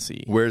with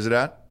Tennessee. Where is it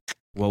at?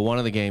 Well, one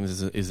of the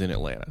games is in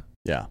Atlanta.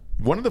 Yeah.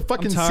 One of the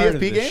fucking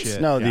CFP games?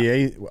 Shit. No,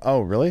 yeah. Oh,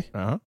 really?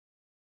 Uh-huh.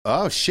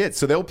 Oh, shit.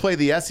 So they'll play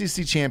the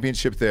SEC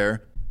championship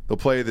there. They'll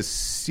play the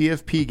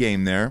CFP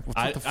game there.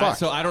 What the fuck?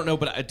 So I don't know,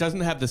 but it doesn't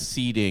have the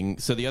seeding.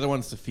 So the other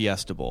one's the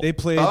Fiesta Bowl. They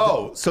played.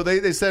 So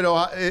they said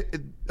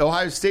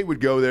Ohio State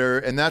would go there,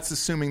 and that's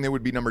assuming they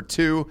would be number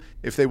 2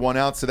 if they won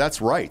out. So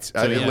that's right.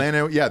 So,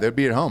 Atlanta, they'd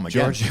be at home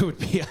again. Georgia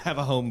would have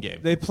a home game.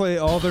 They play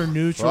all their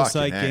neutral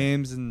site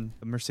games and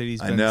the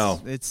Mercedes-Benz. I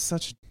know. It's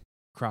such a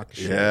crock of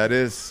shit. Yeah, it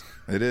is.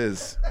 It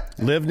is.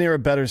 Live near a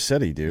better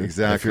city, dude.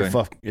 Exactly.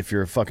 If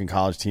your fucking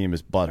college team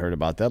is butthurt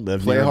about that,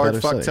 play near hard, a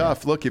better fuck city.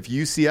 tough. Look, if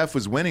UCF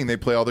was winning, they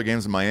play all their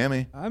games in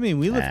Miami. I mean,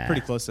 we live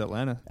pretty close to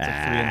Atlanta. It's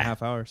like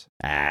 3.5 hours.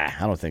 I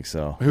don't think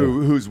so.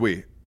 Who's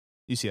we?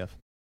 UCF.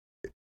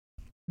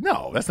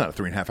 No, that's not a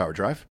 3.5 hour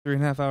drive.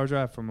 3.5 hour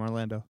drive from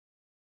Orlando.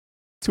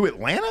 To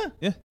Atlanta?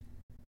 Yeah.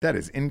 That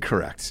is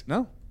incorrect.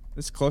 No,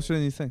 it's closer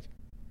than you think.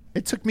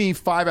 It took me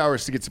 5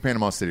 hours to get to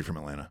Panama City from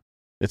Atlanta.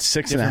 It's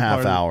 6.5 Different part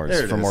of- hours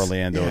There it from is.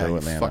 Orlando Yeah, to you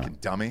Atlanta. fucking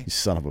dummy. You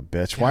son of a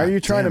bitch. Why are you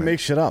God trying to damn it. make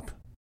shit up?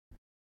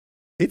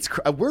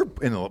 We're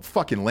in a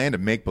fucking land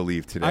of make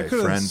believe today, I could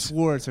have friends.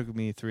 swore it took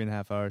me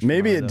 3.5 hours. from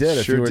Maybe it Orlando. did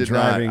if Sure you were did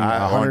driving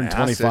not. On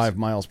 125 acid.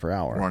 miles per Or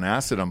hour. on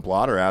acid, on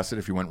blotter acid,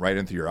 if you went right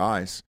into your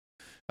eyes.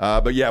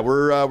 But yeah,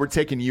 we're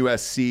taking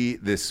USC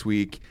this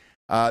week.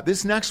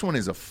 This next one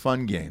is a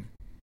fun game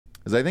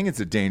because I think it's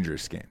a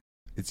dangerous game.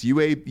 It's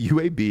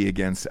UAB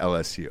against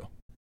LSU.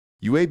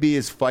 UAB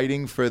is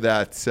fighting for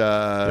that.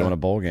 They won a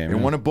bowl game. They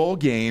won a bowl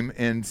game,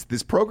 and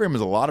this program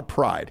has a lot of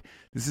pride.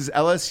 This is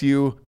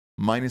LSU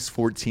minus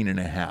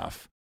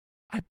 14.5.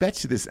 I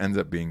bet you this ends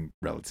up being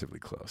relatively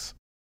close.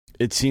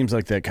 It seems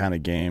like that kind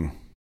of game,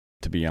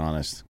 to be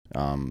honest.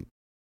 And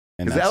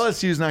Because that's-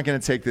 LSU is not going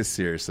to take this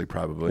seriously,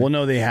 probably. Well,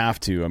 no, they have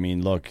to. I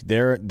mean, look,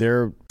 they're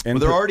Well,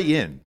 they're already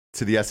in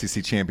to the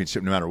SEC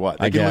championship no matter what.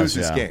 They can lose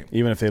this game.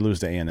 Even if they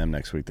lose to A&M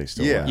next week, they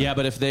still Yeah. win. Yeah,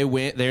 but if they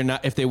win,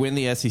 if they win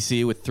the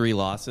SEC with 3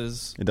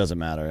 losses, It doesn't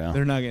matter. Yeah.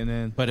 They're not getting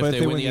in. but if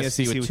they win the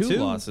SEC with 2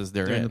 losses,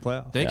 they're in the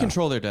playoffs. They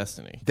control their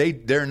destiny.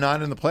 They're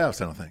not in the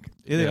playoffs, I don't think.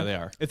 Yeah, they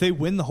are. If they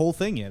win the whole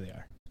thing, yeah, they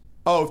are.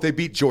 Oh, if they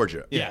beat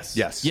Georgia. Yes.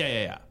 Yes.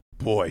 Yeah.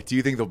 Boy, do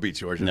you think they'll beat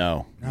Georgia?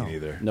 No. Me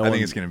neither. No I think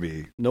one- it's going to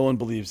be. No one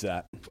believes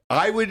that.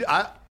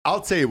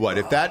 I'll tell you what.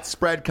 If that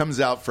spread comes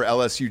out for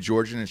LSU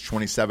Georgia and it's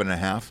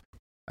 27.5,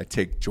 I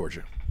take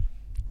Georgia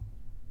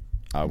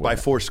I would. by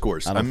 4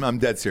 scores. I don't- I'm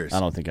dead serious. I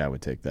don't think I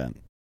would take that.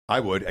 I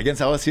would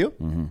against LSU.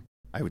 Mm-hmm.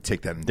 I would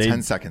take that in They-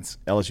 10 seconds.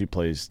 LSU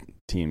plays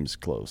teams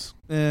close.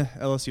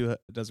 LSU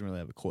doesn't really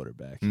have a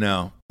quarterback.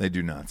 No, they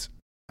do not.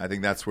 I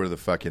think that's where the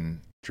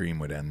fucking dream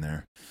would end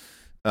there.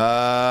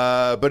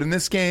 But in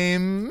this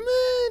game,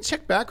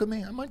 check back with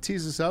me. I might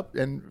tease this up.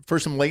 And for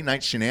some late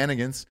night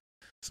shenanigans,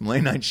 some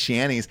late night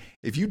shannies.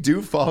 If you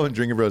do follow in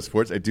Drinking Bros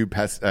Sports, I do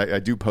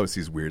post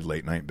these weird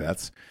late night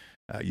bets,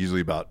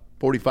 usually about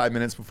 45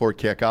 minutes before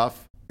kickoff.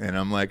 And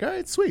I'm like, all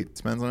right, sweet.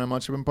 Depends on how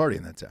much I've been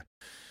partying that day.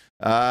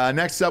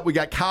 Next up, we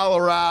got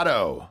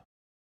Colorado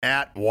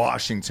at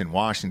Washington.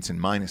 Washington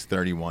minus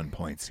 31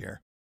 points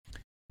here.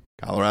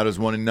 Colorado's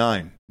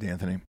 1-9,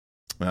 D'Anthony.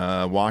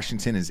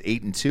 Washington is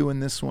 8-2 in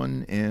this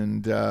one,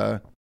 and I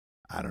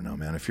don't know,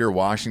 man. If you're a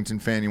Washington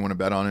fan, you want to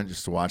bet on it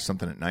just to watch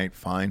something at night,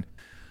 fine.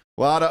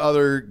 A lot of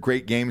other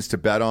great games to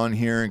bet on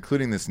here,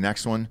 including this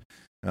next one.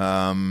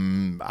 I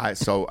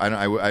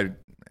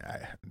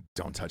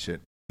don't touch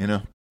it. You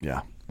know,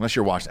 Yeah. unless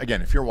you're Washington.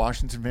 Again, if you're a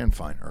Washington fan,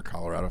 fine, or a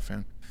Colorado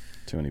fan,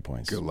 Too many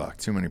points. good luck.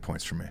 Too many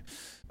points for me.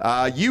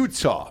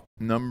 Utah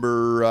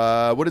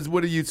number. What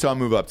did Utah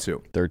move up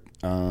to?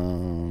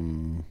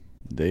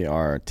 They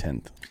are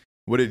 10th.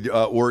 What did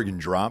Oregon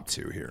drop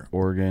to here?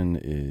 Oregon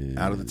is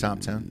Out of the top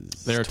 10?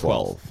 They're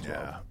 12.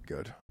 Yeah,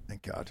 good.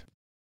 Thank God.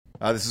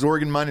 This is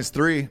Oregon minus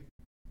 3.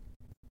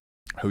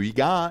 Who you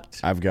got?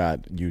 I've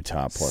got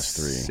Utah plus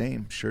 3.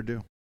 Same, sure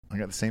do. I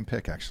got the same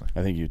pick, actually.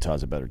 I think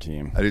Utah's a better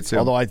team. I do too.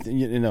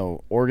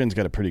 Although Oregon's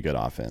got a pretty good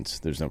offense.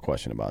 There's no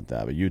question about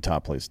that. But Utah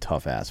plays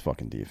tough ass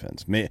fucking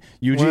defense.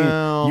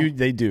 Eugene,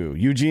 they do.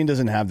 Eugene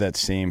doesn't have that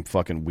same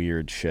fucking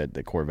weird shit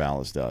that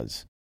Corvallis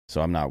does. So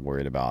I'm not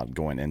worried about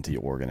going into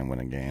Oregon and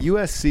winning a game.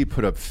 USC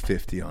put up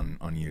 50 on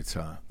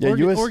Utah. Yeah,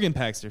 Oregon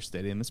packs their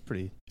stadium. It's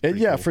pretty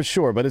yeah, cool. for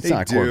sure. But it's They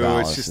not do.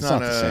 Corvallis. It's just it's not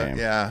the same.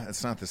 Yeah,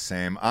 it's not the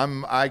same.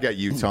 I got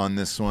Utah on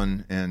this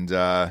one, and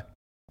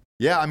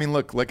yeah, I mean,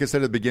 look, like I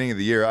said at the beginning of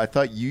the year, I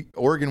thought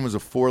Oregon was a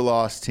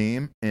 4-loss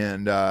team,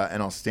 and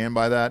I'll stand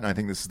by that. And I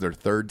think this is their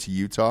 3rd to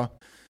Utah,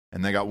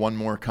 and they got one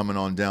more coming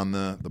on down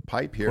the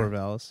pipe here.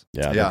 Corvallis.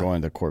 Yeah, Yeah. they're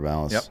going to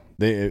Corvallis. Yep.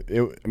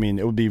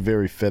 It would be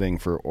very fitting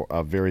for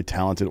a very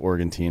talented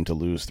Oregon team to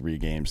lose 3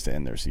 games to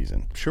end their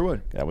season. Sure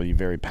would. That would be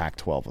very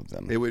Pac-12 of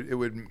them. It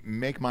would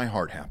make my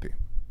heart happy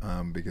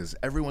because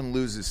everyone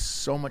loses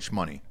so much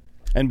money.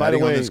 And by the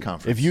betting on way, this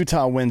conference. if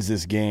Utah wins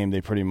this game,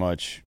 they pretty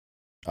much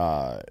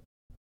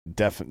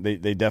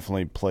they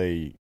definitely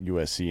play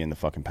USC in the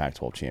fucking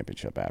Pac-12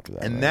 championship after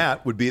that. And right?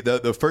 that would be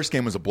the first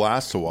game was a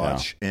blast to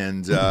watch. Yeah.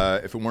 And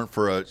if it weren't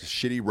for a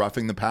shitty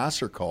roughing the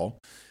passer call,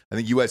 I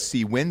think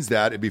USC wins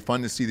that. It'd be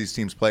fun to see these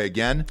teams play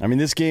again. I mean,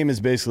 this game is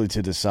basically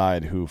to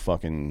decide who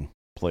fucking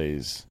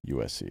plays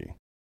USC.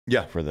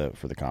 Yeah, for the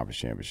conference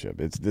championship.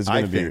 It's this is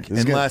I going to be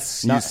think,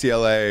 unless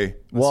UCLA.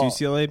 Well,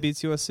 UCLA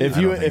beats USC. If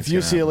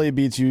UCLA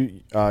beats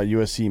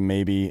USC,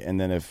 maybe, and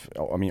then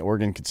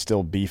Oregon could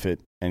still beef it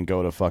and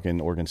go to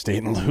fucking Oregon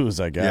State and lose,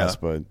 I guess. Yeah.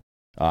 But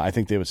I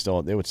think they would still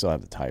have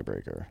the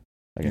tiebreaker.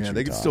 Yeah,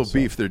 they could still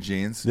beef their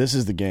jeans. This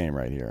is the game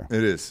right here.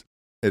 It is.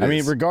 I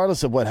mean,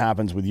 regardless of what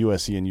happens with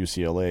USC and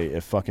UCLA,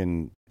 if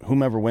fucking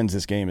whomever wins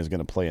this game is going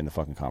to play in the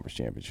fucking conference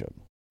championship.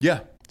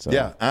 Yeah. So.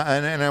 Yeah.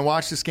 And I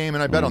watched this game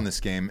and I bet on this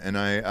game and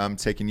I'm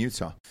taking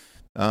Utah.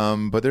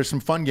 But there's some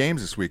fun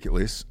games this week at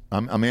least.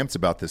 I'm amped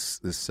about this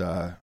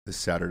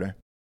Saturday.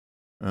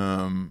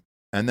 And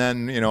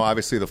then,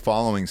 obviously the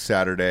following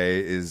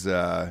Saturday is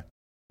I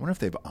wonder if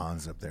they have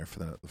odds up there for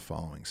the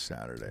following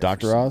Saturday.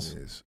 Dr.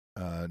 Oz?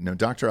 No,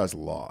 Dr. Oz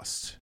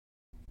lost.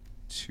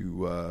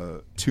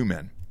 to two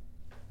men,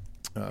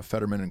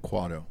 Fetterman and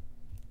Quado.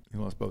 He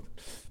lost both.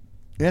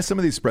 Yeah, some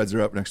of these spreads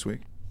are up next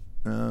week.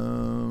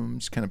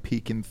 Just kind of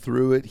peeking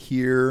through it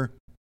here.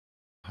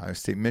 Ohio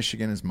State,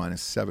 Michigan is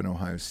 -7.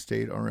 Ohio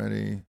State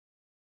already.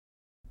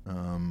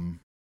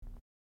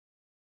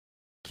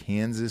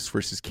 Kansas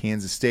versus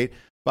Kansas State.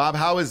 Bob,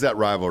 how is that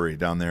rivalry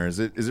down there? Is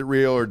it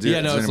real or it's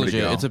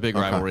legit. Go? It's a big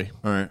rivalry.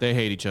 All right, they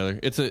hate each other.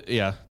 It's a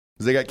because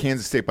they got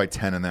Kansas State by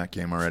 10 in that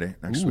game already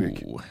next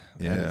week.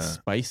 Yeah,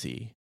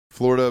 spicy.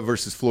 Florida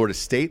versus Florida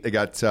State. They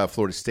got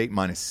Florida State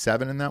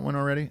 -7 in that one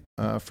already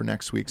for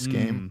next week's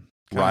game.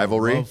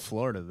 Rivalry. Love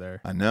Florida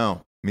there. I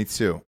know. Me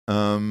too.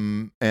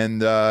 And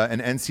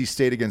NC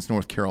State against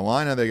North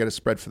Carolina. They got a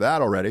spread for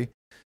that already,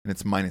 and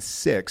it's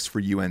 -6 for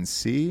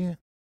UNC.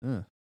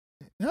 Yeah,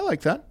 I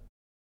like that.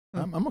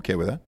 I'm okay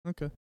with that.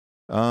 Okay.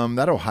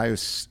 That Ohio.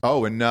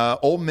 And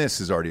Ole Miss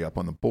is already up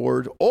on the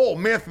board. Ole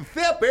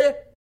Mississippi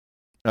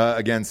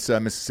against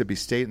Mississippi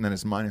State, and then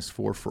it's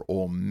 -4 for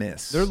Ole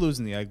Miss. They're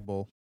losing the Egg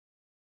Bowl.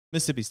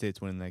 Mississippi State's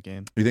winning that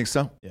game. You think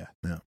so? Yeah.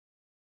 Yeah.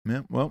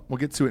 Well, we'll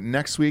get to it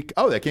next week.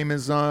 Oh, that game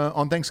is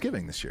on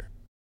Thanksgiving this year.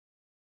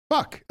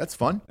 Fuck, that's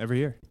fun. Every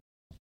year.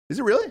 Is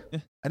it really? Yeah.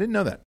 I didn't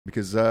know that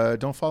because I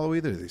don't follow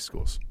either of these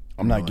schools.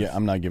 I'm not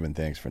giving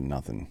thanks for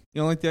nothing.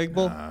 You don't like the Egg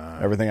Bowl?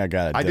 Everything I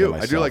got, I do.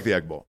 I do like the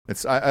Egg Bowl.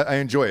 I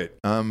enjoy it.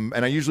 And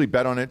I usually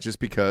bet on it just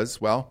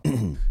because, well,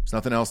 there's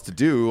nothing else to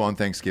do on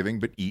Thanksgiving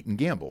but eat and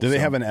gamble. Do they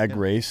have an egg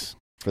race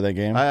for that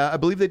game? I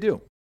believe they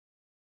do.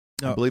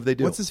 No, I believe they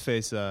do. What's his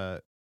face?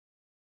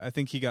 I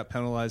think he got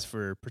penalized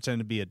for pretending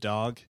to be a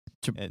dog.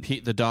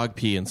 The dog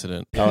pee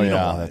incident. Oh,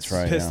 yeah, that's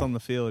right. Pissed on the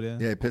field,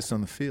 Yeah, he pissed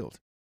on the field.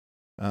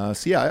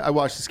 I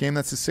watched this game.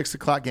 That's a 6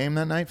 o'clock game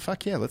that night.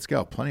 Fuck yeah, let's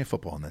go. Plenty of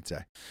football on that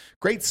day.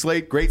 Great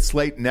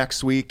slate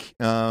next week.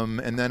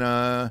 And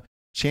then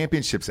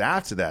championships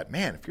after that.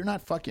 Man, if you're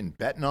not fucking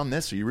betting on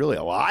this, are you really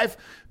alive?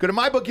 Go to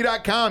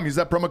mybookie.com. Use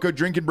that promo code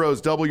Drinking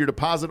Bros. Double your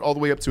deposit all the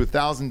way up to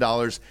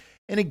 $1,000.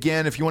 And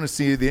again, if you want to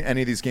see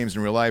any of these games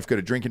in real life, go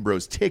to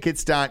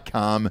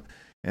drinkingbrostickets.com.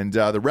 And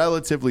they're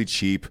relatively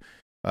cheap.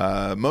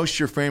 Most of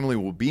your family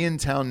will be in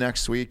town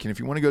next week. And if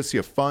you want to go see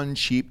a fun,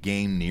 cheap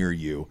game near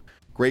you,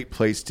 great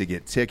place to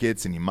get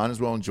tickets. And you might as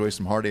well enjoy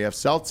some Hard AF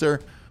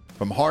Seltzer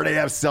from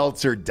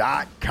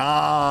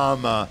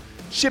hardafseltzer.com.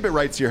 Ship it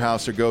right to your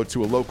house or go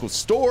to a local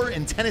store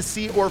in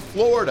Tennessee or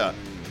Florida.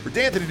 For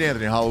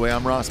D'Anthony Holloway,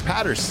 I'm Ross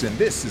Patterson.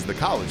 This is the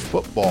College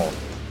Football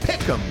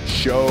Pick'em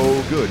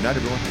Show. Good night,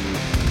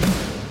 everyone.